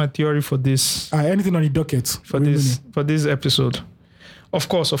that's my theory for this. Anything on the docket for this episode? Of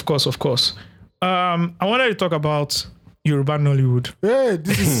course. I wanted to talk about Yoruba Nollywood. Hey,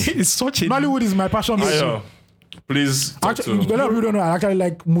 this is it's such a Nollywood is my passion. Please. Actually, a lot of people don't know. I actually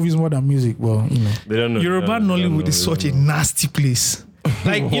like movies more than music. Well, you know, they don't know. Yoruba Nollywood is such a nasty place.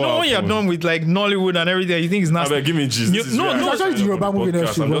 Like, you know, when you're done with like Nollywood and everything, you think it's nasty. Give me Jesus. No, it's actually the Yoruba movie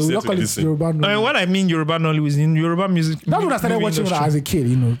industry. We don't call it Yoruba Nollywood. What I mean Yoruba Nollywood is in Yoruba music. That's what I started watching as a kid,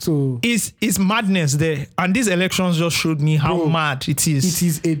 you know. So it's madness there. And these elections just showed me how mad it is. It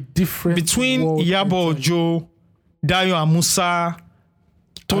is a different between Iyabo Ojo, Dayo Amusa,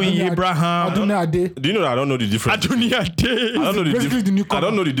 Toyin Abraham. Do you know that I don't know the difference? Adoni Ade. I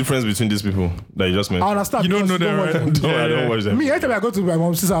don't know the difference between these people that you just mentioned. I understand. You don't know them, right? I don't watch them. Me, every time I go to my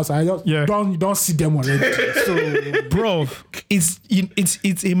mom's house, I just don't see them already. So, bro, it's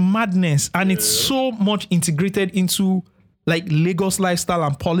a madness, and it's so much integrated into like Lagos lifestyle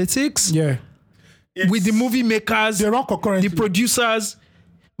and politics. Yeah, with the movie makers, the producers.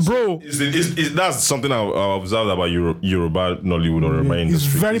 Bro, that's something I observed about Yoruba Nollywood or Yoruba industry. It's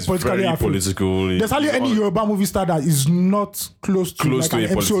very political. There's hardly any Yoruba movie star that is not close to like an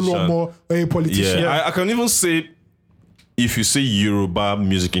MC Olomo or a politician. Yeah, I can even say, if you say Yoruba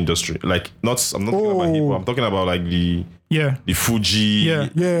music industry, like I'm not talking about hip hop. I'm talking about like the Fuji.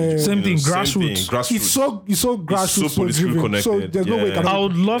 Same thing, grassroots. It's so grassroots, so politically connected. So there's no way. I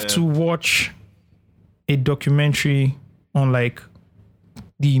would love to watch a documentary on like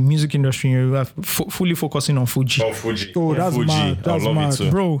the music industry, fully focusing on Fuji. Oh, that's Fuji. mad. That's mad.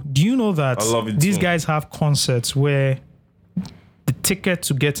 Bro, do you know that these guys have concerts where the ticket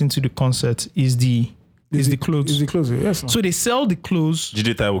to get into the concert is the clothes? Is the clothes? Yes. So they sell the clothes.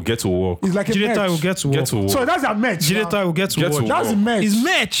 Jide Tai will get to work. It's like Jide Tai will get to work. So that's a match. Jide Tai will get to work. That's a match. It's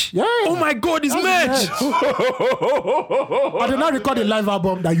match. Yeah. Oh my God, it's match. And they now record a live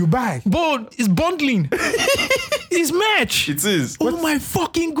album that you buy. Bro, it's bundling. It's match. It is. Oh my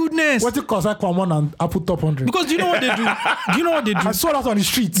fucking goodness. What's it cost? Like Kwamon and Apple Top 100. Because do you know what they do? I saw that on the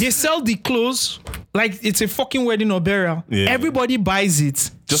streets. They sell the clothes like it's a fucking wedding or burial. Yeah. Everybody buys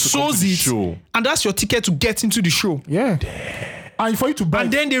it, just sews it, show. And that's your ticket to get into the show. Yeah. And for you to buy,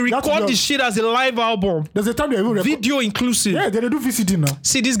 and then they record the shit as a live album. There's a time they even video inclusive. Yeah, they do VCD now.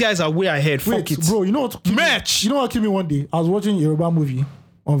 See, these guys are way ahead. Wait, Fuck it, bro. You know what? Merch. You know what killed me one day? I was watching a Yoruba movie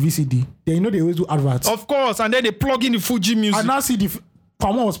on VCD. Then you know they always do adverts. Of course, and then they plug in the Fuji music. I now see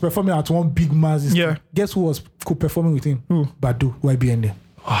Kwame was performing at one big mass. Yeah. Guess who was co-performing with him? Who? Badu, YBN there.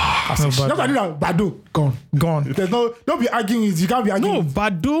 Badu, gone. There's don't be arguing it. You can't be arguing. No,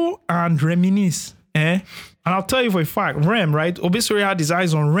 Badu and Reminisce. And I'll tell you for a fact, Rem, right? Obesori had his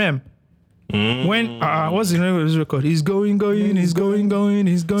eyes on Rem. When what's the name of this record? He's going. He's going.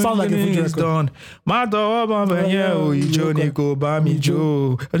 Sounds like a Fuji he's record. done. My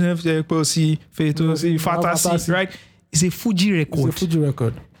Fantasy, right? It's a Fuji record. It's a Fuji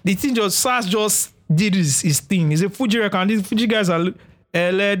record. The thing SAS just did his thing. It's a Fuji record, and these Fuji guys are I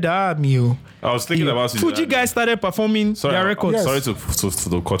was thinking about it. Fuji guys started performing their records. Sorry to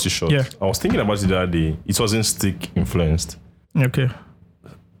cut it short. Yeah. I was thinking about it the other day. It wasn't stick influenced. Okay.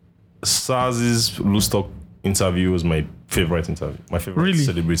 SARS's Loose Talk interview was my favorite interview. My favorite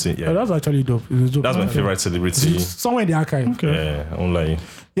celebrity. Yeah. Oh, that's actually dope. That's my favorite celebrity. Somewhere in the archive. Okay. Yeah, online.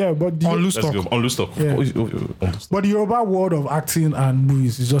 Yeah, but on Loose Talk. On Loose Talk. Yeah. But the Yoruba world of acting and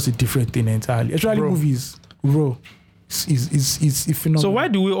movies is just a different thing entirely. Especially movies, bro. It's phenomenal. So why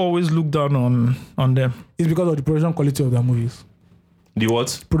do we always look down on them? It's because of the production quality of their movies. The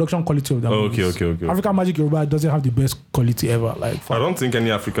what? Production quality of their movies. Okay. African Magic Yoruba doesn't have the best quality ever. Like I don't think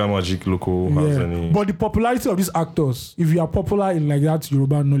any African Magic local has any. But the popularity of these actors, if you are popular in like that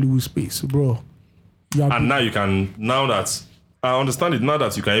Yoruba Nollywood space, bro. And now you can, now that I understand it, now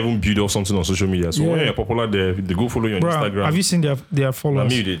that you can even build up something on social media. So when you're popular there, they go follow you on Instagram. Have you seen their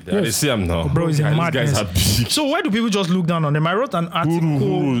followers? They see them now. Bro, it's a madness. Guys are big. So why do people just look down on them? I wrote an article.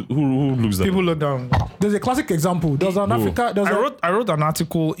 Who looks down? People look down. There's a classic example. There's an Africa. I wrote an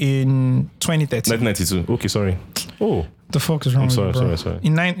article in 2013. 1992. Okay, sorry. Oh. The fuck is wrong with you, bro? Sorry.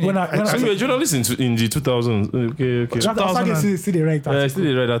 When I you were a journalist in the 2000s. Okay. 2000. See the right. Still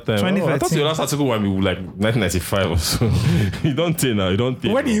the right that time. I thought your last article was like 1995 or so. You don't say now. You don't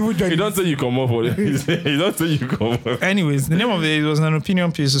think. When you join? You don't say you come up for it. You don't say you come up. Anyways, the name of it was an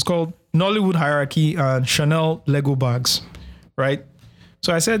opinion piece. It's called Nollywood Hierarchy and Chanel Lego Bags, right?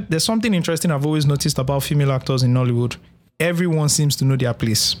 So I said there's something interesting I've always noticed about female actors in Nollywood. Everyone seems to know their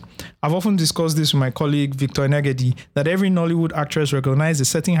place. I've often discussed this with my colleague Victor Negedi, that every Nollywood actress recognizes a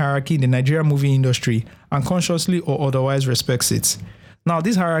certain hierarchy in the Nigerian movie industry and consciously or otherwise respects it. Now,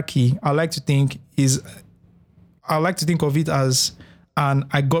 this hierarchy, I like to think of it as an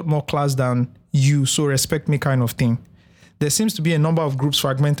I got more class than you, so respect me kind of thing. There seems to be a number of groups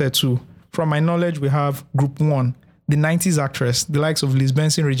fragmented too. From my knowledge, we have Group 1, the 90s actress, the likes of Liz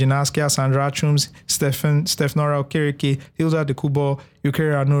Benson, Regina Askia, Sandra Achums, Stephnora Okereke, Hilda De Kubo,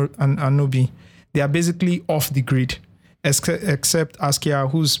 Yukari Anobi. They are basically off the grid, except Askia,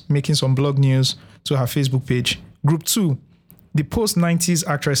 who's making some blog news to her Facebook page. Group 2, the post-90s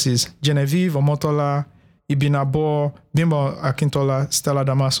actresses, Genevieve Omotola, Ibinabo, Bimbo Akintola, Stella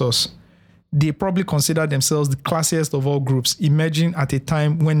Damasos. They probably consider themselves the classiest of all groups, emerging at a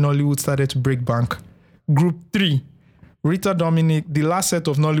time when Nollywood started to break bank. Group 3, Rita Dominic, the last set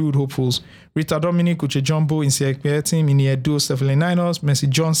of Nollywood hopefuls. Rita Dominic, Uche Jumbo, Insiekwetim, Iniedo, Stephanie Ninos, Mercy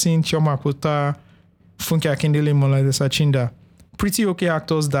Johnson, Chioma Akota, Funke Akindele, Moladesa Chinda. Pretty okay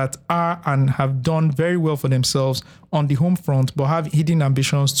actors that are and have done very well for themselves on the home front, but have hidden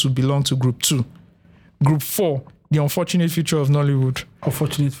ambitions to belong to Group 2. Group 4, the unfortunate future of Nollywood.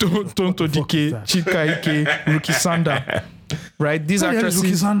 Unfortunate. Tonto Dike, Chika Ike, Ruki Sanda. Right? These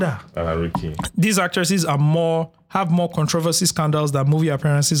actresses have more controversy scandals than movie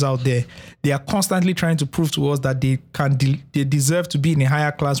appearances out there. They are constantly trying to prove to us that they deserve to be in a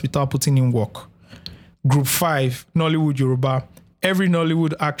higher class without putting in work. Group 5, Nollywood Yoruba. Every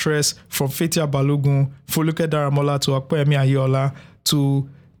Nollywood actress from Fetia Balogun, Foluke Daramola to Akpeyemi Ayola to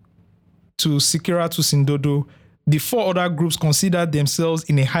Sikiratu Sindodo. The 4 other groups consider themselves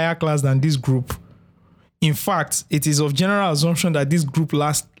in a higher class than this group. In fact, it is of general assumption that this group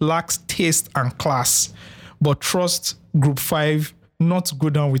lacks taste and class, but trust Group 5 not to go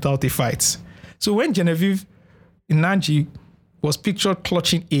down without a fight. So when Genevieve Inanji was pictured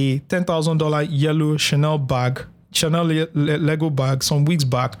clutching a $10,000 yellow Chanel Lego bag some weeks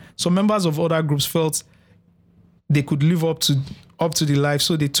back, some members of other groups felt they could live up to the life,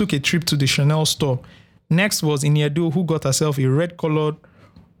 so they took a trip to the Chanel store. Next was Iniedo, who got herself a red-colored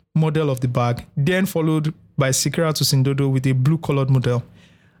model of the bag, then followed by Sikiratu Sindodo with a blue-colored model.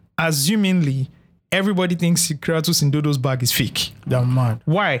 Assumingly, everybody thinks Sikiratu Sindodo's bag is fake. They're mad.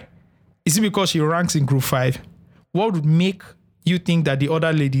 Why? Is it because she ranks in Group 5? What would make you think that the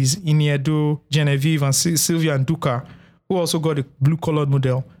other ladies, Iniedo, Genevieve, and Sylvia and Duka, who also got a blue colored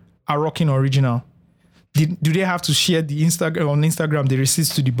model, are rocking original. Do they have to share the Instagram the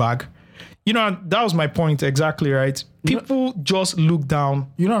receipts to the bag? You know, that was my point exactly, right? People just look down.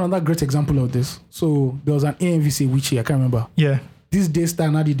 You know another great example of this? So there was an AMVC Wichi, I can't remember. Yeah. This day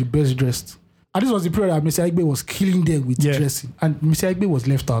Stana did the best dressed. And this was the period that Missy Aigbe was killing them with dressing. And Missy Aigbe was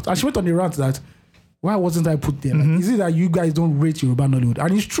left out. And she went on the rant that, why wasn't I put there? Like, is it that you guys don't rate Yoruba Nollywood?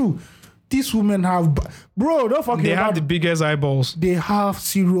 And it's true. These women have... Bro, don't fucking... They have the biggest eyeballs. They have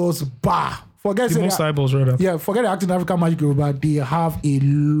serious bar. Forget the most eyeballs, rather. Yeah, forget the acting African Magic Yoruba. They have a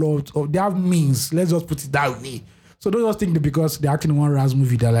lot of... They have means. Let's just put it that way. So don't just think that because they're acting in one Raz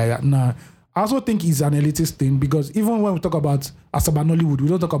movie, they're like, nah. I also think it's an elitist thing because even when we talk about Asaba Nollywood, we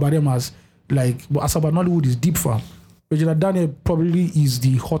don't talk about them as like... But Asaba Nollywood is deep fam. Regina Daniel probably is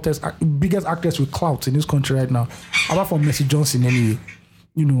the hottest, biggest actress with clout in this country right now. Apart from Mercy Johnson anyway.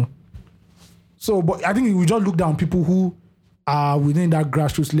 You know. So, but I think we just look down people who are within that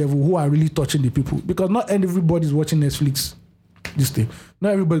grassroots level, who are really touching the people. Because not everybody's watching Netflix, this thing.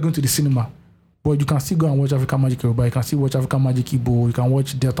 Not everybody going to the cinema. But you can still go and watch African Magic Yoruba. You can still watch African Magic Igbo. You can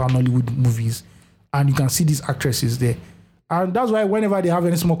watch Delta Nollywood movies. And you can see these actresses there. And that's why whenever they have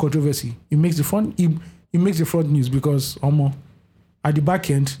any small controversy, it makes the front... It makes the front news because at the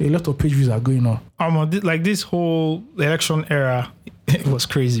back end, a lot of page views are going on. Like this whole election era, it was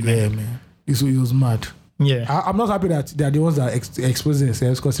crazy, man. Yeah, man. It was mad. Yeah. I'm not happy that they're the ones that exposing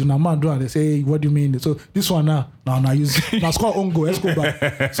themselves because if now man do and they say, hey, what do you mean? So this one now use score on go, let's go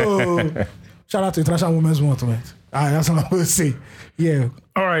back. So shout out to International Women's Month, man. That's what I will say. Yeah.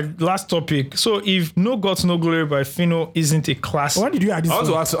 All right, last topic. So if No Guts, No Glory by Phyno isn't a classic. When did you add this? I want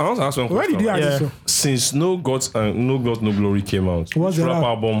to ask one question. When did you add this? Since No Guts, No Glory came out, which rap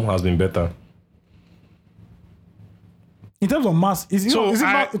album has been better? In terms of mass, in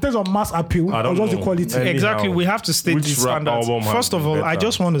terms of mass appeal or just the quality? Exactly, we have to state the standards. First of all, I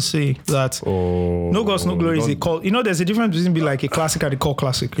just want to say that No Guts, No Glory is a cult. You know, there's a difference between being like a classic and a cult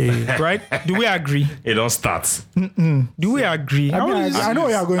classic, right? Do we agree? It don't start. Do we agree? I know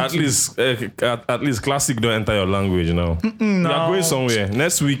you are going at to. At least classic don't enter your language now. No. We are going somewhere.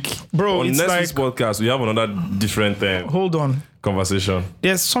 Next week, bro, on next week's podcast, we have another different hold on. Conversation.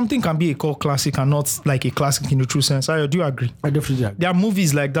 There's something can be a cult classic and not like a classic in the true sense. Do you agree? I definitely agree. There are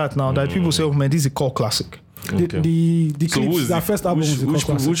movies like that now that people say, oh man, this is a cult classic. The clips, their first album was a cult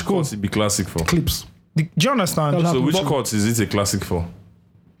classic. Which courts it be classic for? Clips. Do you understand? So which courts is it a classic for?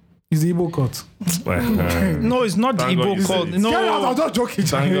 It's the Igbo cut. No, it's not the Igbo cut. No, I'm just joking.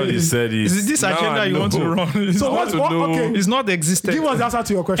 Thank God he said it. Is this agenda you want to run? So what's okay? It's not existent. Give us the answer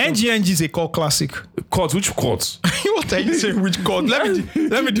to your question. NGNG is a cult classic. Court? Which court? What are you saying? Which court? Let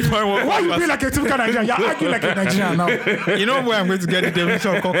me define what. Why you be like a typical Nigerian? You're acting like a Nigerian now. You know where I'm going to get the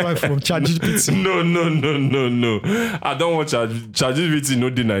definition of cult classic from? ChatGPT. No. I don't want ChatGPT. No,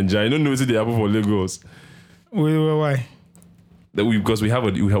 the Nigeria. I don't know what they happen for Lagos. Why? Because we have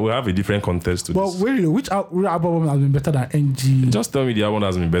a different context to this. But really, which album has been better than NG? Just tell me the album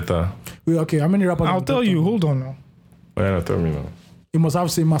has been better. Okay, how many rappers? I'll tell you. Hold on now. Why not tell me now? You must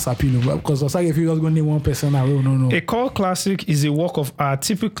have same mass appeal because if you just going to name one person, no. A cult classic is a work of art,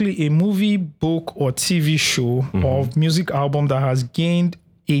 typically a movie, book, or TV show or music album that has gained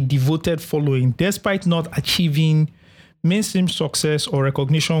a devoted following, despite not achieving mainstream success or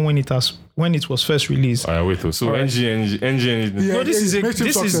recognition when it was first released. All right, wait. So NG. No, this did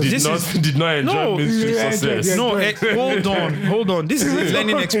not enjoy mainstream success. No, hold on. This is a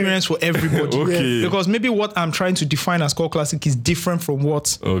learning experience for everybody. Okay. Because maybe what I'm trying to define as cult classic is different from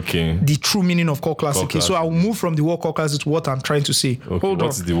what the true meaning of cult classic is. So I'll move from the word cult classic to what I'm trying to say. Okay. Hold on.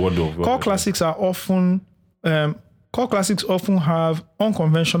 What's the word of cult classics are often cult classics often have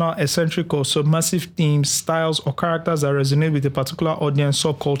unconventional, eccentric, or subversive themes, styles, or characters that resonate with a particular audience,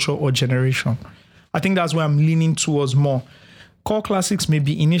 subculture, or generation. I think that's where I'm leaning towards more. Cult classics may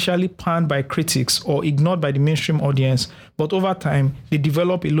be initially panned by critics or ignored by the mainstream audience, but over time, they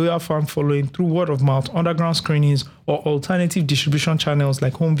develop a loyal fan following through word of mouth, underground screenings, or alternative distribution channels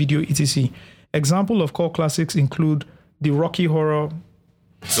like home video, etc. Examples of cult classics include the Rocky Horror.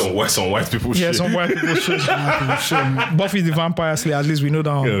 Some white people shit. Yeah, some white people shit. Buffy the Vampire Slayer, at least we know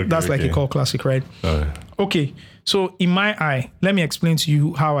that that's like a cult classic, right? Okay, so in my eye, let me explain to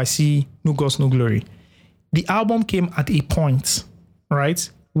you how I see No Guts, No Glory. The album came at a point, right,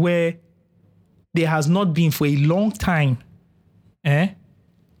 where there has not been for a long time a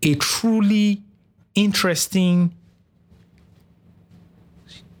truly interesting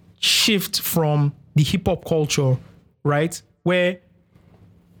shift from the hip-hop culture, right, where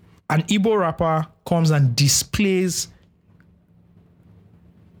an Igbo rapper comes and displays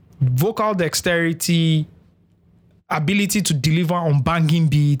vocal dexterity, ability to deliver on banging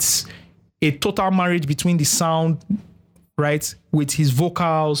beats, a total marriage between the sound, right, with his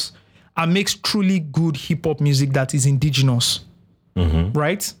vocals, and makes truly good hip hop music that is indigenous,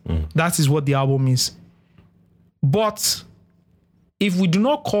 right? That is what the album is. But if we do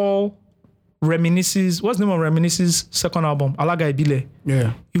not call Reminisces, what's the name of Reminisces' second album, Alaga Ibile?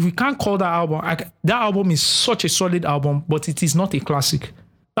 Yeah. If we can't call that album, that album is such a solid album, but it is not a classic.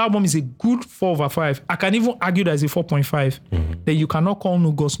 That album is a good 4/5. I can even argue that it's a 4.5. Then you cannot call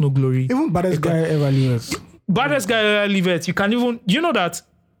No Gods, No Glory. Even Baddest Guy Ever Lived. Baddest Guy Ever Lived. You can even, you know that?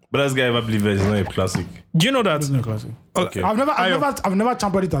 Baddest Guy Ever Lived is not a classic. Do you know that? It's not a classic. Okay. I've never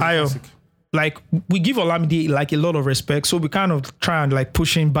championed it as a classic. Like, we give Olamide like a lot of respect, so we kind of try and like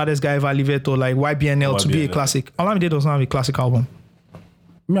push in Baddest Guy Ever Lived or like YBNL to be a classic. Olamide does not have a classic album.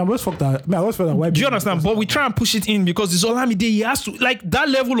 I always felt that. Do you understand? But we try and push it in because it's Olamide. He has to, like, that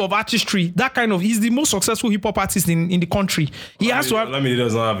level of artistry, that kind of, he's the most successful hip hop artist in the country. He has to have. Olamide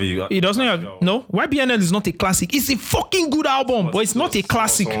does not have a. He doesn't have. No, YBNL is not a classic. It's a fucking good album, but it's not a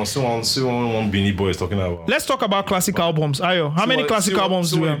classic. Someone Beanie Boy is talking about. Let's talk about classic albums. Ayo, how many classic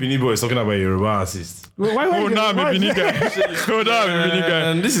albums do we have? Beanie Boy is talking about Yoruba artist. Why I'm a Beanie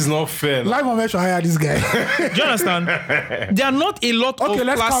guy. And this is not fair. Live on Metro hire this guy. Do you understand? There are not a lot of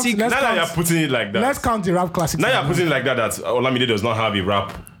classic. Now that you're putting it like that. Let's count the rap classics. Now you're putting it like that Olamide does not have a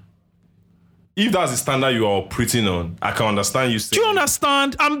rap. If that's the standard you are operating on, I can understand you saying. Do you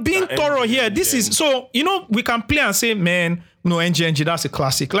understand? I'm being thorough here. This is, so, you know, we can play and say, man, no, NG, that's a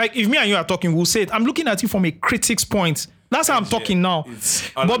classic. Like, if me and you are talking, we'll say it. I'm looking at you from a critic's point. That's how I'm talking now.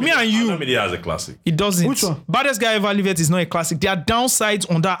 But me and you, Olamide has a classic. It doesn't. Which one? Baddest Guy Ever Lived is not a classic. There are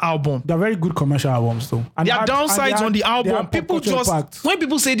downsides on that album. They're very good commercial albums, though. And there are downsides on the album. People just, impact. when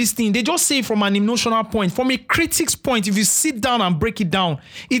people say this thing, they just say it from an emotional point. From a critic's point, if you sit down and break it down,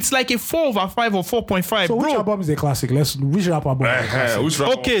 it's like a 4/5 or 4.5. So which album is a classic? Which rap album is a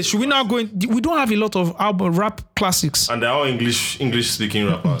classic? Okay, should we now go in? We don't have a lot of rap classics. And they're all English speaking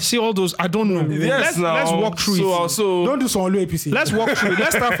rappers. See all those, I don't know. Yes, let's walk through it. So don't do some Olu APC. Let's walk through it.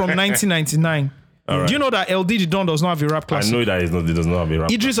 Let's start from 1999. Right. Do you know that LD the Don does not have a rap classic? I know that he does not have a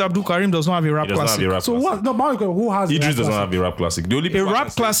rap. Idris Abdul Karim does not have a rap classic. So what? No, who has Idris does not have a rap classic. The only a rap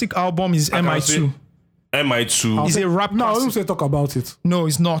classic album is MI2. MI2 is a rap no, classic. I wouldn't say talk about it. No,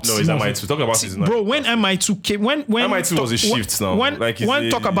 it's not. No, it's MI2. Talk about it. Bro, when MI2 came, when MI2 was a shift now. When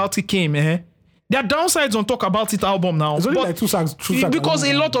Talk About It came, there are downsides on Talk About It album now. It's only like two songs. Because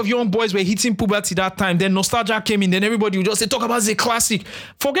a lot of young boys were hitting puberty that time. Then nostalgia came in. Then everybody would just say, Talk About It is a classic.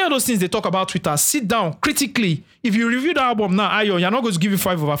 Forget those things they talk about Twitter. Sit down critically. If you review the album now, Ayo, you're not going to give it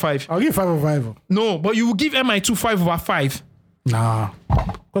 5/5. I'll give 5/5. No, but you will give MI2 5/5. Nah.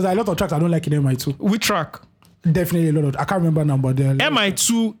 Because there are a lot of tracks I don't like in MI2. Which track? Definitely a lot of. I can't remember now, but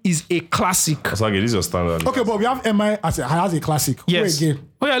MI2 is a classic. Asage, this is your standard. Okay, but we have MI as a classic. Yes. Who again?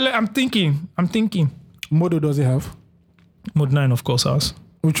 Oh yeah, I'm thinking. Modo does it have? Mode 9, of course, has.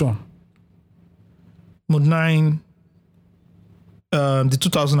 Which one? Mode 9, the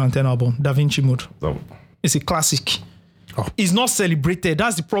 2010 album, Da Vinci Mode. It's a classic. Oh. It's not celebrated.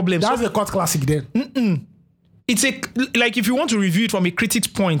 That's the problem. That's a cut classic then. It's like if you want to review it from a critic's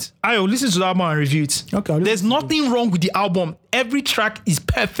point, I'll listen to the album and review it. Okay. There's nothing wrong with the album. Every track is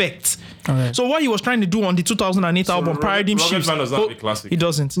perfect. Okay. So what he was trying to do on the 2008 album, Paradigm Shifts, does not have a classic. He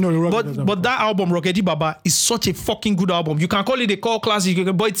doesn't. No, but that album, Rogedi Baba, is such a fucking good album. You can call it a cult classic,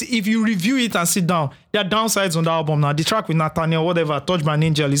 but if you review it and sit down, there are downsides on the album now. The track with Nathaniel, whatever, Touched by an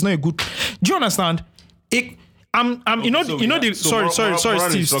Angel, is not a good. Do you understand? Sorry,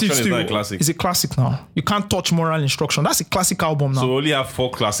 Steve. It's a classic now. You can't touch Moral Instruction. That's a classic album now. So we only have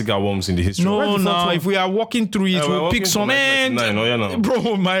 4 classic albums in the history. No. If we are walking through it, we'll pick some. Bro,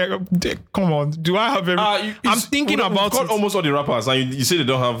 come on. Do I have every? I'm thinking about it. Almost all the rappers, and you say they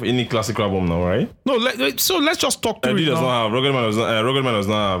don't have any classic album now, right? No. So let's just talk through it. Does not have. Rugged Man does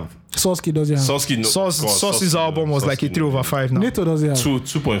not have. Soski does it have? Sauce's album was like a 3/5 now. Neto does it have?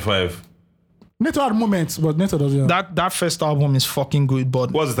 2.5. Neto had moments, but Neto doesn't. That first album is fucking good,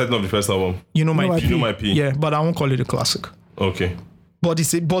 but what's the title of the first album? You Know My P. You Know My P. Yeah, but I won't call it a classic. Okay.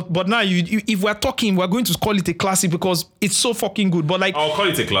 But but now if we're talking, we're going to call it a classic because it's so fucking good. But like, I'll call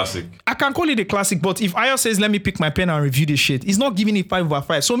it a classic. I can call it a classic, but if Ayo says let me pick my pen and review this shit, he's not giving it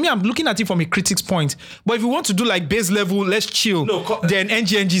 5/5. So me, I'm looking at it from a critic's point. But if you want to do like base level, let's chill. Then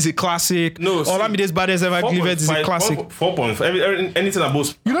NGNG is a classic. No, Olamide's Baddest Ever Lived is a classic. 4.5. Anything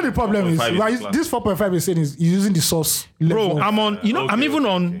above. You know the problem is this 4.5 is saying is using the source. Bro, I'm on. I'm even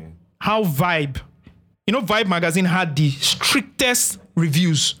on how Vibe. Vibe magazine had the strictest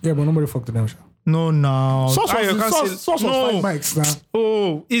reviews. Yeah, but nobody fucked with them. No. Source was 5 mics now.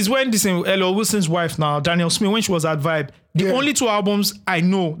 Oh, it's when this Elo Wilson's wife now, Daniel Smith, when she was at Vibe. The only 2 albums I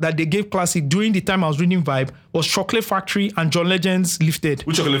know that they gave Classic during the time I was reading Vibe was Chocolate Factory and John Legend's Lifted.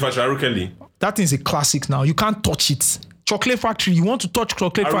 Which Chocolate Factory? Aruke Lee. That is a classic now. You can't touch it. Chocolate Factory. You want to touch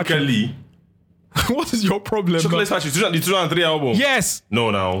Chocolate Factory? Aruke Lee. What is your problem? Chocolate Factory, the 2003 album. Yes. No,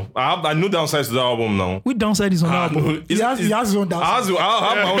 now I know downsides to that album now. Which downside is on the album? No, he has his own downside. I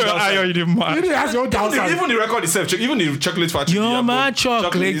have my own downside. You didn't mind. He has your own downside. Even the record itself, even the Chocolate Factory. You're my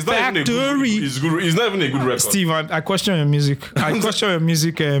Chocolate Factory. It's good. It's not even a good record. Steve, I question your music. I question your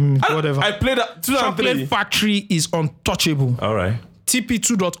music. Whatever. I played that. 2003. Chocolate Factory is untouchable. All right.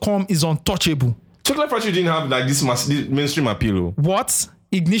 TP2.com is untouchable. Chocolate Factory didn't have like this mainstream appeal. What?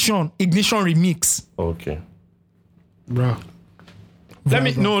 Ignition remix. Okay. Bro.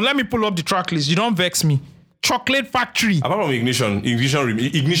 Let me pull up the track list. You don't vex me. Chocolate Factory. Apart from Ignition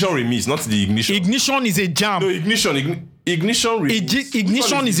remix, not the Ignition. Ignition is a jam. No, Ignition remix.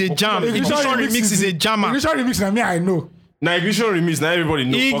 Ignition is a jam. Ignition remix is a jammer. Ignition remix, na me I know. Now Ignition remix, now everybody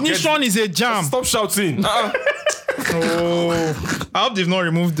knows. Ignition is a jam. Stop shouting. Oh, I hope they've not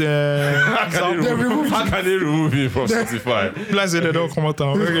removed the. How can they remove it from Spotify? Plus, they don't come out.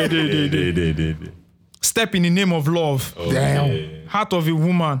 Okay, they. Step in the Name of Love. Okay. Damn. Heart of a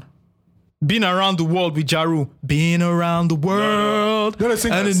Woman. Been Around the World with Jaru. Been around the world. Don't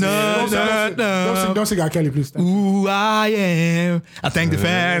sing Don't sing R. Kelly, please. Who I am. I thank the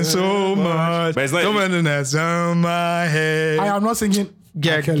fans so much. But it's not. Something that's on my head. I am not singing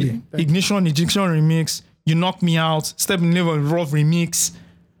R. Kelly. Ignition remix. You Knock Me Out. Step in the Name of Love remix.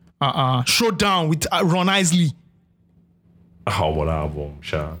 Showdown with Ron Isley. Oh, what album,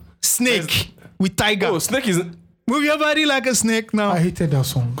 Sha. Snake with Tiger. Oh, Snake is. Move your body like a snake now. I hated that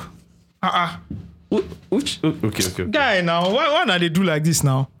song. Which? Okay. Guy, now why not they do like this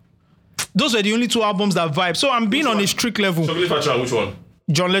now? Those were the only 2 albums that vibe. So I'm being on a strict level. Chocolate Factory, which one?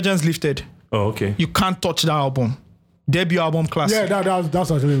 John Legend's Lifted. Oh, okay. You can't touch that album. Debut album classic. Yeah,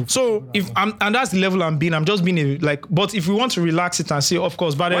 that's actually. So and that's the level I'm being. I'm just being but if we want to relax it and say, of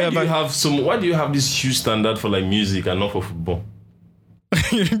course, but why do you have this huge standard for like music and not for football?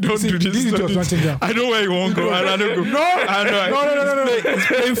 Don't do this. I know where you won't go. I don't go. No. It's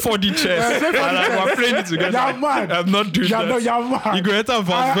playing 4D chess. We're playing it together. You're mad. I'm not doing that. You're mad. You go enter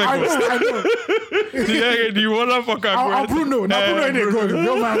Las Vegas. I know. The motherfucker. I'm Bruno.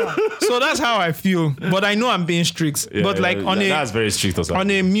 So that's how I feel. But I know I'm being strict. Yeah, but like that's very strict also. On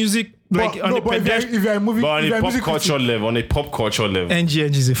a music. Like but, on if you're a movie, but on a pop culture level, NG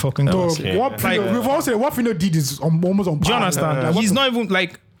is a fucking classic. We've all said what Fino did is almost on par. Do you understand? He's not even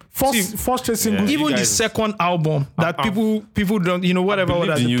like first single. Even the second album that people don't, whatever.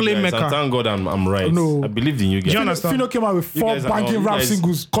 The Playmaker. Thank God I'm right. No. I believed in you guys. Do you understand? Fino came out with 4 banging rap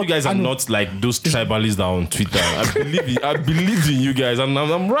singles. You guys are not like those tribalists that are on Twitter. I believed in you guys, and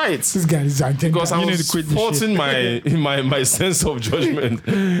I'm right. This guy is because I was faulting my sense of judgment.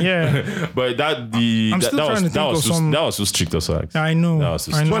 Yeah, but that was so strict also. I know.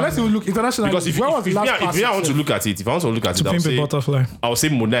 But let's look internationally. Because if I want to look at it, I'll say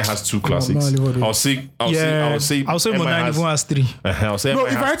Monai has 2 classics. I'll say Monai even has 3.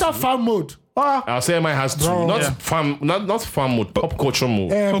 If I enter fan mode, I'll say MI has 2. Not fan mode, pop culture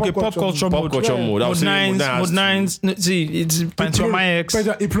mode. Okay, pop culture mode. I'll say Mode 9. See, it's Pentium X,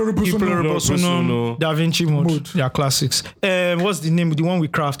 Iploribus, Da Vinci mode. They are classics. What's the name? The one we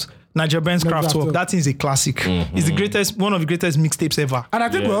craft. Nigel Benz Kraftwerk. That is a classic. Mm-hmm. It's one of the greatest mixtapes ever. And I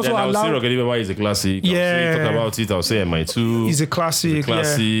think we also allow. I'll say Rocket Baba is a classic. Yeah. Talk about it. I'll say MI2. It's a classic.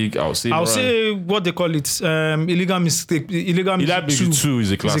 Yeah. I'll say what they call it. Illegal Mistake. Illegal Mistake 2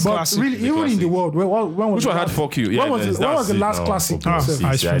 is a classic. But really, even in the world, which one had Fuck You? When was the last classic?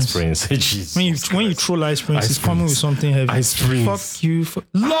 Ice Prince. When you troll Ice Prince, it's coming with something heavy. Ice Prince. Fuck you,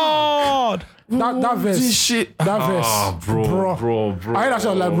 Lord. That verse, bro. I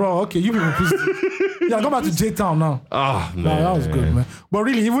actually like, bro. Okay, you people, please. Yeah, go back to J-Town now. Man, that was good, man. But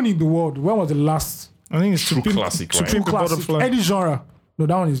really, even in the world, when was the last? I think it's true classic. True classic. Any genre. No,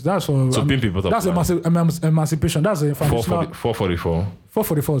 that one is that's for. That's emancipation. That's a 444.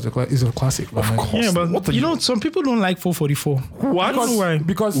 444 is a classic. Of course. Yeah, but some people don't like 444. What? I don't know why.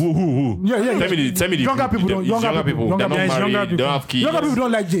 Because who? Yeah. Tell me younger people don't. Younger people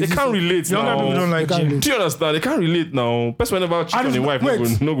don't like Jay-Z. They can't relate. Younger people don't like Jay-Z. Do you understand? They can't relate now. Person whenever cheat on the wife,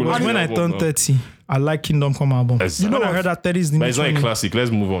 when I turned 30. I like Kingdom Come album. You know, I heard that 30 is the but it's not a classic.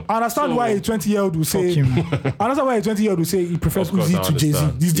 Let's move on. I understand why a 20-year-old will say. I understand why a 20-year-old will say he prefers Uzi to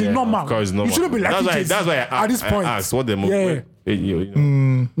Jay-Z. This is normal. Of course, normal. You shouldn't be like Jay-Z. That's why at this point. I asked what the movie.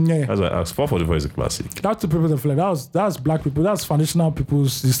 King. Yeah. That's why I asked. 444 is a classic. That's the people that feel like that's black people. That's foundational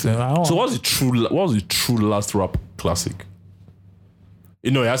people's system. So what's the true last rap classic?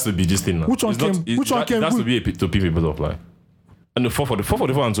 It has to be this thing now. Which one came? It has to be to P Butterfly. And the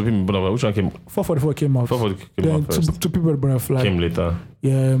 444 and to P Butterfly. Which one came? 444 came out. 444 came out first. To P Butterfly Came later.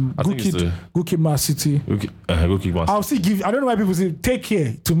 Yeah. I think it's Good Kid, Mad City. Go Kick Master. I'll still give. I don't know why people say Take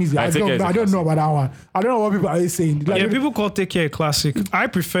Care. To me, I don't know about that one. I don't know what people are saying. Like, people call Take Care a classic. I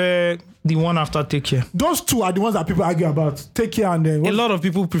prefer the one after Take Care. Those two are the ones that people argue about. Take Care and then a lot of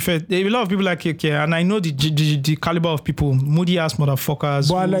people like Take Care, and I know the caliber of people, moody ass motherfuckers.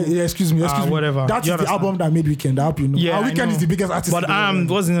 But excuse me, whatever. That's the album that made Weekend. I hope you know. Yeah, Weekend is the biggest artist. But nothing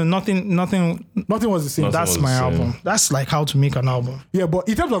was the same. That's my album. That's like how to make an album. Yeah, but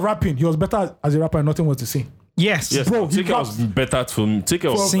in terms of rapping, he was better as a rapper and nothing was the same. Yes. Bro, Take Care was better for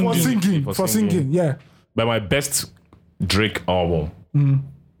singing. Yeah. But my best Drake album,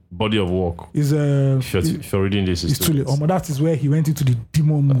 Body of Work, is if you're reading this, it's too late. That is where he went into the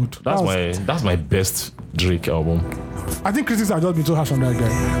demon mood. That's my best Drake album. I think critics have just been too harsh on that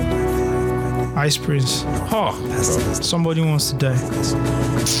guy. Ice Prince. Somebody wants to die.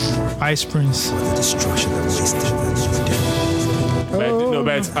 Ice Prince.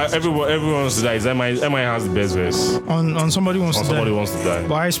 Everyone wants to die. MI has the best verse. On Somebody Wants to Die. Somebody Wants to Die.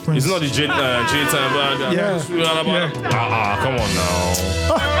 But Ice Prince. It's not the J time. Come on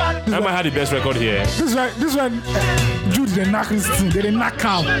now. MI had the best record here. This one, Jude the knock this thing. They didn't knock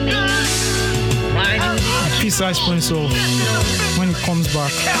out. Peace Ice Prince off when he comes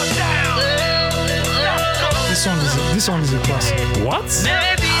back. This song is a classic. What?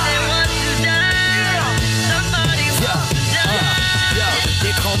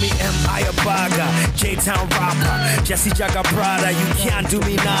 Call me M.I. Abaga, J-Town rapper, Jesse Jaga Prada, you can't do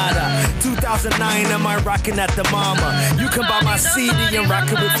me nada. 2009, am I rocking at the mama? You can buy my CD and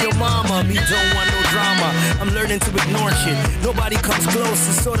rock it with your mama. Me don't want no drama, I'm learning to ignore shit. Nobody comes close,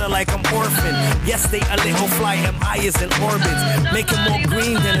 it's sorta like I'm orphan. Yes, they a little fly, M.I. is in orbit, making more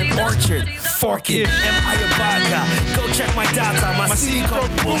green than an orchard. Fork it, M.I. Abaga, go check my data, my CD called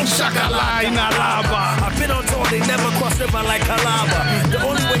Boom Shakalaka Inalaba. I've been on tour, they never crossed river like Calaba. The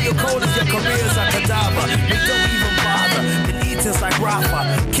only way you're cold is your career's a cadaver. You don't even bother. The eaters like Rafa.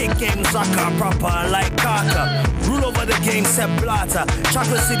 Kick game Zaka proper like Kaka. Rule over the game, set Blata.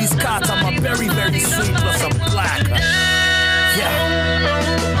 Chocolate City's Carter. I'm a very, very sweet plus I'm black. Yeah.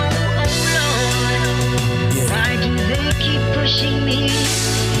 Why do they keep pushing me?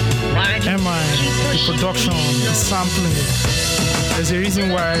 MI, the production, the sampling. There's a reason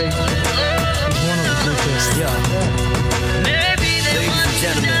why it's one of the greatest. Yeah. Ladies and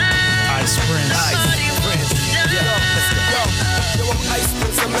gentlemen, Ice Prince. Ice Prince. Yo, let's go. Yo, I'm Ice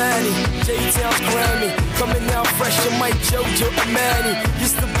Prince, I'm Manny. J-Town's Grammy. Coming out fresh, I'm Mike Jojo Amani.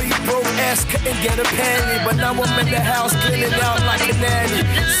 Used to be broke ass, couldn't get a penny. But now I'm in the house, cleaning out like a nanny.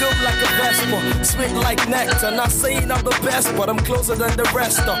 Silk like a Vespa, sweet like nectar. Not saying I'm the best, but I'm closer than the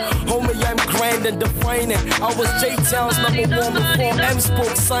rest. Homie, I'm grand and defining. I was J-Town's #1 before M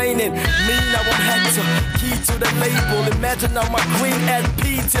spoke signing. Me, now I'm Hector, key to the label. Imagine I'm a queen, add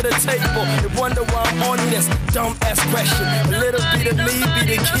P to the table. You wonder why I'm on this dumb ass question. A little bit of me be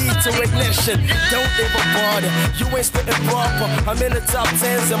the key to ignition. Don't ever bother, you ain't spitting proper. I'm in the top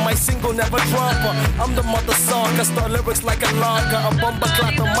 10s and my single never dropper. I'm the mother soccer, start lyrics like a locker. A bumper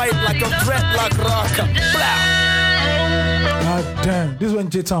clock the mic like a dreadlock rocker. Blah. God damn, this is when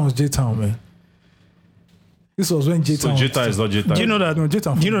J-Town was J-Town, man. This was when J-Town. So J-Town is not J-Town. Do you know that? No,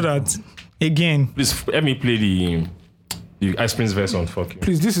 J-Town. Do you know that? Again. Please let me play the Ice Prince verse on Fuck You.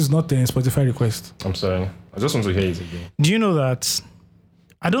 Please, this is not a Spotify request. I'm sorry. I just want to hear it again. Do you know that?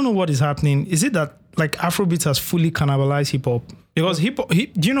 I don't know what is happening. Is it that like Afrobeat has fully cannibalized hip hop? Because hip hop,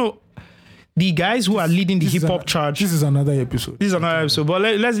 do you know the guys who are leading the hip hop charge? This is another episode. But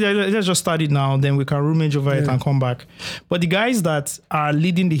let's just start it now. Then we can rummage over it and come back. But the guys that are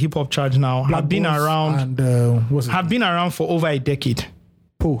leading the hip hop charge now have been around and been around for over a decade.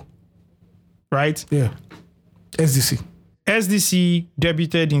 Poe, right? Yeah. SDC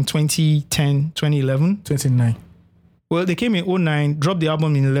debuted in 2010, 2011. 2009. Well, they came in 2009, dropped the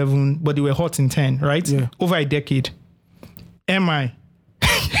album in 11, but they were hot in 10, right? Yeah. Over a decade. MI,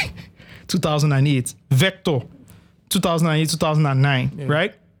 2008. Vector, 2008, 2009,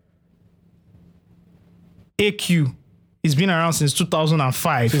 right? AQ, it's been around since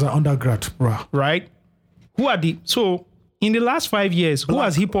 2005. She's an undergrad, bro. Right? So, in the last 5 years, who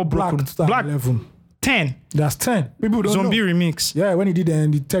has hip hop broken? Black 11. 10. That's 10. People don't Zombie know. Remix. Yeah, when he did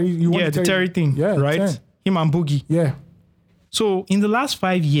the Terry. The Terry thing. Yeah, right? 10. Him and Boogie. Yeah. So in the last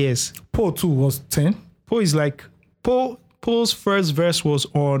 5 years, Poe too was 10. Poe is like Poe's first verse was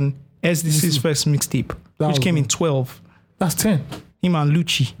on SDC's first mixtape, which came in 12. That's 10. Him and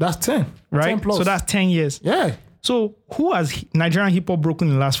Lucci. That's 10. Right? 10 plus. So that's 10 years. Yeah. So who has Nigerian hip hop broken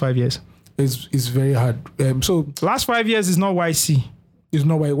in the last 5 years? It's very hard. So last 5 years is not YC. It's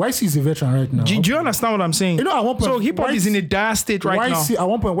not YC is a veteran right now. Do you understand what I'm saying? You know, at one point, so hip hop is in a dire state right now. At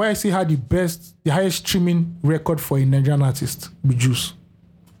one point, YC had the highest streaming record for a Nigerian artist with Juice.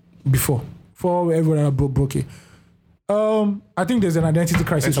 Before everyone broke it. I think there's an identity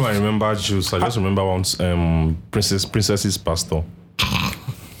crisis. Every time I remember Juice, I just remember once Princess's pastor.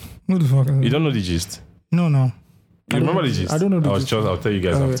 Who the fuck is that? You don't know the gist? No. You remember the gist? I don't know the gist. I'll tell you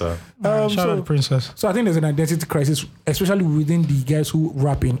guys after. Shout out to Princess. So I think there's an identity crisis, especially within the guys who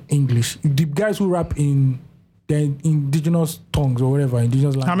rap in English. The guys who rap in the indigenous tongues or whatever,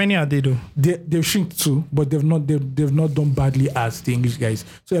 indigenous language. How many are they though? They've shrunk too, but they've not done badly as the English guys.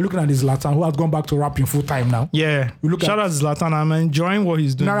 So you're looking at this Zlatan who has gone back to rapping full time now. Yeah. Shout out to Zlatan. I'm enjoying what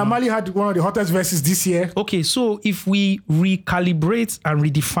he's doing. Naira Marley had one of the hottest verses this year. Okay, so if we recalibrate and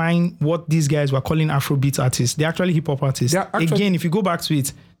redefine what these guys were calling Afrobeat artists, they're actually hip hop artists. Again, if you go back to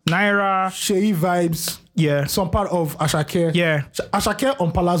it, Naira, Sheyi Vibes, yeah, some part of Ashake, yeah. Ashake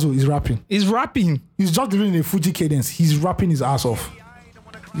on Palazzo is rapping. He's rapping. He's just doing a Fuji cadence. He's rapping his ass off.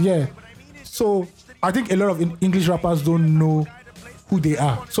 Yeah. So I think a lot of English rappers don't know who they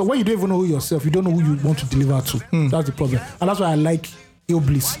are. So when you don't even know who yourself, you don't know who you want to deliver to. That's the problem. And that's why I like Ill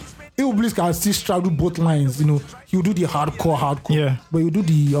Bliss. Ill Bliss can still straddle both lines. You know, he'll do the hardcore, yeah, but you do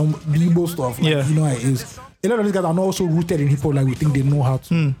the Igbo stuff. Like, yeah, you know how it is. A lot of these guys are not also rooted in hip hop like we think they know how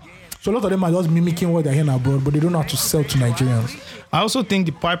to. So a lot of them are just mimicking what they're hearing abroad, but they don't know how to sell to Nigerians. I also think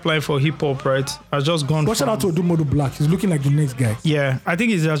the pipeline for hip hop, right, has just gone. But shout out to Odumodu Black. He's looking like the next guy. Yeah, I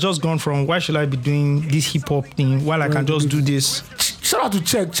think it has just gone from why should I be doing this hip hop thing while I can just do this. Shout out to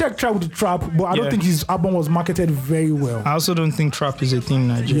Check. Check tried with the trap, but I don't think his album was marketed very well. I also don't think trap is a thing in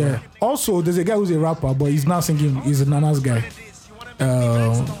Nigeria. Yeah. Also, there's a guy who's a rapper, but he's now singing. He's a Nana's guy.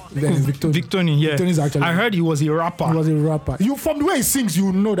 Victonian, yeah. Victonian's actually. I heard he was a rapper. He was a rapper. You from the way he sings,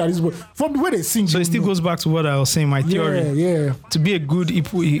 you know that is from the way they sing. So it still goes back to what I was saying. My theory. Yeah. To be a great hip.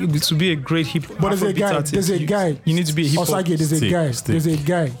 But there's a guy. Artist, there's a guy. You need to be a hip hop. Osage, there's a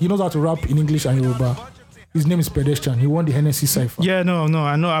guy. He knows how to rap in English and Yoruba. His name is Pedestrian. He won the Hennessy Cypher. Yeah, no,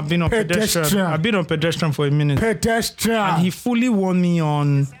 I know. I've been on Pedestrian. I've been on Pedestrian for a minute. Pedestrian. And he fully won me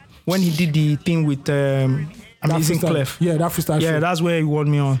on when he did the thing with Amazing Clef. Yeah, that freestyle. Yeah, that's where he won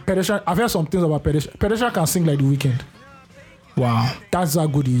me on. Pedestrian. I've heard some things about Pedestrian. Pedestrian can sing like The Weeknd. Wow. That's how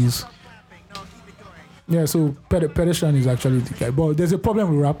good he is. Yeah, so Pedestrian is actually the guy. But there's a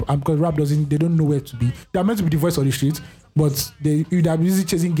problem with rap because rap they don't know where to be. They're meant to be the voice of the streets, but they're busy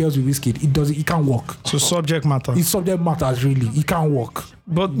chasing girls with Wizkid. It can't work. So subject matter. It's subject matters really. It can't work.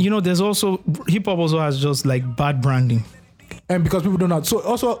 But there's also hip hop also has just like bad branding. And because people don't know. So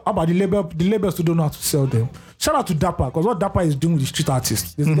also about the labels who don't know how to sell them. Shout out to Dapper, because what Dapper is doing with the street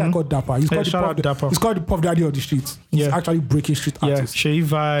artists. There's a guy called Dapper. He's called the Puff Daddy of the streets. He's actually breaking street artists. Sheyi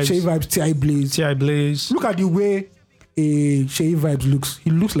Vibes, T.I. Blaze. Look at the way Sheyi Vibes looks.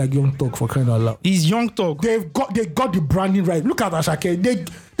 He looks like Young Thug for crying out loud. He's Young Thug. They got the branding right. Look at Ashake.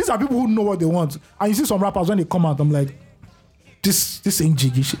 These are people who know what they want. And you see some rappers when they come out, I'm like, this ain't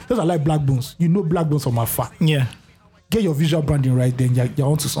jiggy shit. Those are like Black Bones. You know Black Bones from afar. Yeah. Get your visual branding right, then you're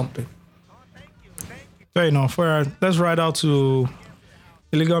onto something. Fair enough. Let's ride out to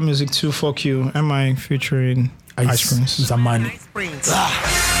Illegal Music 2, Fuck You, MI featuring Ice Prince. Zamani.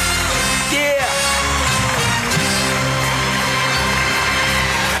 Yeah.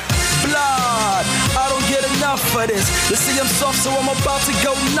 Blood. I don't get enough for this. They see I'm soft, so I'm about to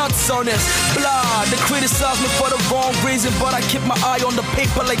go nuts on this. Blood. They criticize me for the wrong reason, but I keep my eye on the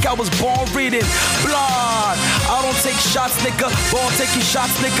paper like I was born reading. Blood. I don't take shots, nigga. Born taking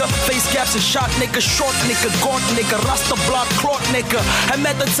shots, nigga. Face caps and shot, nigga. Short, nigga. Gaunt, nigga. Rasta block, clot, nigga. I'm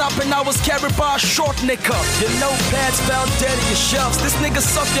at the top and I was carried by a short, nigga. Your notepads fell dead in your shelves. This nigga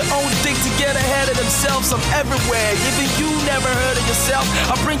sucked their own dick to get ahead of themselves. I'm everywhere. Even you never heard of yourself.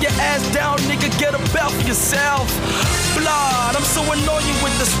 I bring your ass down, nigga. Get a belt for yourself. Blood. I'm so annoying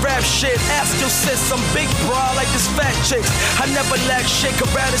with this rap shit. Ask your sis. I'm big bra like this fat chicks. I never lack shit.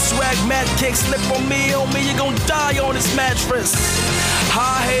 Karate swag, mad kicks. Slip on me, you gon' die on this mattress.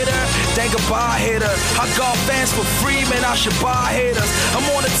 High hater, then goodbye hater. I got fans for free, man, I should buy haters. I'm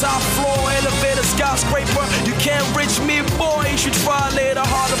on the top floor, elevator, skyscraper. You can't reach me, boy, you should try later.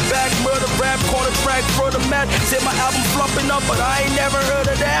 Harder back, murder rap, quarter track, further mad. Say my album flopping up, but I ain't never heard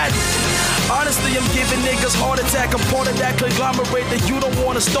of that. Honestly, I'm giving niggas heart attack. I'm part of that conglomerate that you don't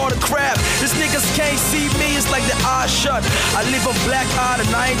wanna start a crap. These niggas can't see me, it's like the eyes shut. I live a black eye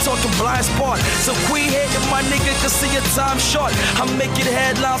and I ain't talking blind spot. So queen hating my nigga can see your time short. I'm making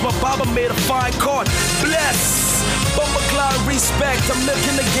headlines, my barber made a fine card. Bless. Bumper cloud respect. I'm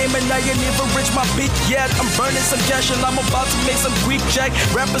milking the game and I ain't even rich my beat yet. I'm burning some cash and I'm about to make some Greek check.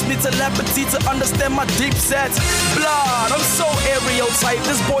 Rappers need telepathy to understand my deep sets. Blood, I'm so aerotype.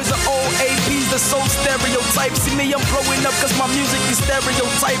 These boys are old APs, they're so stereotype. See me, I'm blowing up cause my music is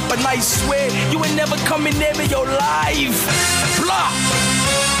stereotype. But I swear, you ain't never coming near me your life. Blah.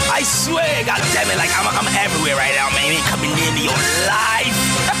 I swear, god damn it, like I'm everywhere right now, man. You ain't coming near me your life.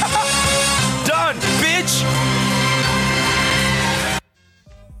 Done, bitch.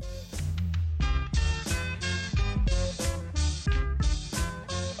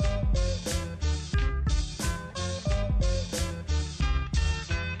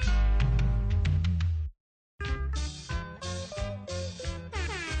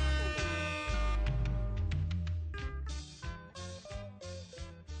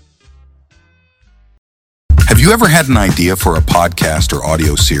 Have you ever had an idea for a podcast or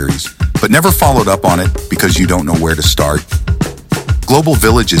audio series, but never followed up on it because you don't know where to start? Global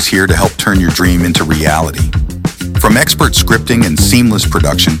Village is here to help turn your dream into reality. From expert scripting and seamless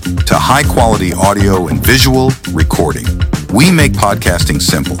production to high-quality audio and visual recording, we make podcasting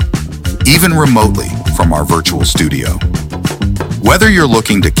simple, even remotely from our virtual studio. Whether you're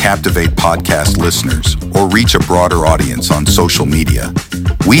looking to captivate podcast listeners or reach a broader audience on social media,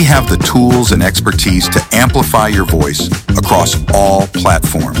 we have the tools and expertise to amplify your voice across all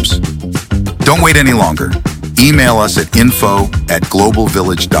platforms. Don't wait any longer. Email us at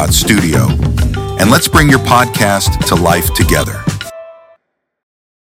info@globalvillage.studio and let's bring your podcast to life together.